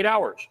babies in 8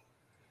 hours.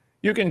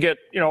 You can get,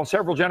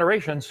 several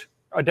generations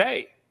a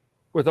day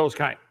with those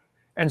kind.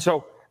 And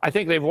so I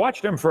think they've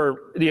watched them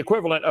for the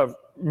equivalent of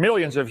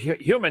millions of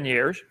human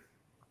years,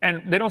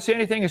 and they don't see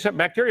anything except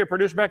bacteria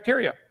produce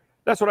bacteria.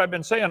 That's what I've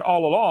been saying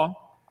all along,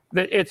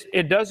 that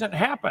it doesn't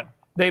happen.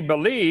 They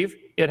believe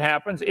it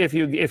happens if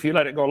you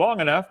let it go long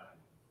enough.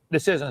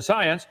 This isn't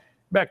science.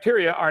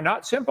 Bacteria are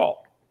not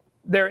simple.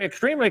 They're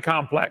extremely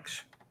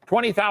complex.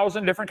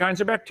 20,000 different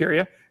kinds of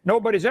bacteria.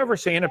 Nobody's ever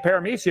seen a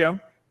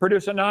paramecium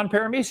produce a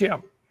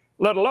non-paramecium,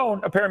 let alone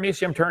a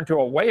paramecium turn to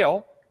a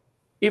whale,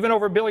 even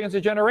over billions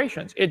of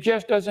generations. It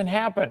just doesn't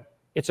happen.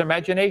 It's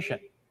imagination.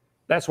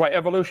 That's why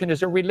evolution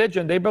is a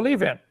religion they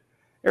believe in.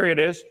 Here it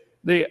is,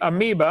 the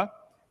amoeba,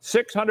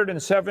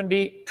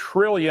 670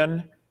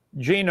 trillion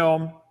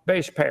genome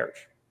base pairs.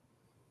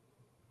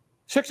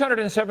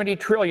 670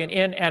 trillion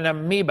in an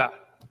amoeba.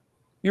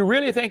 You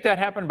really think that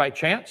happened by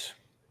chance?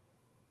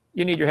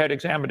 You need your head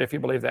examined if you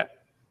believe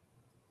that.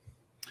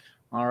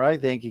 All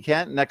right, thank you,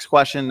 Kent. Next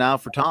question now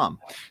for Tom.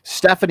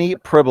 Stephanie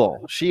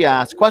Pribble. She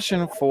asked,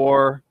 question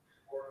for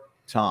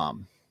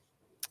Tom.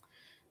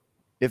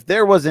 If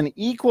there was an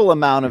equal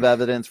amount of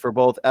evidence for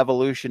both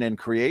evolution and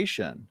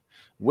creation,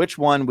 which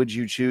one would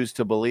you choose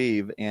to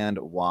believe and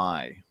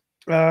why?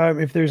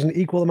 If there's an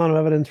equal amount of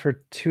evidence for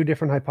two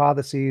different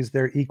hypotheses,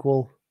 they're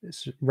equal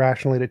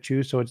rationally to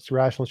choose. So it's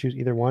rational to choose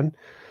either one.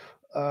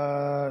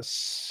 I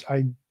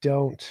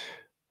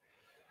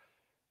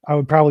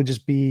would probably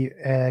just be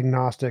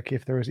agnostic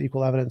if there was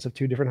equal evidence of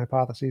two different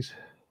hypotheses.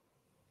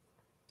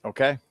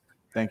 Okay.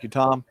 Thank you,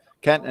 Tom.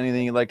 Kent,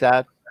 anything you'd like to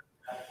add?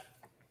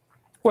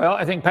 Well,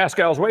 I think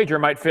Pascal's wager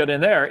might fit in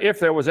there if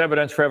there was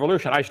evidence for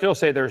evolution. I still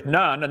say there's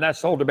none, and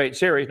that's the whole debate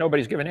series.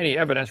 Nobody's given any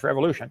evidence for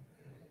evolution.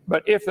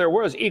 But if there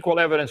was equal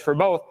evidence for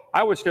both,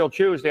 I would still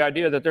choose the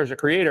idea that there's a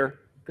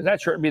creator, because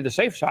that should be the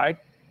safe side.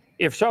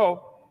 If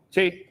so,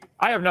 see,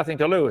 I have nothing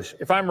to lose.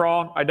 If I'm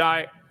wrong, I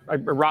die, I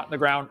rot in the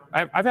ground.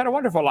 I've had a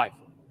wonderful life.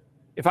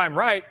 If I'm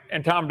right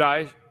and Tom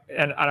dies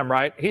and I'm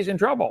right, he's in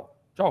trouble.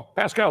 So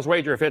Pascal's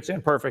wager fits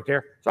in perfect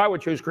here. So I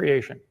would choose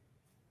creation.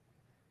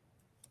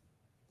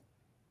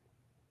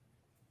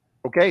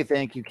 Okay,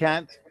 thank you,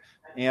 Kent.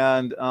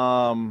 And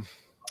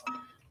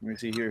let me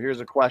see here. Here's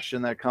a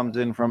question that comes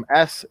in from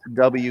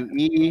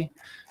SWE,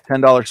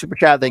 $10 super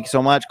chat. Thank you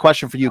so much.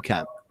 Question for you,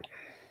 Kent.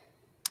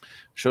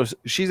 So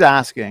she's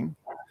asking,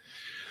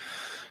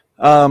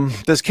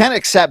 does Kent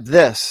accept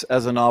this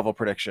as a novel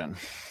prediction?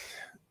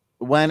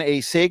 When a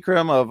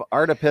sacrum of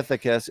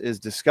Ardipithecus is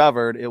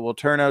discovered, it will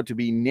turn out to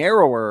be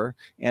narrower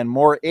and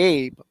more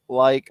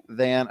ape-like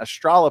than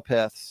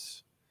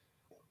Australopiths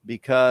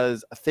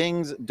because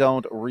things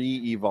don't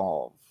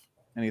re-evolve.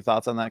 Any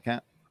thoughts on that,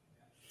 Kent?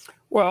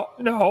 Well,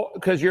 no,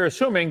 because you're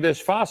assuming this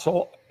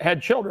fossil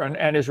had children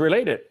and is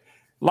related.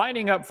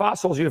 Lining up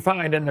fossils you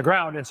find in the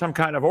ground in some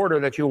kind of order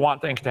that you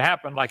want things to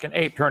happen, like an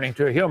ape turning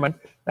to a human,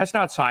 that's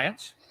not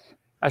science.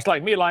 That's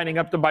like me lining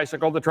up the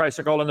bicycle, the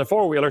tricycle, and the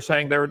four-wheeler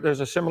saying there's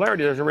a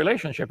similarity, there's a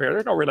relationship here.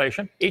 There's no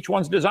relation. Each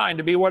one's designed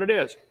to be what it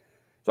is.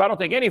 So I don't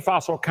think any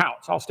fossil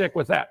counts. I'll stick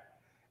with that.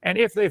 And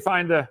if they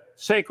find the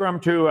sacrum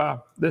to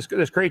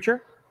this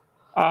creature,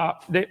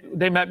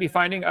 they might be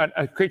finding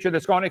a creature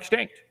that's gone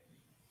extinct.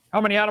 How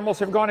many animals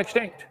have gone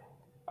extinct?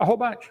 A whole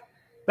bunch.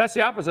 That's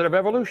the opposite of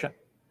evolution.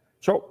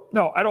 So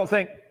no, I don't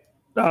think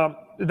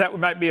that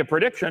might be a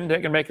prediction. They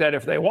can make that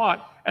if they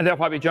want, and they'll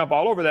probably jump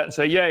all over that and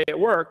say, yay, it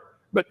worked.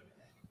 But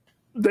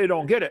they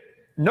don't get it.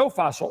 No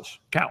fossils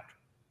count.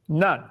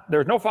 None.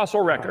 There's no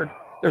fossil record.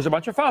 There's a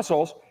bunch of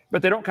fossils,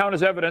 but they don't count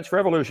as evidence for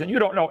evolution. You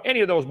don't know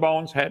any of those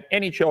bones had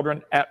any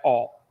children at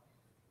all.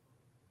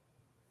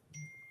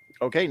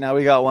 Okay, now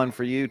we got one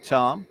for you,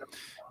 Tom.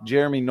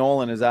 Jeremy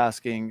Nolan is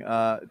asking,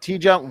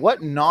 T-Jump,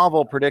 what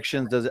novel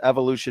predictions does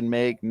evolution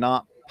make,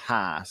 not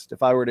past?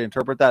 If I were to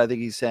interpret that, I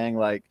think he's saying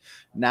like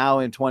now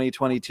in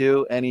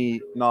 2022,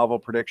 any novel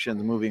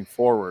predictions moving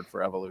forward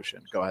for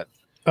evolution. Go ahead.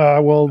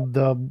 Well,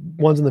 the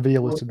ones in the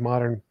video listed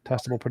modern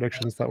testable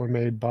predictions that were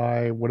made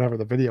by whatever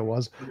the video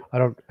was.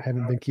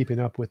 Haven't been keeping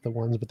up with the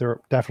ones, but there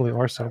definitely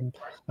are some.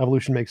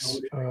 Evolution makes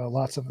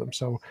lots of them.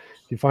 So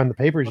if you find the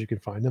papers, you can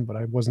find them, but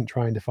I wasn't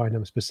trying to find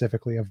them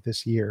specifically of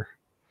this year.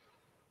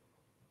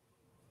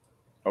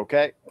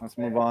 Okay, let's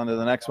move on to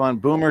the next one.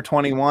 Boomer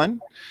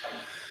 21.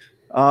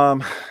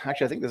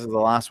 Actually, I think this is the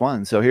last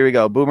one. So here we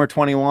go. Boomer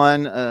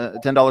 21,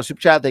 $10 super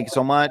chat. Thank you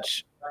so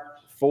much.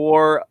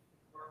 For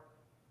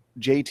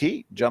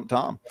JT, Jump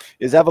Tom.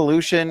 If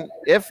evolution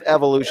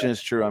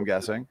is true, I'm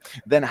guessing,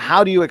 then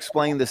how do you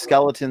explain the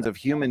skeletons of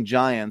human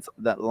giants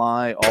that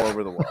lie all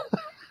over the world?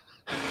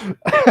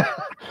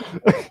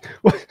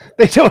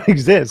 They don't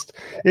exist.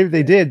 If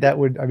they did, that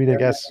would, I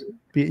guess,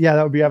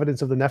 that would be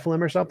evidence of the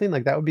Nephilim or something.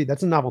 Like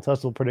that's a novel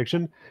testable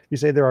prediction. You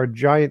say there are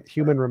giant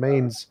human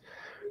remains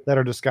that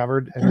are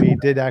discovered, and we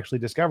did actually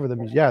discover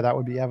them. Yeah, that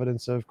would be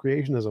evidence of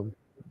creationism.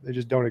 They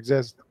just don't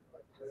exist.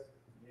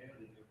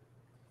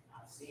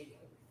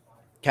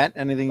 Kent,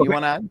 anything you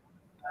want to add?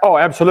 Oh,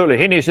 absolutely.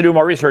 He needs to do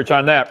more research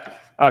on that.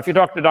 If you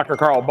talk to Dr.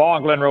 Carl Baugh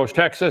in Glen Rose,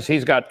 Texas,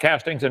 he's got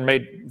castings and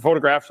made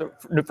photographs of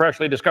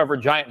freshly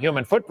discovered giant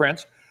human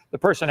footprints. The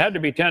person had to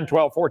be 10,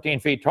 12, 14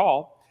 feet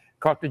tall.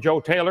 Talked to Joe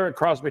Taylor at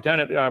Crosby 10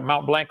 at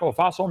Mount Blanco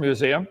Fossil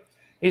Museum.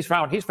 He's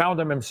found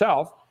them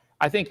himself.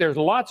 I think there's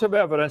lots of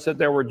evidence that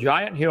there were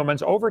giant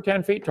humans over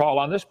 10 feet tall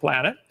on this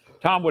planet.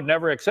 Tom would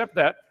never accept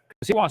that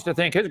because he wants to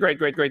think his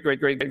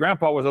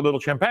great-great-great-great-great-grandpa was a little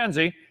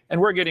chimpanzee,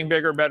 and we're getting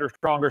bigger, better,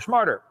 stronger,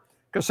 smarter.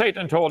 Because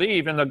Satan told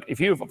Eve, if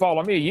you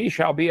follow me, ye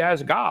shall be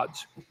as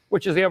gods,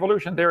 which is the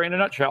evolution theory in a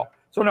nutshell.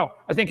 So no,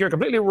 I think you're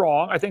completely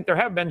wrong. I think there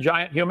have been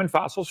giant human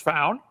fossils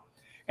found,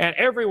 and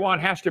everyone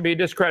has to be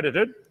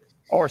discredited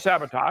or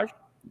sabotaged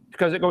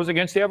because it goes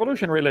against the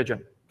evolution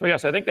religion. So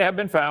yes, I think they have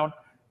been found.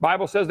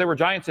 Bible says there were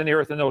giants in the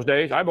earth in those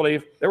days. I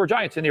believe there were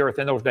giants in the earth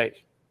in those days.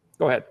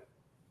 Go ahead.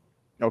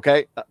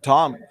 Okay,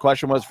 Tom,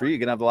 question was for you. You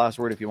can have the last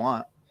word if you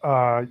want.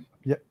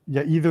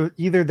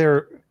 Either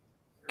they're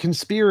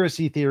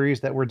conspiracy theories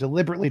that were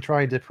deliberately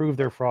trying to prove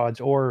they're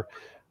frauds, or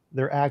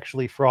they're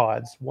actually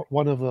frauds.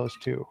 One of those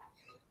two.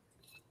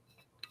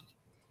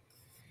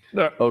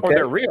 Or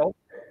they're real.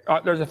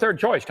 There's a third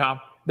choice, Tom.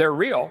 They're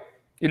real.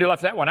 You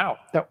left that one out.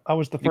 That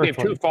was the first one. You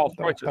gave two false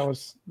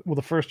choices.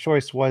 The first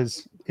choice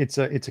was it's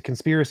a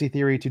conspiracy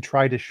theory to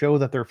try to show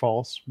that they're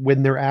false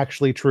when they're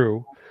actually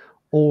true,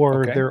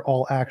 or they're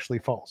all actually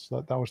false.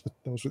 Those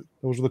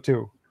were the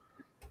two.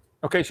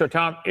 Okay, so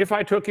Tom, if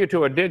I took you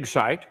to a dig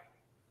site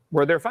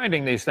where they're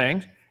finding these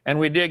things, and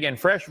we dig in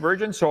fresh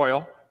virgin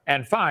soil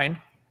and find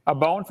a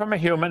bone from a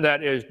human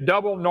that is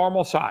double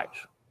normal size,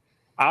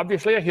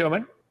 obviously a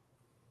human,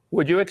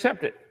 would you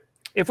accept it?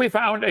 If we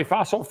found a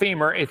fossil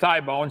femur, a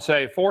thigh bone,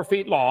 say 4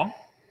 feet long,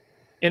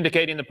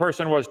 indicating the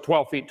person was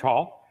 12 feet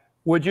tall,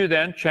 would you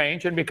then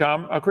change and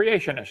become a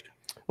creationist?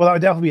 Well, that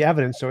would definitely be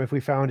evidence. So if we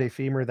found a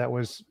femur that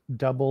was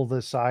double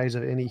the size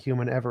of any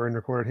human ever in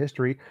recorded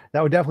history,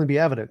 that would definitely be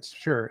evidence.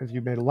 Sure, if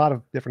you made a lot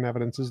of different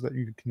evidences that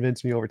you could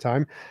convince me over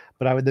time,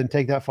 but I would then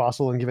take that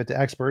fossil and give it to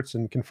experts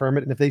and confirm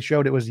it. And if they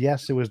showed it was,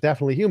 yes, it was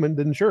definitely human,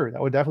 then sure,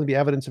 that would definitely be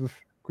evidence of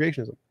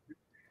creationism.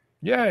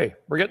 Yay,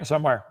 we're getting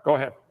somewhere. Go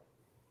ahead.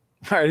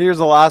 All right, here's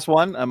the last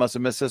one. I must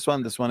have missed this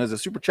one. This one is a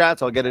super chat,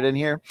 so I'll get it in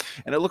here.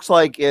 And it looks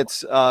like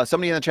it's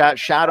somebody in the chat,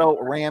 Shadow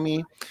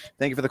Rami.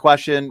 Thank you for the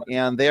question.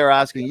 And they are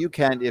asking you,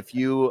 Kent, if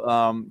you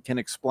can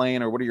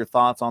explain, or what are your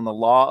thoughts on the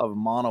law of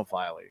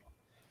monophyly?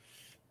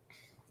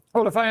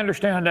 Well, if I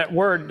understand that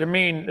word to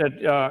mean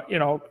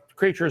that,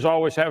 creatures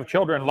always have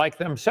children like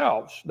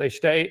themselves. They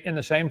stay in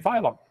the same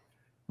phylum,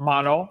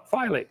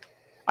 monophyly.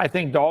 I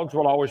think dogs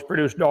will always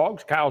produce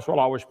dogs. Cows will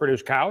always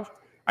produce cows.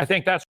 I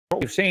think that's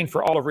what we've seen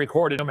for all of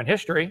recorded human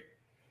history.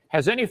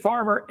 Has any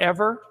farmer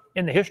ever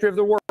in the history of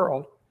the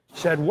world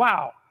said,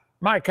 wow,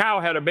 my cow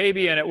had a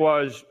baby and it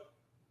was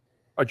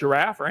a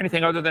giraffe or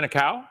anything other than a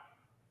cow?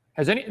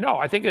 No,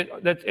 I think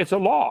it's a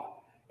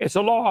law. It's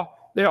a law.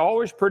 They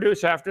always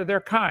produce after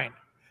their kind.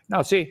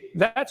 Now, see,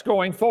 that's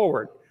going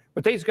forward.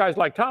 But these guys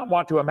like Tom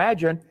want to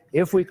imagine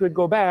if we could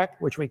go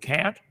back, which we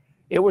can't.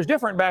 It was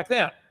different back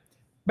then.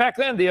 Back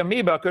then, the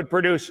amoeba could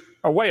produce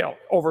a whale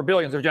over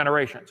billions of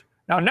generations.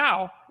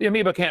 Now the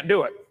amoeba can't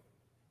do it,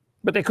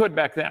 but they could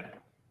back then.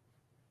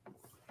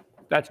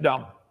 That's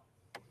dumb.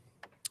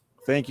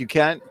 Thank you,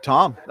 Kent.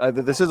 Tom,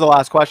 this is the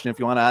last question. If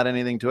you want to add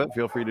anything to it,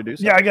 feel free to do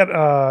so. Yeah, I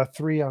got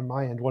 3 on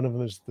my end. One of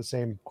them is the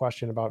same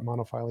question about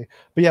monophyly.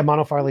 But yeah,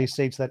 monophyly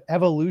states that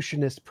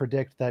evolutionists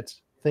predict that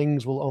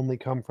things will only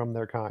come from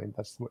their kind.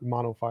 That's what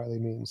monophyly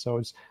means. So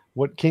it's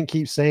what Kent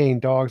keeps saying,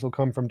 dogs will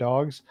come from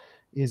dogs,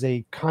 is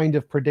a kind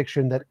of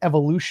prediction that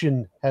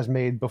evolution has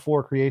made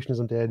before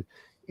creationism did,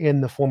 in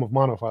the form of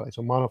monophyly.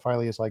 So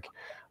monophyly is like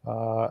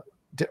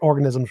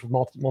organisms,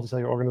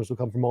 multicellular organisms will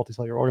come from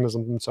multicellular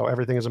organisms, and so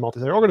everything is a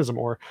multicellular organism.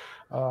 Or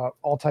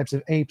all types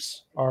of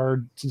apes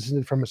are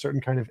descended from a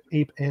certain kind of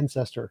ape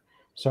ancestor.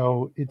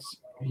 So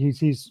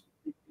he's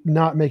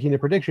not making a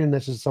prediction.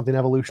 This is something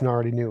evolution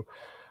already knew.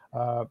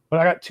 But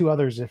I got 2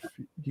 others if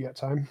you got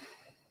time.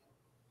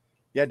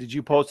 Yeah, did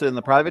you post it in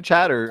the private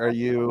chat, or are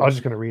you? I was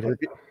just going to read it.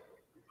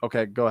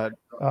 Okay, go ahead.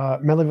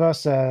 Meliva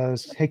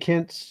says, hey,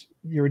 Kent,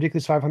 your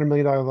ridiculous $500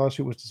 million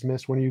lawsuit was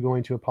dismissed. When are you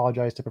going to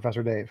apologize to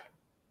Professor Dave?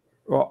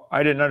 Well,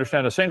 I didn't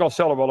understand a single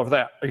syllable of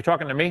that. Are you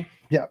talking to me?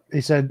 Yeah,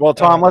 he said. Well,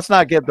 Tom, let's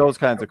not get those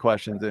kinds of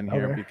questions in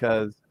here,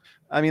 because,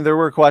 I mean, there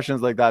were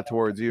questions like that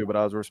towards you, but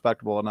I was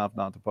respectable enough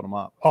not to put them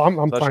up. Oh,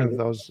 I'm fine with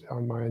those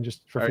on my end,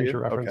 just for future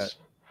reference. Okay.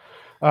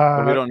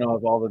 But we don't know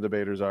if all the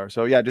debaters are.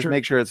 So yeah, just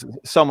make sure it's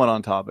somewhat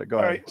on topic. Go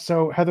ahead. All right.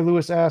 So Heather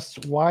Lewis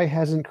asks, why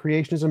hasn't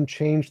creationism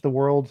changed the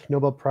world?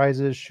 Nobel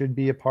Prizes should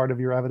be a part of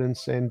your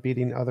evidence and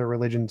beating other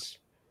religions.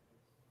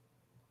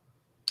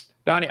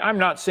 Donnie, I'm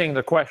not seeing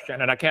the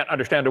question, and I can't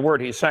understand a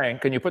word he's saying.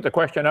 Can you put the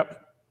question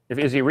up?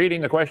 Is he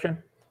reading the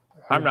question?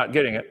 I'm not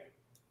getting it.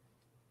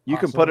 You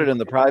can put it in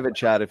the private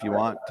chat if you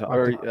want,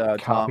 or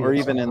Tom, or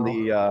even in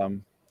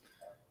the.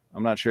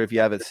 I'm not sure if you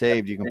have it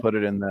saved. You can put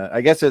it in the.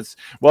 I guess it's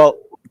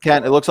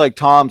Kent, it looks like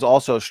Tom's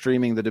also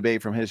streaming the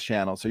debate from his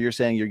channel. So you're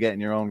saying you're getting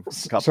your own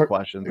couple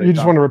questions. You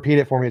just want to repeat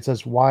it for me. It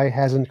says, why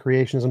hasn't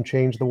creationism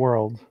changed the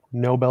world?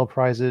 Nobel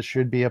Prizes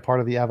should be a part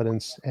of the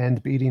evidence,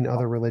 and beating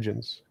other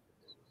religions.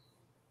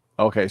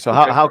 Okay, so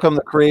how come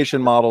the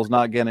creation model's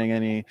not getting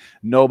any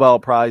Nobel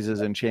Prizes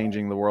and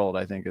changing the world,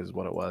 I think is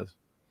what it was.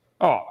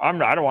 Oh, I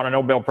don't want a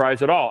Nobel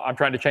Prize at all. I'm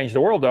trying to change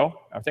the world, though.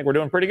 I think we're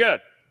doing pretty good.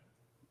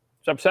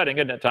 It's upsetting,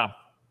 isn't it, Tom?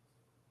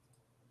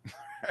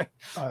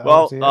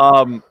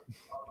 Well,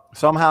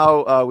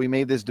 somehow we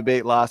made this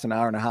debate last an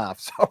hour and a half.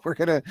 So we're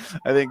going to,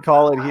 I think,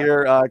 call it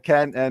here.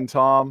 Kent and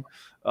Tom,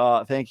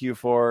 thank you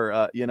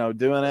for,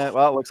 doing it.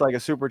 Well, it looks like a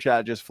super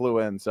chat just flew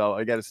in. So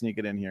I got to sneak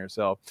it in here.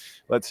 So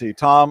let's see.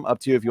 Tom, up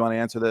to you if you want to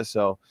answer this.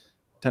 So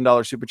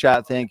 $10 super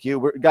chat. Thank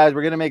you. Guys,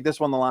 we're going to make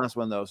this one the last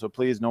one, though. So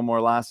please, no more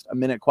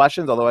last-minute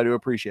questions, although I do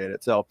appreciate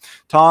it. So,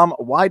 Tom,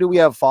 why do we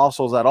have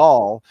fossils at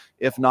all,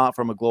 if not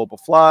from a global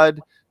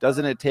flood?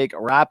 Doesn't it take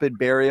rapid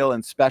burial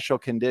and special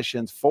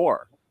conditions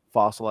for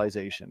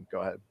fossilization? Go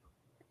ahead.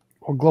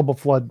 Well, global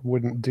flood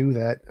wouldn't do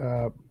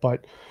that,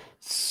 but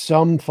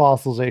some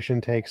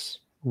fossilization takes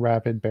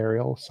rapid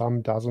burial,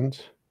 some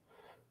doesn't.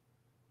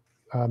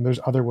 There's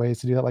other ways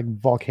to do that, like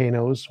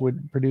volcanoes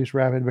would produce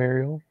rapid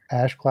burial,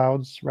 ash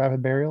clouds,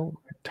 rapid burial,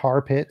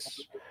 tar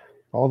pits.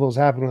 All those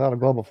happen without a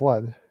global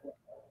flood.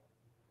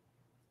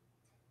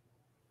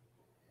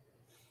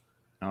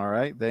 All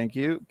right, thank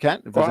you.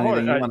 Kent, if there's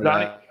anything you want to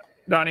add.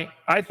 Donnie,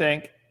 I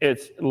think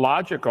it's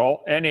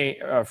logical. Any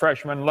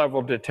freshman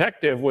level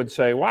detective would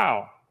say,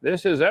 wow,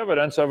 this is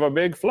evidence of a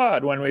big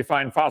flood when we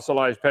find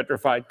fossilized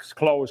petrified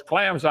closed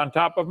clams on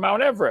top of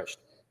Mount Everest.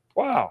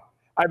 Wow.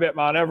 I bet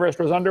Mount Everest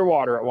was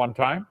underwater at one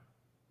time.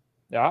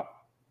 Yeah.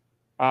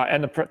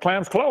 And the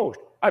clams closed.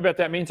 I bet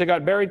that means it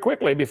got buried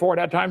quickly before it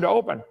had time to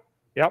open.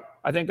 Yep.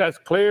 I think that's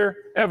clear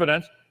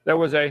evidence there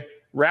was a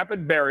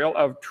rapid burial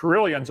of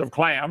trillions of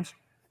clams,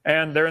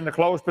 and they're in the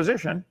closed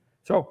position.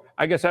 So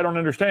I guess I don't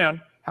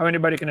understand how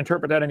anybody can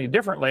interpret that any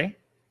differently.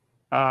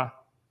 Am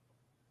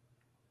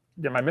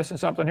I missing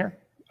something here?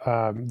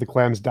 The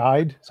clams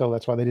died, so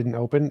that's why they didn't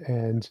open,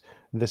 and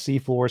the sea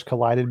floors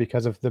collided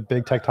because of the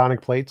big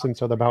tectonic plates, and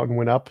so the mountain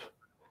went up.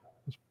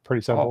 It's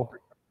pretty simple.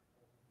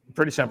 Oh,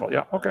 pretty simple,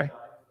 yeah, okay.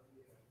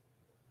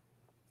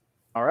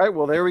 All right,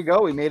 well, there we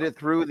go. We made it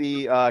through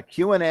the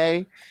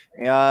Q&A,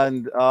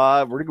 and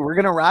we're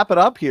going to wrap it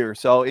up here.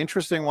 So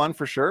interesting one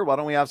for sure. Why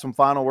don't we have some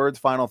final words,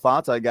 final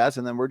thoughts, I guess,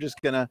 and then we're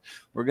going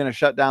to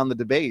shut down the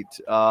debate.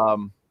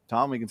 Tom,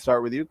 we can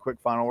start with you.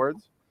 Quick final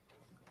words.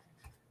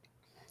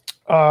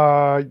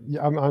 Yeah,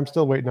 I'm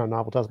still waiting on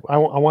novel testable. I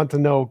want to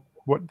know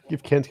what,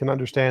 if Kent can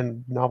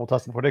understand novel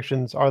testable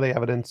predictions, are they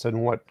evidence,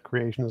 and what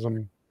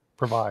creationism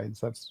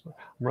provides. I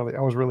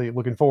was really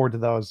looking forward to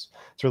those.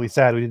 It's really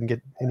sad we didn't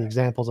get any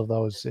examples of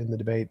those in the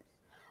debate.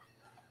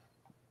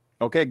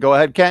 Okay, go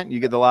ahead, Kent. You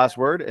get the last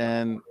word,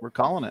 and we're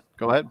calling it.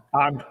 Go ahead.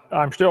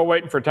 I'm still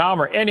waiting for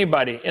Tom or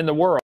anybody in the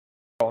world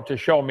to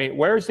show me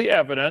where's the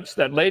evidence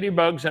that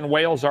ladybugs and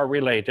whales are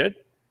related.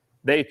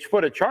 They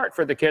put a chart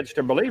for the kids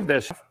to believe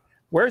this.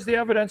 Where's the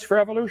evidence for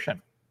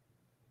evolution?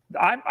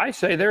 I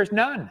say there's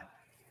none.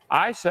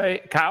 I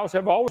say cows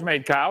have always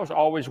made cows,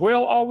 always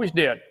will, always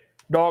did.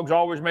 Dogs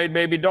always made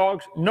baby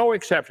dogs, no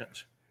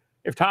exceptions.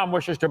 If Tom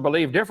wishes to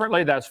believe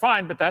differently, that's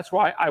fine, but that's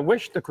why I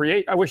wish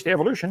the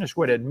evolutionists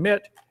would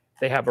admit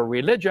they have a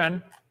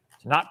religion.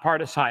 It's not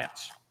part of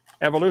science.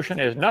 Evolution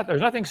is not,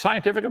 there's nothing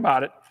scientific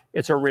about it.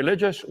 It's a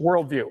religious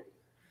worldview,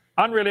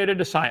 unrelated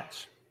to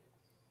science.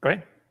 Go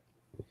ahead.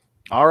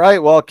 All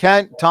right. Well,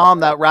 Kent, Tom,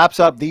 that wraps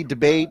up the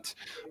debate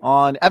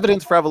on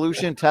evidence for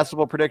evolution,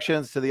 testable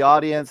predictions. To the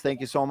audience,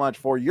 thank you so much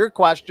for your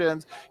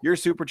questions, your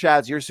super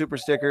chats, your super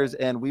stickers,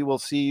 and we will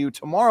see you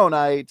tomorrow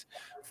night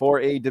for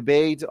a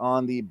debate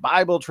on the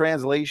Bible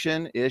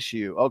translation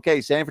issue.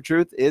 Okay, Standing for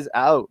Truth is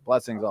out.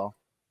 Blessings all.